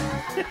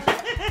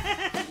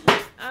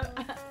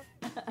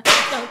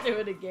 Don't do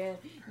it again.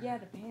 Yeah,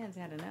 the band's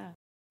had enough.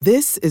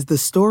 This is the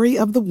story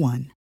of the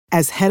one.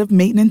 As head of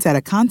maintenance at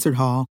a concert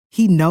hall,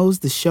 he knows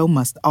the show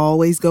must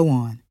always go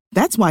on.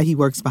 That's why he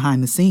works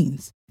behind the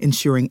scenes,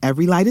 ensuring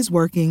every light is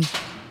working,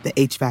 the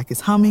HVAC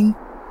is humming,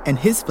 and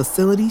his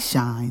facility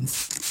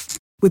shines.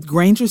 With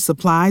Grainger's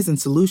supplies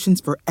and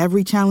solutions for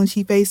every challenge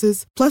he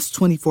faces, plus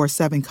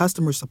 24/7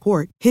 customer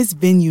support, his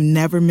venue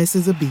never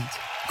misses a beat.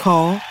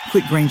 Call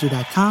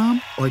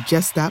quickgrainger.com or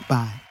just stop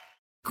by.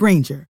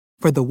 Grainger,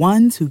 for the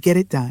ones who get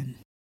it done.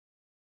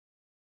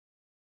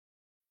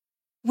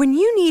 When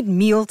you need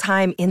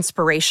mealtime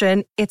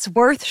inspiration, it's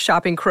worth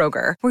shopping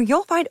Kroger, where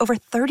you'll find over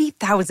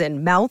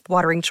 30,000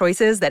 mouth-watering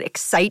choices that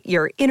excite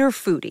your inner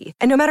foodie.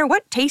 And no matter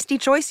what tasty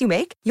choice you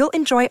make, you'll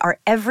enjoy our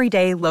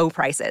everyday low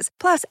prices,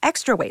 plus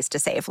extra ways to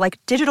save, like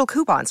digital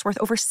coupons worth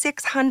over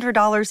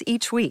 $600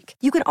 each week.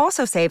 You can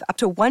also save up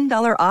to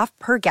 $1 off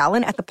per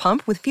gallon at the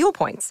pump with fuel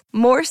points.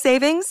 More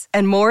savings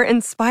and more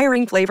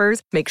inspiring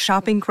flavors make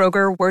shopping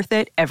Kroger worth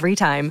it every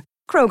time.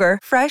 Kroger,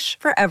 fresh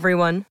for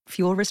everyone.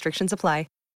 Fuel restrictions apply.